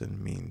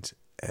person means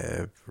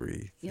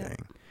everything.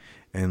 Yep.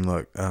 And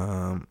look,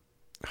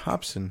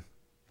 Hobson,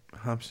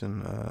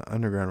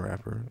 underground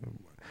rapper.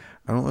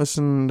 I don't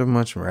listen to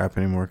much rap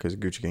anymore because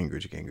Gucci Gang,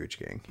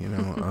 you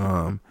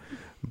know.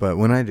 But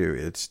when I do,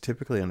 it's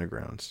typically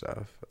underground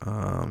stuff.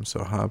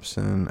 So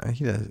Hobson,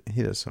 he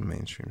does some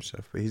mainstream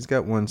stuff, but he's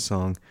got one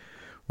song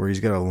where he's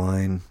got a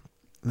line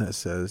that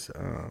says,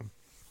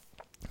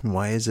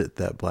 "Why is it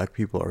that black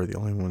people are the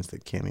only ones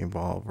that can't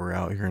evolve? We're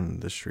out here in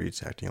the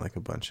streets acting like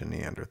a bunch of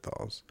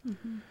Neanderthals."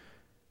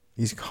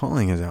 He's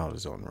calling us out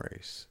his own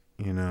race,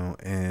 you know,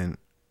 and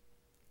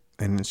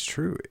it's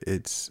true.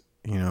 It's,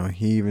 you know,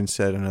 he even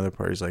said in other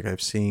parties, like,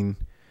 I've seen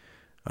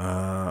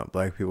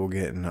black people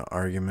get in an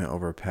argument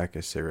over a pack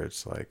of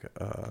cigarettes like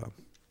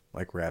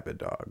rabid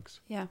dogs.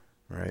 Yeah.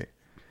 Right?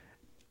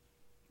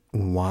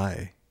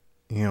 Why?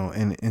 You know,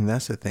 and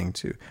that's the thing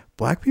too.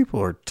 Black people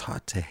are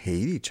taught to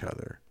hate each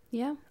other.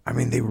 Yeah. I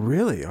mean, they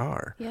really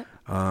are. Yep.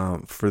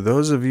 For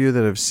those of you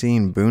that have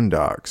seen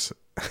Boondocks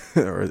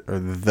or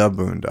the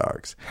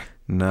Boondocks,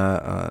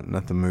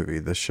 not the movie,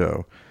 the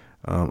show,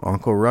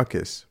 Uncle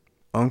Ruckus.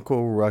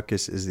 Uncle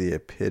Ruckus is the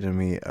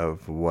epitome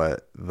of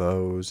what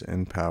those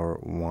in power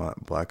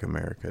want Black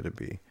America to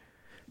be.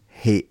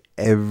 Hate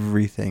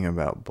everything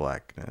about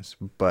blackness,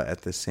 but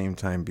at the same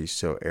time be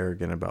so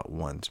arrogant about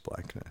one's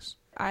blackness.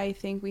 I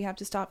think we have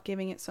to stop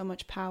giving it so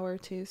much power,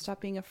 to stop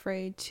being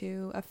afraid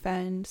to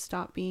offend,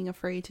 stop being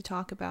afraid to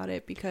talk about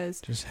it, because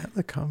Just have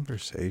the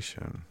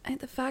conversation. and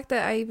the fact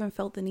that I even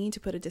felt the need to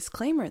put a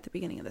disclaimer at the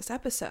beginning of this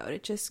episode,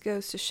 it just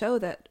goes to show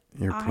that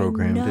You're I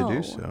programmed to know,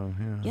 do so.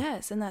 Yeah.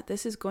 Yes, and that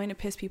this is going to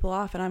piss people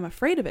off, and I'm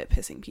afraid of it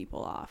pissing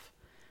people off.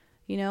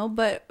 You know,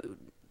 but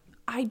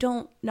I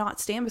don't not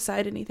stand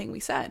beside anything we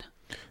said.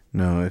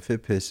 No, if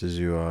it pisses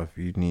you off,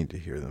 you need to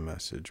hear the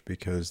message,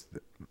 because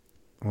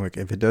like,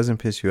 if it doesn't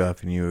piss you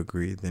off and you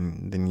agree,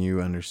 then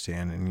you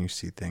understand and you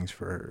see things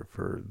for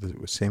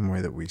the same way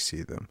that we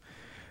see them.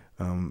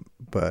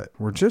 But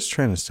we're just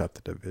trying to stop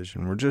the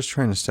division. We're just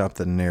trying to stop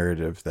the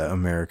narrative that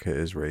America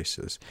is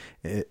racist.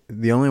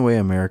 The only way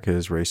America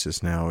is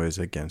racist now is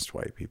against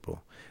white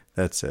people.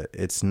 That's it.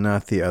 It's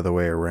not the other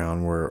way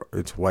around where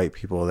it's white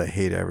people that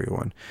hate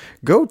everyone.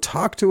 Go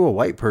talk to a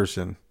white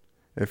person.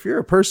 If you're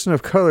a person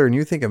of color and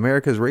you think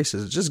America is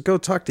racist, just go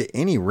talk to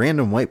any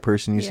random white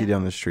person you see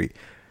down the street.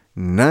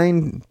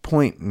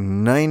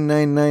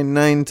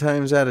 9.9999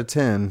 times out of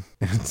 10,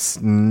 it's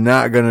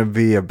not going to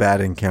be a bad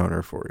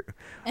encounter for you.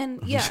 And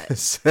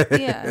it's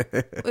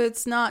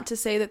not to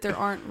say that there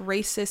aren't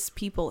racist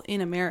people in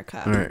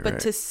America,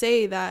 but to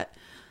say that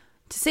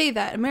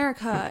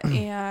America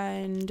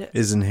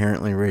is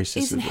inherently racist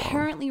is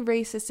inherently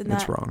racist, and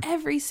that wrong.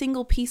 Every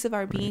single piece of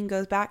our being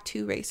goes back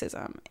to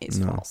racism is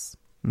false.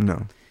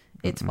 No,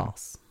 it's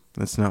false.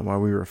 That's not why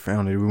we were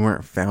founded. We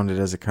weren't founded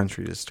as a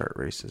country to start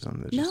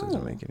racism. That just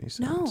doesn't make any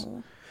sense.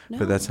 No.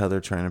 But that's how they're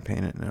trying to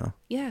paint it now.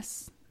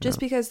 Yes. Just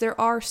because there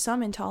are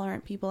some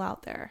intolerant people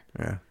out there.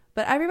 Yeah.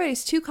 But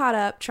everybody's too caught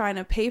up trying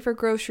to pay for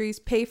groceries,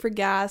 pay for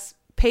gas,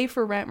 pay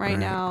for rent right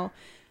now.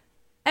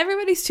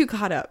 Everybody's too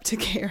caught up to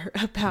care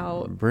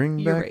about Bring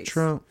your back race.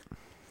 Trump.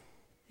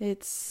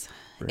 It's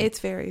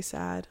very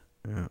sad.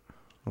 Yeah.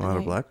 A lot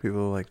of black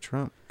people like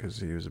Trump because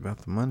he was about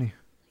the money.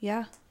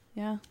 Yeah.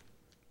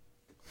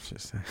 It's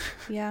just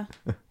Yeah.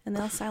 And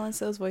they'll silence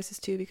those voices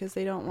too, because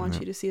they don't want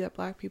you to see that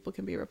black people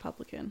can be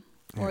Republican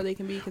or they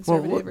can be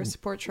conservative or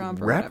support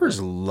Trump or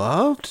rappers whatever.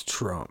 loved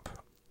Trump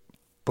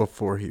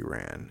before he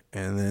ran,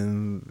 and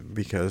then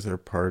because they're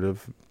part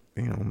of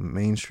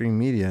mainstream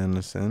media in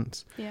a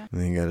sense. Yeah.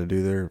 And they got to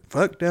do their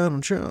 "fuck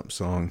Donald Trump"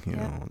 song, Yep.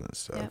 all that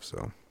stuff. Yep.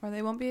 So Or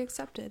they won't be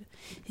accepted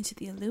into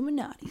the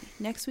Illuminati.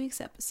 Next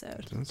week's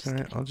episode. that's all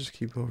right. I'll just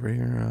keep over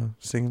here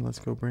singing "Let's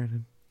Go,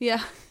 Brandon."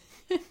 Yeah.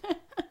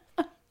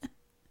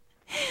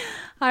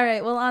 All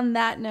right. Well, on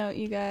that note,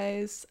 you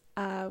guys,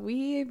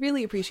 we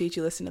really appreciate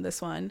you listening to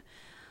this one.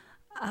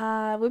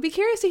 We'd be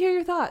curious to hear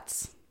your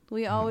thoughts.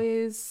 We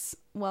always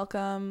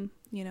welcome,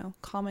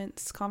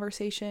 comments,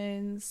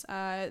 conversations,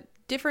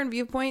 different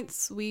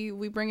viewpoints. We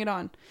bring it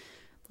on.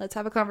 Let's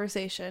have a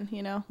conversation.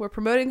 We're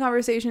promoting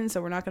conversation,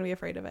 so we're not going to be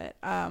afraid of it.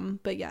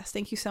 But yes,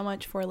 thank you so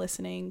much for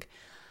listening.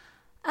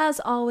 As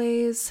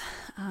always,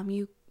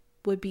 you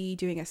would be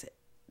doing us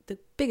the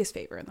biggest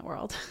favor in the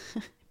world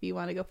if you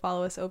want to go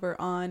follow us over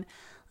on,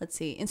 let's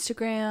see,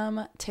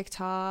 Instagram,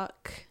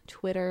 TikTok,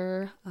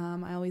 Twitter.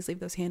 I always leave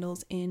those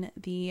handles in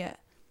the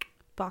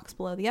box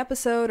below the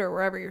episode or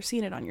wherever you're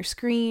seeing it on your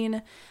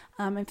screen.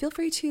 And feel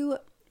free to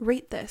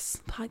rate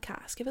this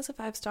podcast. Give us a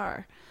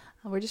 5-star.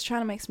 We're just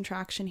trying to make some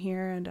traction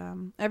here,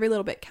 and every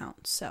little bit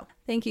counts. So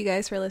thank you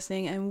guys for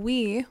listening, and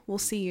we will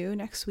see you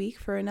next week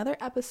for another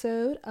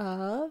episode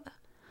of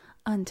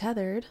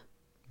Untethered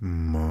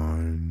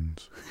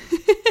Minds.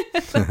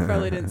 That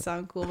probably didn't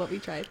sound cool, but we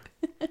tried.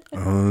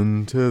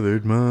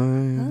 Untethered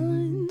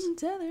minds.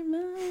 Untethered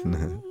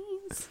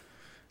minds.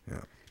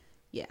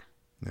 Yeah.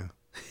 Yeah.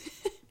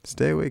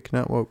 Stay awake,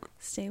 not woke.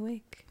 Stay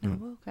awake, not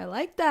woke. I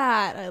like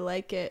that. I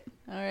like it.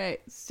 All right.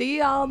 See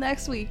y'all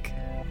next week.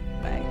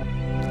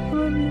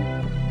 Bye.